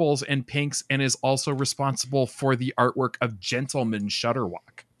purples and pinks, and is also responsible for the artwork of Gentleman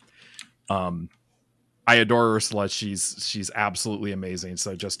Shutterwalk. I adore Ursula. She's absolutely amazing.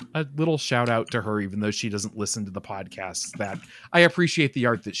 So just a little shout out to her, even though she doesn't listen to the podcast, that I appreciate the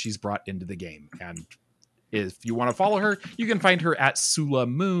art that she's brought into the game. And if you want to follow her, you can find her at Sula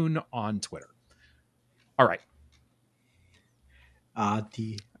Moon on Twitter. All right.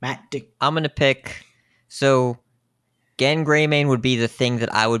 The Matt Dick. I'm going to pick... So, Gen Greymane would be the thing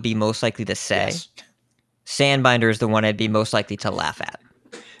that I would be most likely to say. Yes. Sandbinder is the one I'd be most likely to laugh at.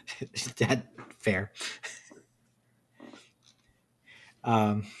 That fair.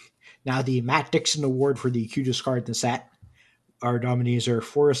 Now, the Matt Dixon Award for the cutest card in the set. Our nominees are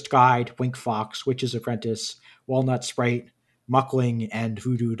Forest Guide, Blink Fox, Witch's Apprentice, Walnut Sprite, Muckling, and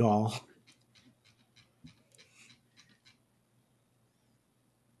Voodoo Doll.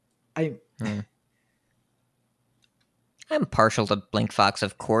 I'm partial to Blink Fox,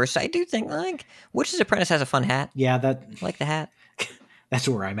 of course. I do think, Witch's Apprentice has a fun hat. Yeah, I like the hat. That's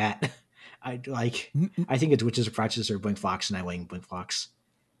where I'm at. I think it's Witch's Apprentice or Blink Fox, and I like Blink Fox.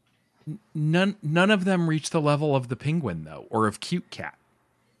 None of them reach the level of the Penguin, though, or of Cute Cat.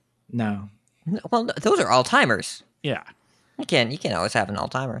 No. Well, those are all-timers. Yeah. You can't always have an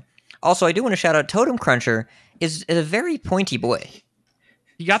all-timer. Also, I do want to shout out Totem Cruncher is a very pointy boy.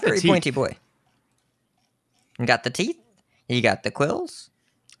 He got the teeth. Very pointy boy. You got the teeth. You got the quills.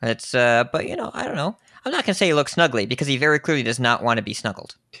 It's but I don't know. I'm not gonna say he looks snuggly because he very clearly does not want to be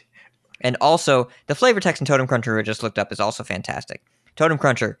snuggled. And also, the flavor text in Totem Cruncher I just looked up is also fantastic. Totem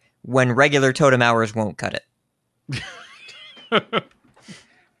Cruncher, when regular totem hours won't cut it.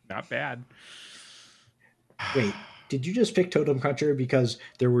 Not bad. Wait, did you just pick Totem Cruncher because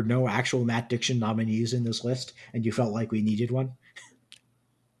there were no actual Matt Dixon nominees in this list, and you felt like we needed one?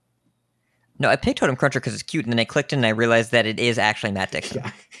 No, I picked Totem Cruncher because it's cute, and then I clicked in and I realized that it is actually Matt Dixon.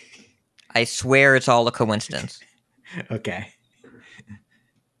 Yeah. I swear it's all a coincidence. Okay.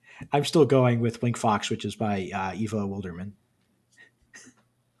 I'm still going with Blink Fox, which is by Eva Wilderman.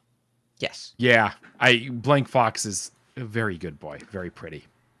 Yes. Yeah, Blank Fox is a very good boy, very pretty.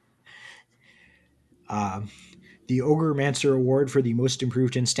 The Ogremancer Award for the most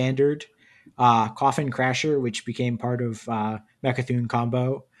improved in standard. Coffin Crasher, which became part of Mechathune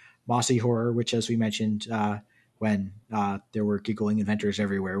Combo. Mossy Horror, which, as we mentioned, when there were giggling inventors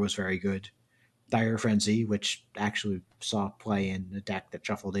everywhere, was very good. Dire Frenzy, which actually saw play in a deck that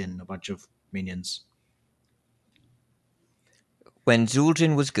shuffled in a bunch of minions. When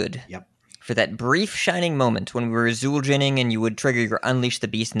Zul'jin was good. Yep. For that brief shining moment when we were Zul'jining and you would trigger your Unleash the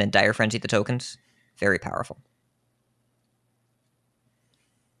Beast and then Dire Frenzy the tokens. Very powerful.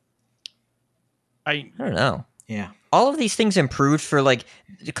 I don't know. Yeah. All of these things improved for, like,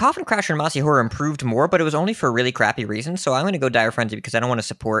 Coffin Crasher and Mossy Horror improved more, but it was only for really crappy reasons, so I'm going to go Dire Frenzy because I don't want to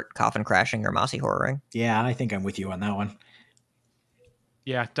support Coffin Crashing or Mossy Horroring. Yeah, I think I'm with you on that one.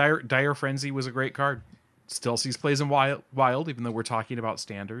 Yeah, Dire Frenzy was a great card. Still sees plays in wild, even though we're talking about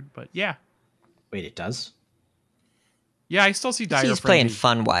standard. But yeah, Wait, it does? yeah, I still see Dire He's Frenzy. playing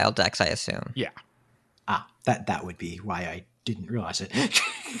fun wild decks, I assume. Yeah, That would be why I didn't realize it.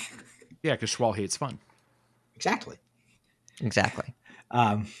 yeah, because Schwal hates fun. Exactly. Exactly.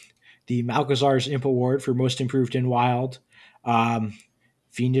 The Malcazar's Imp Award for most improved in wild.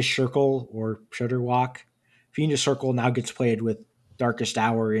 Fiendish Circle or Shudderwalk. Fiendish Circle now gets played with Darkest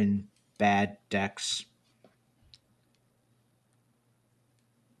Hour in bad decks.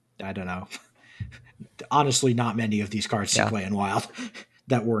 I don't know. Honestly, not many of these cards to play in wild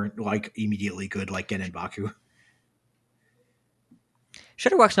that weren't like immediately good, like Genin Baku.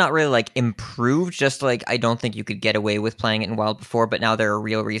 Shudderwalk's not really, like, improved, just, like, I don't think you could get away with playing it in wild before, but now there are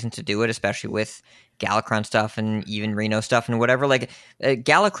real reasons to do it, especially with Galakron stuff and even Reno stuff and whatever. Like,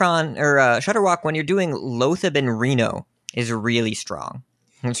 Galakron, or Shudderwalk, when you're doing Loatheb and Reno, is really strong.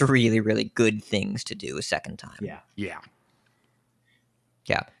 It's really, really good things to do a second time. Yeah. Yeah,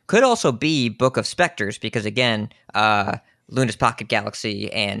 Yeah. Could also be Book of Specters, because, again, Luna's Pocket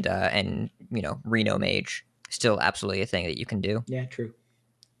Galaxy and Reno Mage, still absolutely a thing that you can do. Yeah, true.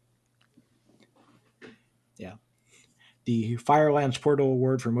 Yeah. The Firelands Portal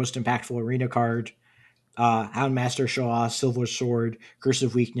Award for most impactful arena card. Houndmaster Shaw, Silver Sword, Curse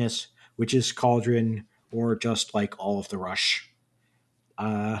of Weakness, Witch's Cauldron, or just like all of the Rush.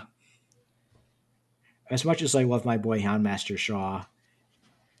 As much as I love my boy Houndmaster Shaw,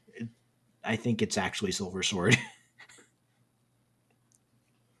 I think it's actually Silver Sword.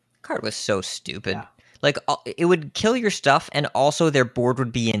 Card was so stupid. Yeah. Like, it would kill your stuff, and also their board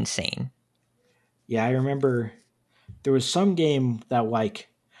would be insane. Yeah, I remember there was some game that, like,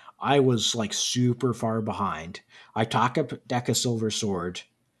 I was, like, super far behind. I talk a deck of Silver Sword,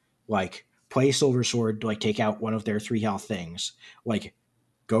 like, play Silver Sword, like, take out one of their 3 health things, like,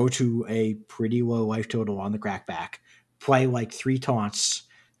 go to a pretty low life total on the crackback, play, like, 3 taunts,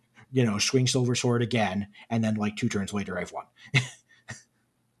 swing Silver Sword again, and then, like, 2 turns later, I've won.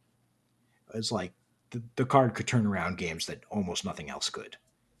 It's like, the card could turn around games that almost nothing else could.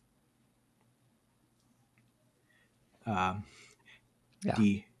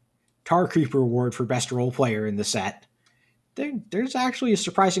 The Tar Creeper Award for best role player in the set. There's actually a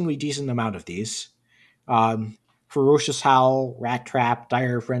surprisingly decent amount of these. Ferocious Howl, Rat Trap,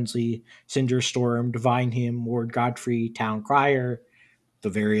 Dire Frenzy, Cinder Storm, Divine Hymn, Lord Godfrey, Town Crier, the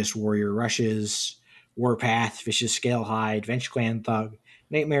various Warrior Rushes, Warpath, Vicious Scalehide, Venge Clan Thug,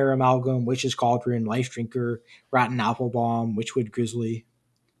 Nightmare Amalgam, Witch's Cauldron, Life Drinker, Rotten Apple Bomb, Witchwood Grizzly.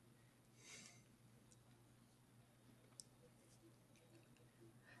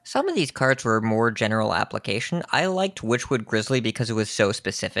 Some of these cards were more general application. I liked Witchwood Grizzly because it was so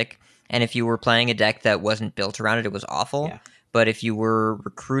specific, and if you were playing a deck that wasn't built around it, it was awful. Yeah. But if you were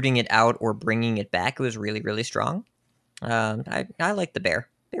recruiting it out or bringing it back, it was really, really strong. I liked the Bear.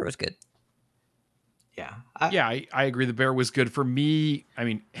 Bear was good. Yeah. I agree. The Bear was good for me. I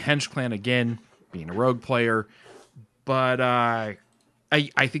mean, Henge Clan, again, being a rogue player, but I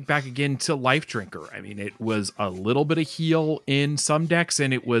think back again to Life Drinker. I mean, it was a little bit of heal in some decks,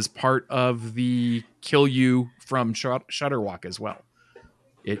 and it was part of the kill you from Shudderwalk as well.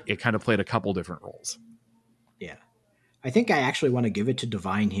 It kind of played a couple different roles. Yeah. I think I actually want to give it to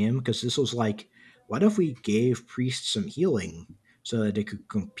Divine Hymn, because this was like, what if we gave Priest some healing so that it could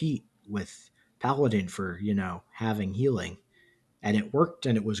compete with Paladin for, having healing? And it worked,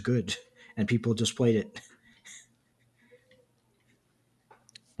 and it was good, and people just played it.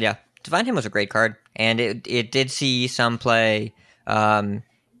 Yeah, Divine Hymn was a great card, and it did see some play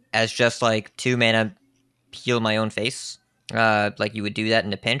as just like 2 mana heal my own face. Like you would do that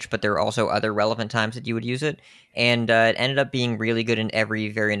in a pinch, but there are also other relevant times that you would use it. And it ended up being really good in every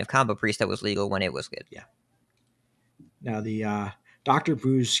variant of Combo Priest that was legal when it was good. Yeah. Now, the Dr.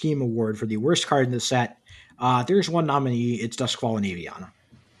 Boo's Scheme Award for the worst card in the set, there's one nominee. It's Duskfallen Aviana.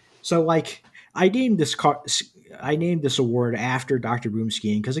 So, like, I named this award after Dr. Boom's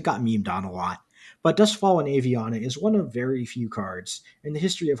Scheme because it got memed on a lot. But Duskfallen Aviana is one of very few cards in the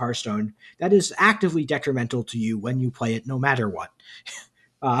history of Hearthstone that is actively detrimental to you when you play it, no matter what.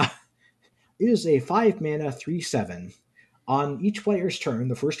 It is a 5 mana 3/7. On each player's turn,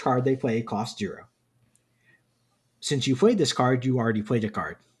 the first card they play costs 0. Since you played this card, you already played a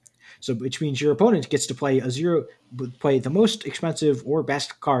card. So, which means your opponent gets to play play the most expensive or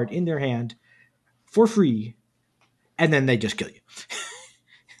best card in their hand for free, and then they just kill you.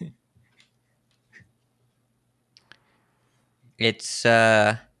 It's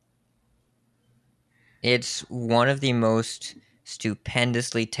one of the most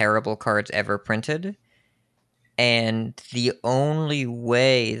stupendously terrible cards ever printed. And the only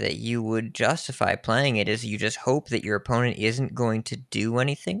way that you would justify playing it is you just hope that your opponent isn't going to do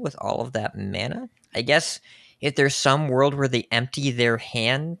anything with all of that mana. I guess if there's some world where they empty their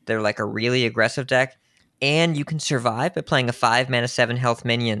hand, they're like a really aggressive deck, and you can survive by playing a 5 mana 7 health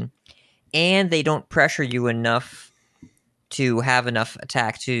minion, and they don't pressure you enough to have enough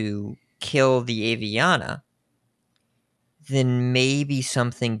attack to kill the Aviana, then maybe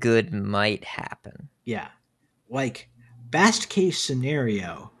something good might happen. Yeah. Like, best case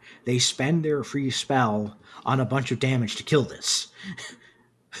scenario, they spend their free spell on a bunch of damage to kill this.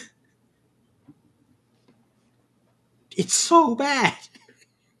 It's so bad.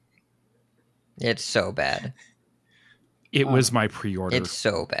 It's so bad. It was my pre-order. It's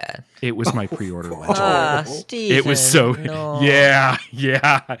so bad. It was my pre-order legend. Steven, It was so no. yeah,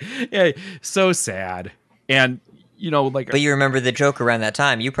 so sad. And like But you remember the joke around that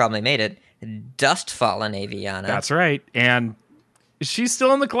time, you probably made it. Dustfallen Aviana. That's right. And she's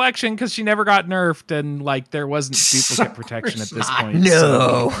still in the collection because she never got nerfed, and like there wasn't duplicate protection at this point.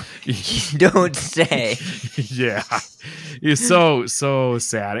 No, so. Don't say. Yeah, it's so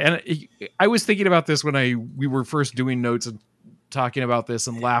sad. And I was thinking about this when we were first doing notes and talking about this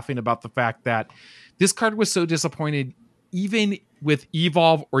and laughing about the fact that this card was so disappointed. Even with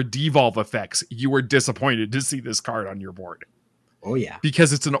evolve or devolve effects, you were disappointed to see this card on your board. Oh yeah,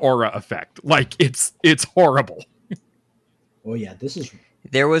 because it's an aura effect. Like it's horrible. Oh yeah, this is.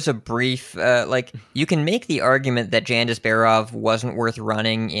 There was a brief, you can make the argument that Jandis Barov wasn't worth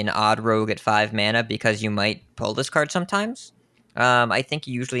running in Odd Rogue at 5 mana because you might pull this card sometimes. I think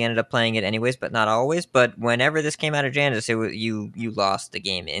you usually ended up playing it anyways, but not always. But whenever this came out of Jandis, you lost the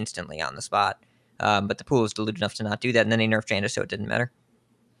game instantly on the spot. But the pool was deluded enough to not do that, and then they nerfed Jandis, so it didn't matter.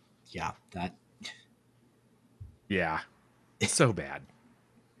 Yeah, that. Yeah. So bad.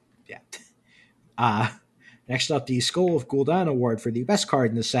 Yeah. Next up, the Skull of Gul'dan Award for the best card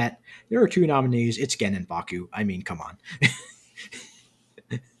in the set. There are 2 nominees. It's Genin Baku. I mean, come on.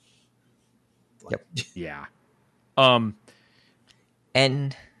 Yep. Yeah.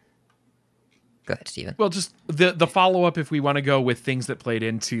 And go ahead, Steven. Well, just the follow-up, if we want to go with things that played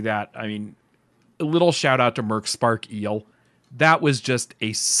into that. I mean, a little shout out to Merc Spark Eel. That was just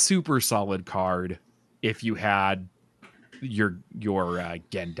a super solid card if you had your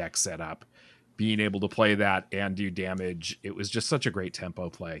Gen deck set up. Being able to play that and do damage, it was just such a great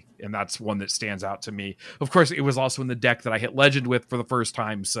tempo play, and that's one that stands out to me. Of course, it was also in the deck that I hit Legend with for the first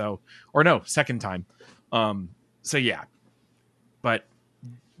time, second time. So yeah, but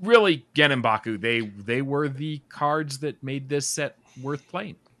really, Gen and Baku, they were the cards that made this set worth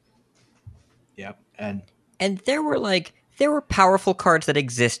playing. Yep, and there were powerful cards that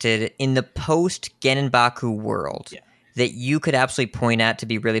existed in the post Gen and Baku world. Yeah. That you could absolutely point at to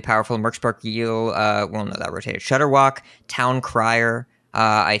be really powerful. Mercspark Eel, that rotated. Shudderwalk, Town Crier,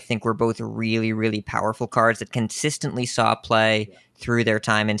 I think were both really, really powerful cards that consistently saw play through their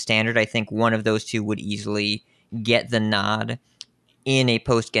time in Standard. I think one of those two would easily get the nod in a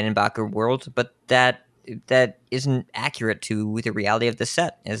post-Genenbacher world, but that isn't accurate to the reality of the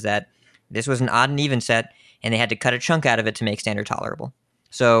set, is that this was an odd and even set, and they had to cut a chunk out of it to make Standard tolerable.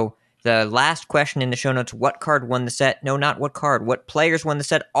 So the last question in the show notes, what card won the set? No, not what card. What players won the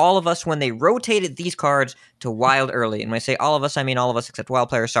set? All of us when they rotated these cards to Wild early. And when I say all of us, I mean all of us except Wild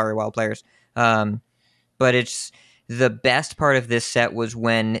players. Sorry, Wild players. But it's the best part of this set was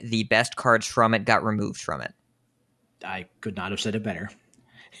when the best cards from it got removed from it. I could not have said it better.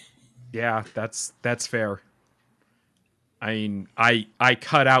 Yeah, that's fair. I mean, I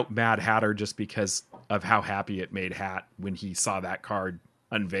cut out Mad Hatter just because of how happy it made Hat when he saw that card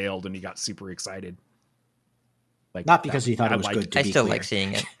unveiled and he got super excited. Like Not because he thought it was good. To I be still clear. like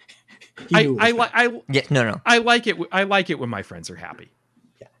seeing it. He knew it was good. Yeah, no. I like it. I like it when my friends are happy.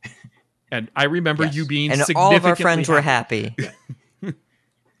 Yeah. And I remember Yes. you being And significantly all of our friends were happy. happy.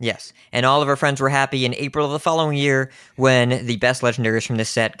 Yes, and all of our friends were happy in April of the following year when the best legendaries from this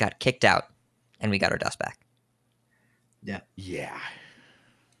set got kicked out, and we got our dust back. Yeah.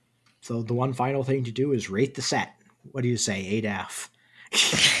 So the one final thing to do is rate the set. What do you say, 8F?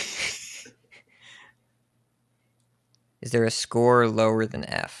 Is there a score lower than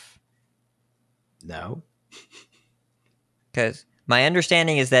F? No. Because my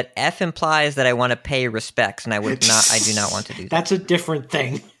understanding is that F implies that I want to pay respects, and I do not want to do that. That's a different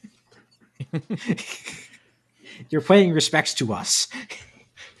thing. You're paying respects to us.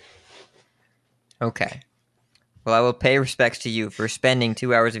 Okay. Well, I will pay respects to you for spending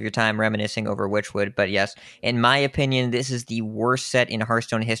 2 hours of your time reminiscing over Witchwood, but yes, in my opinion, this is the worst set in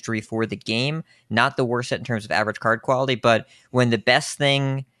Hearthstone history for the game. Not the worst set in terms of average card quality, but when the best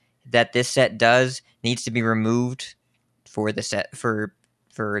thing that this set does needs to be removed for the set for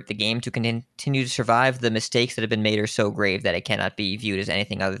the game to continue to survive, the mistakes that have been made are so grave that it cannot be viewed as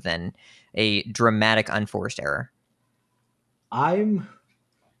anything other than a dramatic unforced error. I'm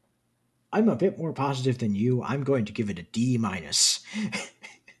a bit more positive than you. I'm going to give it a D-.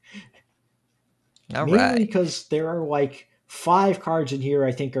 All Mainly right. because there are like 5 cards in here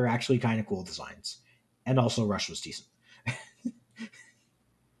I think are actually kind of cool designs. And also Rush was decent.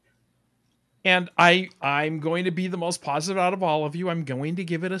 And I'm going to be the most positive out of all of you. I'm going to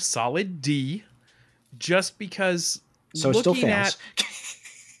give it a solid D, just because So it still fails.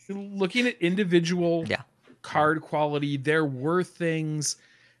 looking at individual Yeah. card quality, there were things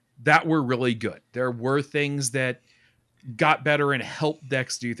that were really good. There were things that got better and helped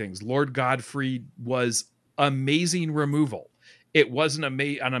decks do things. Lord Godfrey was amazing removal. It wasn't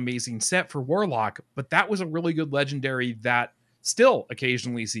an amazing set for Warlock, but that was a really good legendary that still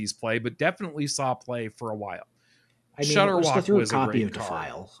occasionally sees play, but definitely saw play for a while. I mean, it was the Shutterwalk third was a copy great of card.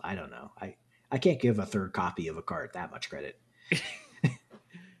 Defile. I don't know. I can't give a third copy of a card that much credit.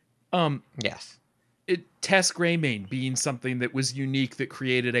 Yes. Tess Greymane being something that was unique, that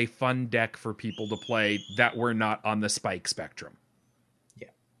created a fun deck for people to play that were not on the spike spectrum.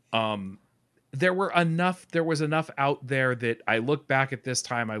 Yeah. There was enough out there that I look back at this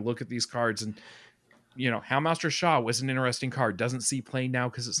time, I look at these cards, and Houndmaster Shah was an interesting card. Doesn't see play now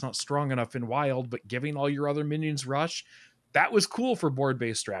because it's not strong enough in Wild, but giving all your other minions rush, that was cool for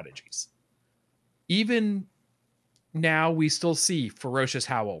board-based strategies. Even now, we still see Ferocious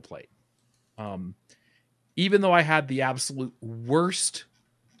Howl played. Even though I had the absolute worst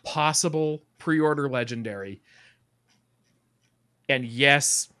possible pre-order legendary, and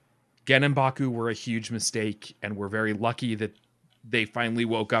yes, Gen and Baku were a huge mistake, and we're very lucky that they finally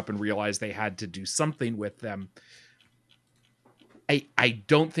woke up and realized they had to do something with them. I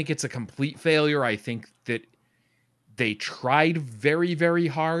don't think it's a complete failure. I think that they tried very, very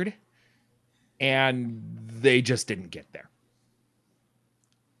hard, and they just didn't get there.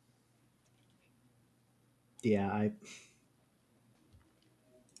 Yeah,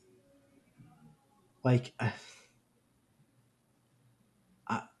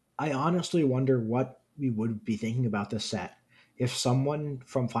 I honestly wonder what we would be thinking about this set if someone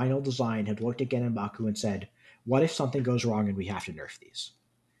from Final Design had looked at Gen and Baku and said, what if something goes wrong and we have to nerf these?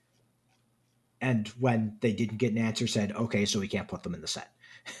 And when they didn't get an answer, said, okay, so we can't put them in the set.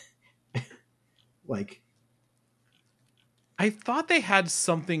 I thought they had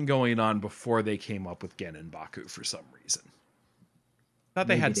something going on before they came up with Gen and Baku for some reason. Thought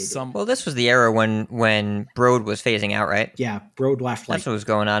they Maybe had they did. some. Well, this was the era when Broad was phasing out, right? Yeah, Broad left That's what was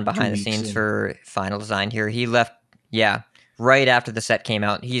going on behind the 2 weeks scenes in. for Final Design here. He left, right after the set came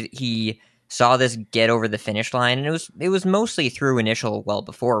out. He saw this get over the finish line, and it was mostly through initial well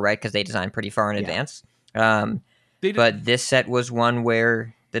before, right? Because they designed pretty far in advance. But this set was one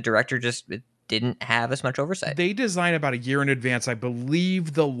where the director just didn't have as much oversight. They designed about a year in advance. I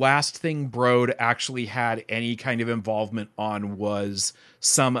believe the last thing Broad actually had any kind of involvement on was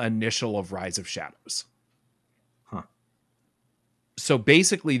some initial of Rise of Shadows. Huh. So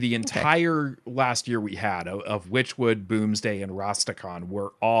basically the entire last year we had of Witchwood, Boomsday, and Rastakhan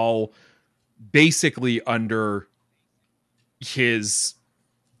were all basically under his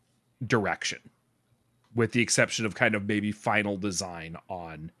direction, with the exception of kind of maybe final design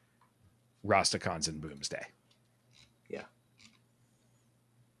on Rastakhans and Boomsday. Yeah.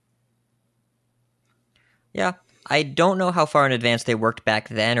 Yeah. I don't know how far in advance they worked back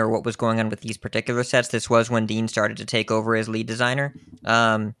then or what was going on with these particular sets. This was when Dean started to take over as lead designer.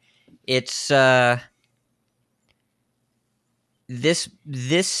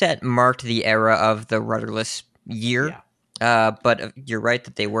 this set marked the era of the rudderless year. Yeah. But you're right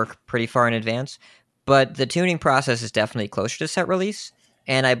that they work pretty far in advance. But the tuning process is definitely closer to set release.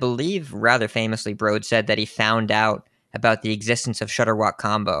 And I believe, rather famously, Broad said that he found out about the existence of Shutterwalk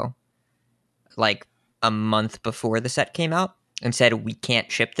Combo like a month before the set came out and said, we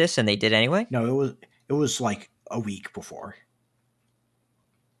can't ship this, and they did anyway. No, it was like a week before.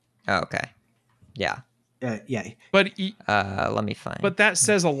 Oh, okay. Yeah. Yeah. But Let me find. But that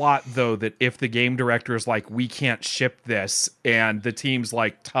says a lot, though, that if the game director is like, we can't ship this, and the team's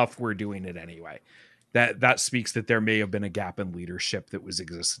like, tough, we're doing it anyway. That speaks that there may have been a gap in leadership that was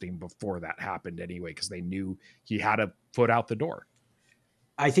existing before that happened anyway, because they knew he had a foot out the door.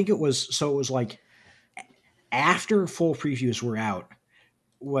 I think it was like after full previews were out,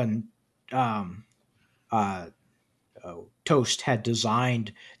 when Toast had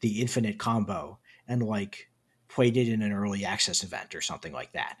designed the Infinite Combo and like played it in an early access event or something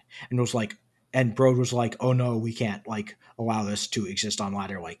like that, and was like, and Broad was like, oh no, we can't like allow this to exist on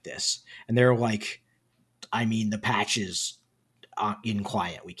ladder like this, and they're like, I mean, the patch is in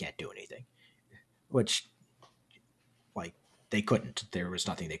client, we can't do anything, which like they couldn't. There was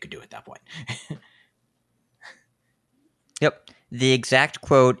nothing they could do at that point. Yep. The exact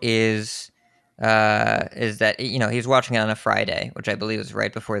quote is that, he was watching it on a Friday, which I believe was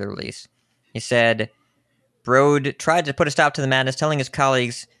right before the release. He said, Broad tried to put a stop to the madness, telling his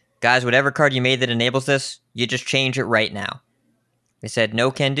colleagues, guys, whatever card you made that enables this, you just change it right now. They said, no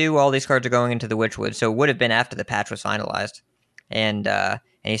can do, all these cards are going into the Witchwood, so it would have been after the patch was finalized. And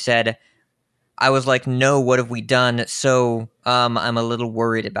he said, I was like, no, what have we done? So I'm a little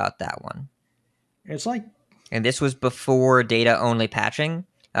worried about that one. It's like, and this was before data-only patching,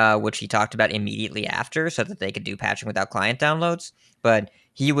 which he talked about immediately after, so that they could do patching without client downloads. But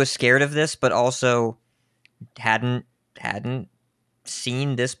he was scared of this, but also hadn't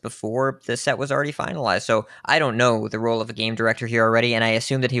seen this before the set was already finalized. So I don't know the role of a game director here already, and I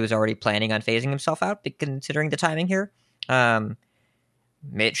assume that he was already planning on phasing himself out, considering the timing here.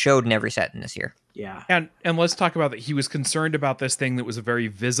 It showed in every set in this year. yeah. And let's talk about that. He was concerned about this thing that was a very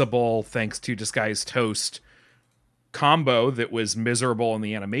visible, thanks to Disguised Toast, combo that was miserable and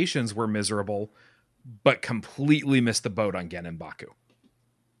the animations were miserable, but completely missed the boat on Genin Baku.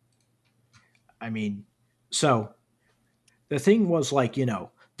 I mean, so the thing was like,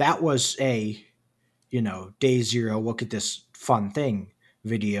 that was a, day zero, look at this fun thing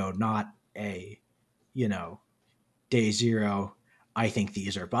video, not a, day zero, I think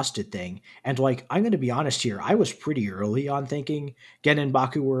these are busted thing. And like, I'm going to be honest here, I was pretty early on thinking Genin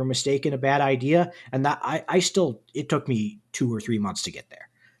Baku were a mistake and a bad idea. And that it took me 2 or 3 months to get there.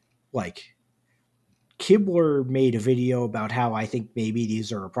 Like, Kibler made a video about how I think maybe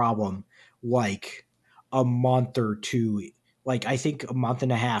these are a problem, like a month or two, like I think a month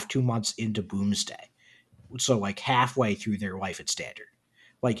and a half, 2 months into Boomsday. So like halfway through their life at Standard.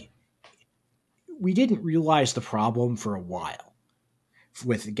 Like, we didn't realize the problem for a while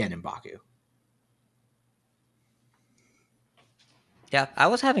with Genin Baku. Yeah, I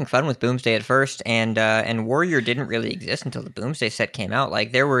was having fun with Boomsday at first, and Warrior didn't really exist until the Boomsday set came out.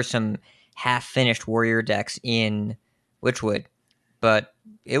 Like, there were some half-finished Warrior decks in Witchwood, but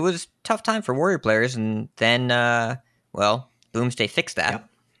it was a tough time for Warrior players, and then, Boomsday fixed that. Yep.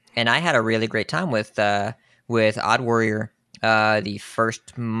 And I had a really great time with Odd Warrior the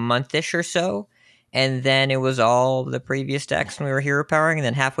first month-ish or so, and then it was all the previous decks when we were hero powering, and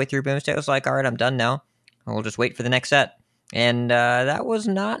then halfway through Boomsday, I was like, all right, I'm done now. I'll just wait for the next set. And that was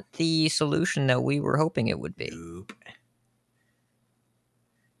not the solution that we were hoping it would be. Nope.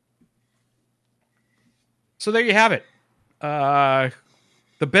 So there you have it.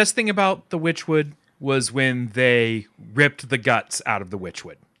 The best thing about the Witchwood was when they ripped the guts out of the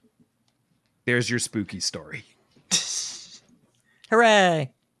Witchwood. There's your spooky story.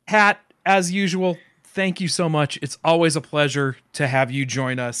 Hooray! Hat, as usual, thank you so much. It's always a pleasure to have you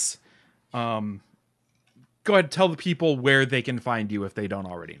join us. Go ahead, tell the people where they can find you if they don't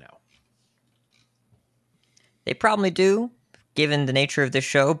already know. They probably do, given the nature of this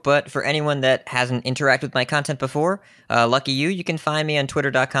show, but for anyone that hasn't interacted with my content before, lucky you, you can find me on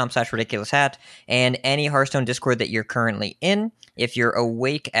twitter.com/ridiculoushat and any Hearthstone Discord that you're currently in. If you're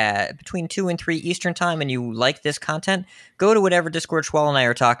awake at between 2 and 3 Eastern time and you like this content, go to whatever Discord Schwal and I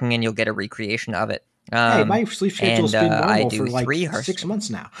are talking and you'll get a recreation of it. Hey, my sleep schedule's been normal for like 3 6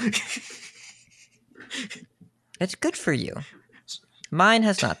 months now. It's good for you. Mine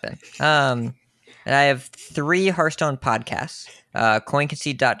has not been. I have 3 Hearthstone podcasts.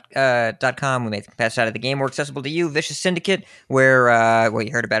 CoinConcede.com, we made the best out of the game more accessible to you. Vicious Syndicate, where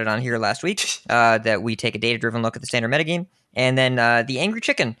you heard about it on here last week, that we take a data-driven look at the standard metagame. And then the Angry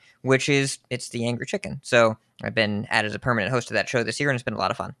Chicken, it's the Angry Chicken. So I've been added as a permanent host of that show this year, and it's been a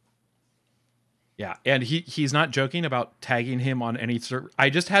lot of fun. Yeah, and he's not joking about tagging him on any server. I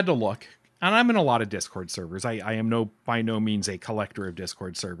just had to look, and I'm in a lot of Discord servers. I am by no means a collector of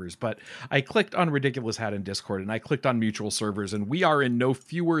Discord servers, but I clicked on Ridiculous Hat in Discord, and I clicked on mutual servers, and we are in no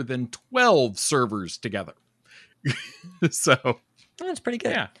fewer than 12 servers together. So That's pretty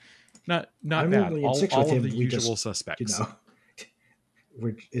good. yeah, not I'm bad. only in six All with of him. the We usual just, suspects.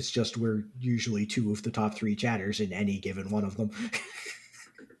 we're usually two of the top three chatters in any given one of them.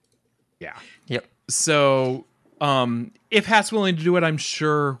 Yeah. Yep. So, if Hat's willing to do it, I'm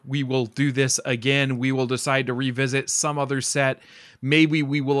sure we will do this again. We will decide to revisit some other set. Maybe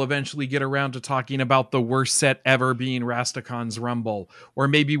we will eventually get around to talking about the worst set ever being Rastakon's Rumble. Or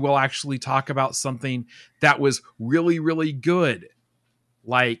maybe we'll actually talk about something that was really, really good,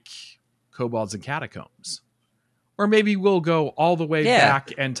 like Kobolds and Catacombs. Or maybe we'll go all the way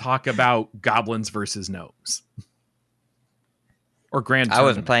back and talk about Goblins versus Gnomes. Or Grand I Tournament.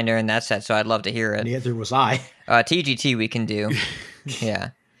 wasn't playing during that set, so I'd love to hear it. Neither was I. TGT we can do. Yeah.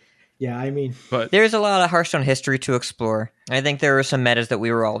 Yeah, I mean, But There's a lot of Hearthstone history to explore. I think there were some metas that we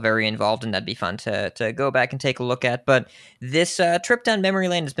were all very involved in that'd be fun to go back and take a look at. But this trip down memory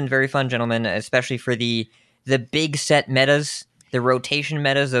lane has been very fun, gentlemen, especially for the big set metas, the rotation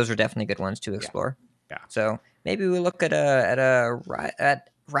metas. Those are definitely good ones to explore. Yeah. So maybe we look at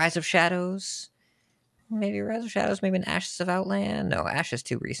Rise of Shadows. Maybe Rise of Shadows, maybe an Ashes of Outland. No, Ashes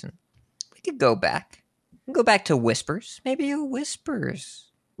too recent. We could go back. We can go back to Whispers. Maybe a Whispers.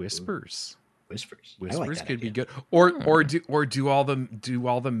 Whispers. Whispers. I Whispers like that could be idea. good. Or do all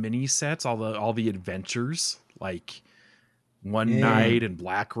the mini sets, all the adventures, like One Night and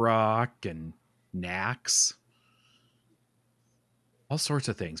Black Rock and Nax. All sorts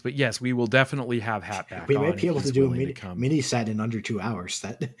of things. But yes, we will definitely have Hat back We on might be if able to he's do a willing come. mini set in under 2 hours.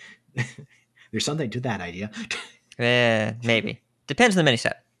 That there's something to that idea. Maybe. Depends on the mini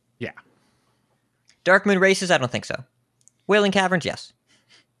set. Yeah. Dark Moon Races, I don't think so. Wailing Caverns, yes.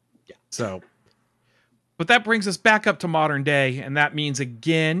 So, but that brings us back up to modern day, and that means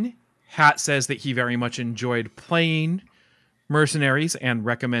again, Hat says that he very much enjoyed playing Mercenaries and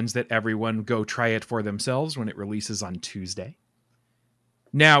recommends that everyone go try it for themselves when it releases on Tuesday.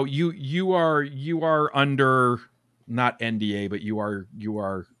 Now, you are under not NDA, but you are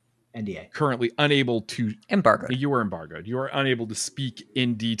NDA. currently unable to Embargo. You are embargoed. You are unable to speak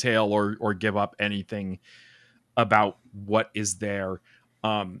in detail or give up anything about what is there.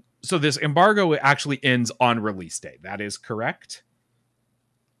 So this embargo actually ends on release day. That is correct?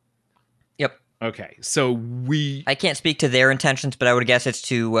 Yep. Okay. So I can't speak to their intentions, but I would guess it's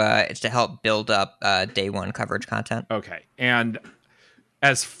to help build up day one coverage content. Okay. And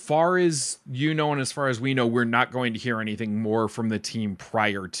as far as you know, and as far as we know, we're not going to hear anything more from the team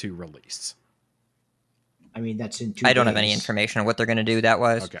prior to release. I mean, that's in 2 I don't have any days. information on what they're going to do that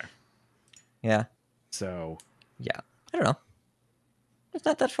was. Okay. Yeah. So Yeah. I don't know. It's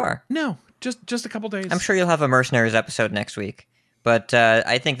not that far. no, just a couple days. I'm sure you'll have a Mercenaries episode next week. But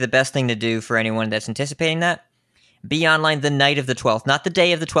I think the best thing to do for anyone that's anticipating that, be online the night of the 12th, not the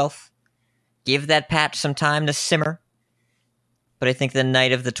day of the 12th. Give that patch some time to simmer. But I think the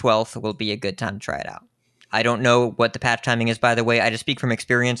night of the 12th will be a good time to try it out. I don't know what the patch timing is, by the way. I just speak from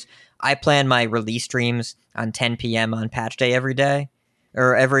experience. I plan my release streams on 10 p.m. on patch day every day,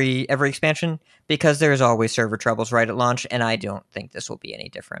 or every expansion, because there's always server troubles right at launch, and I don't think this will be any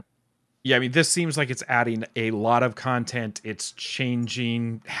different. Yeah, I mean, this seems like it's adding a lot of content. It's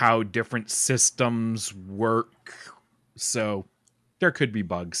changing how different systems work. So there could be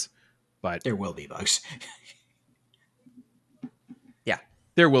bugs, but There will be bugs. Yeah.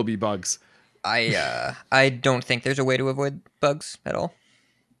 there will be bugs. I don't think there's a way to avoid bugs at all.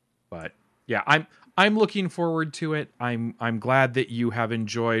 But yeah, I'm looking forward to it. I'm glad that you have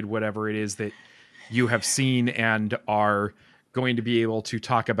enjoyed whatever it is that you have seen and are going to be able to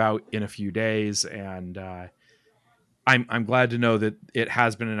talk about in a few days. And I'm glad to know that it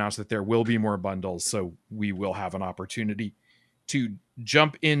has been announced that there will be more bundles, so we will have an opportunity to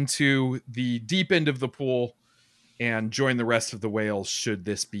jump into the deep end of the pool and join the rest of the whales should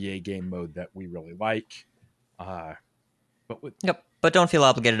this be a game mode that we really like. Yep. But don't feel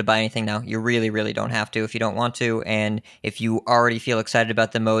obligated to buy anything now. You really, really don't have to if you don't want to. And if you already feel excited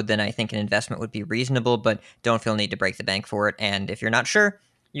about the mode, then I think an investment would be reasonable, but don't feel need to break the bank for it. And if you're not sure,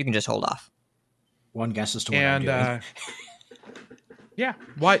 you can just hold off. One guess as to what I'm doing. Yeah,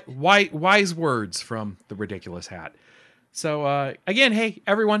 wise words from the Ridiculous Hat. So again, hey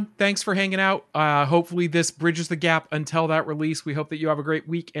everyone, thanks for hanging out. Hopefully this bridges the gap until that release. We hope that you have a great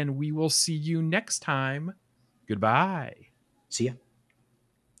week, and we will see you next time. Goodbye. See ya.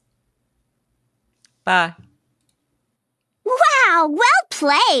 Bye. Wow, well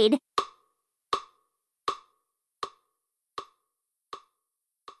played!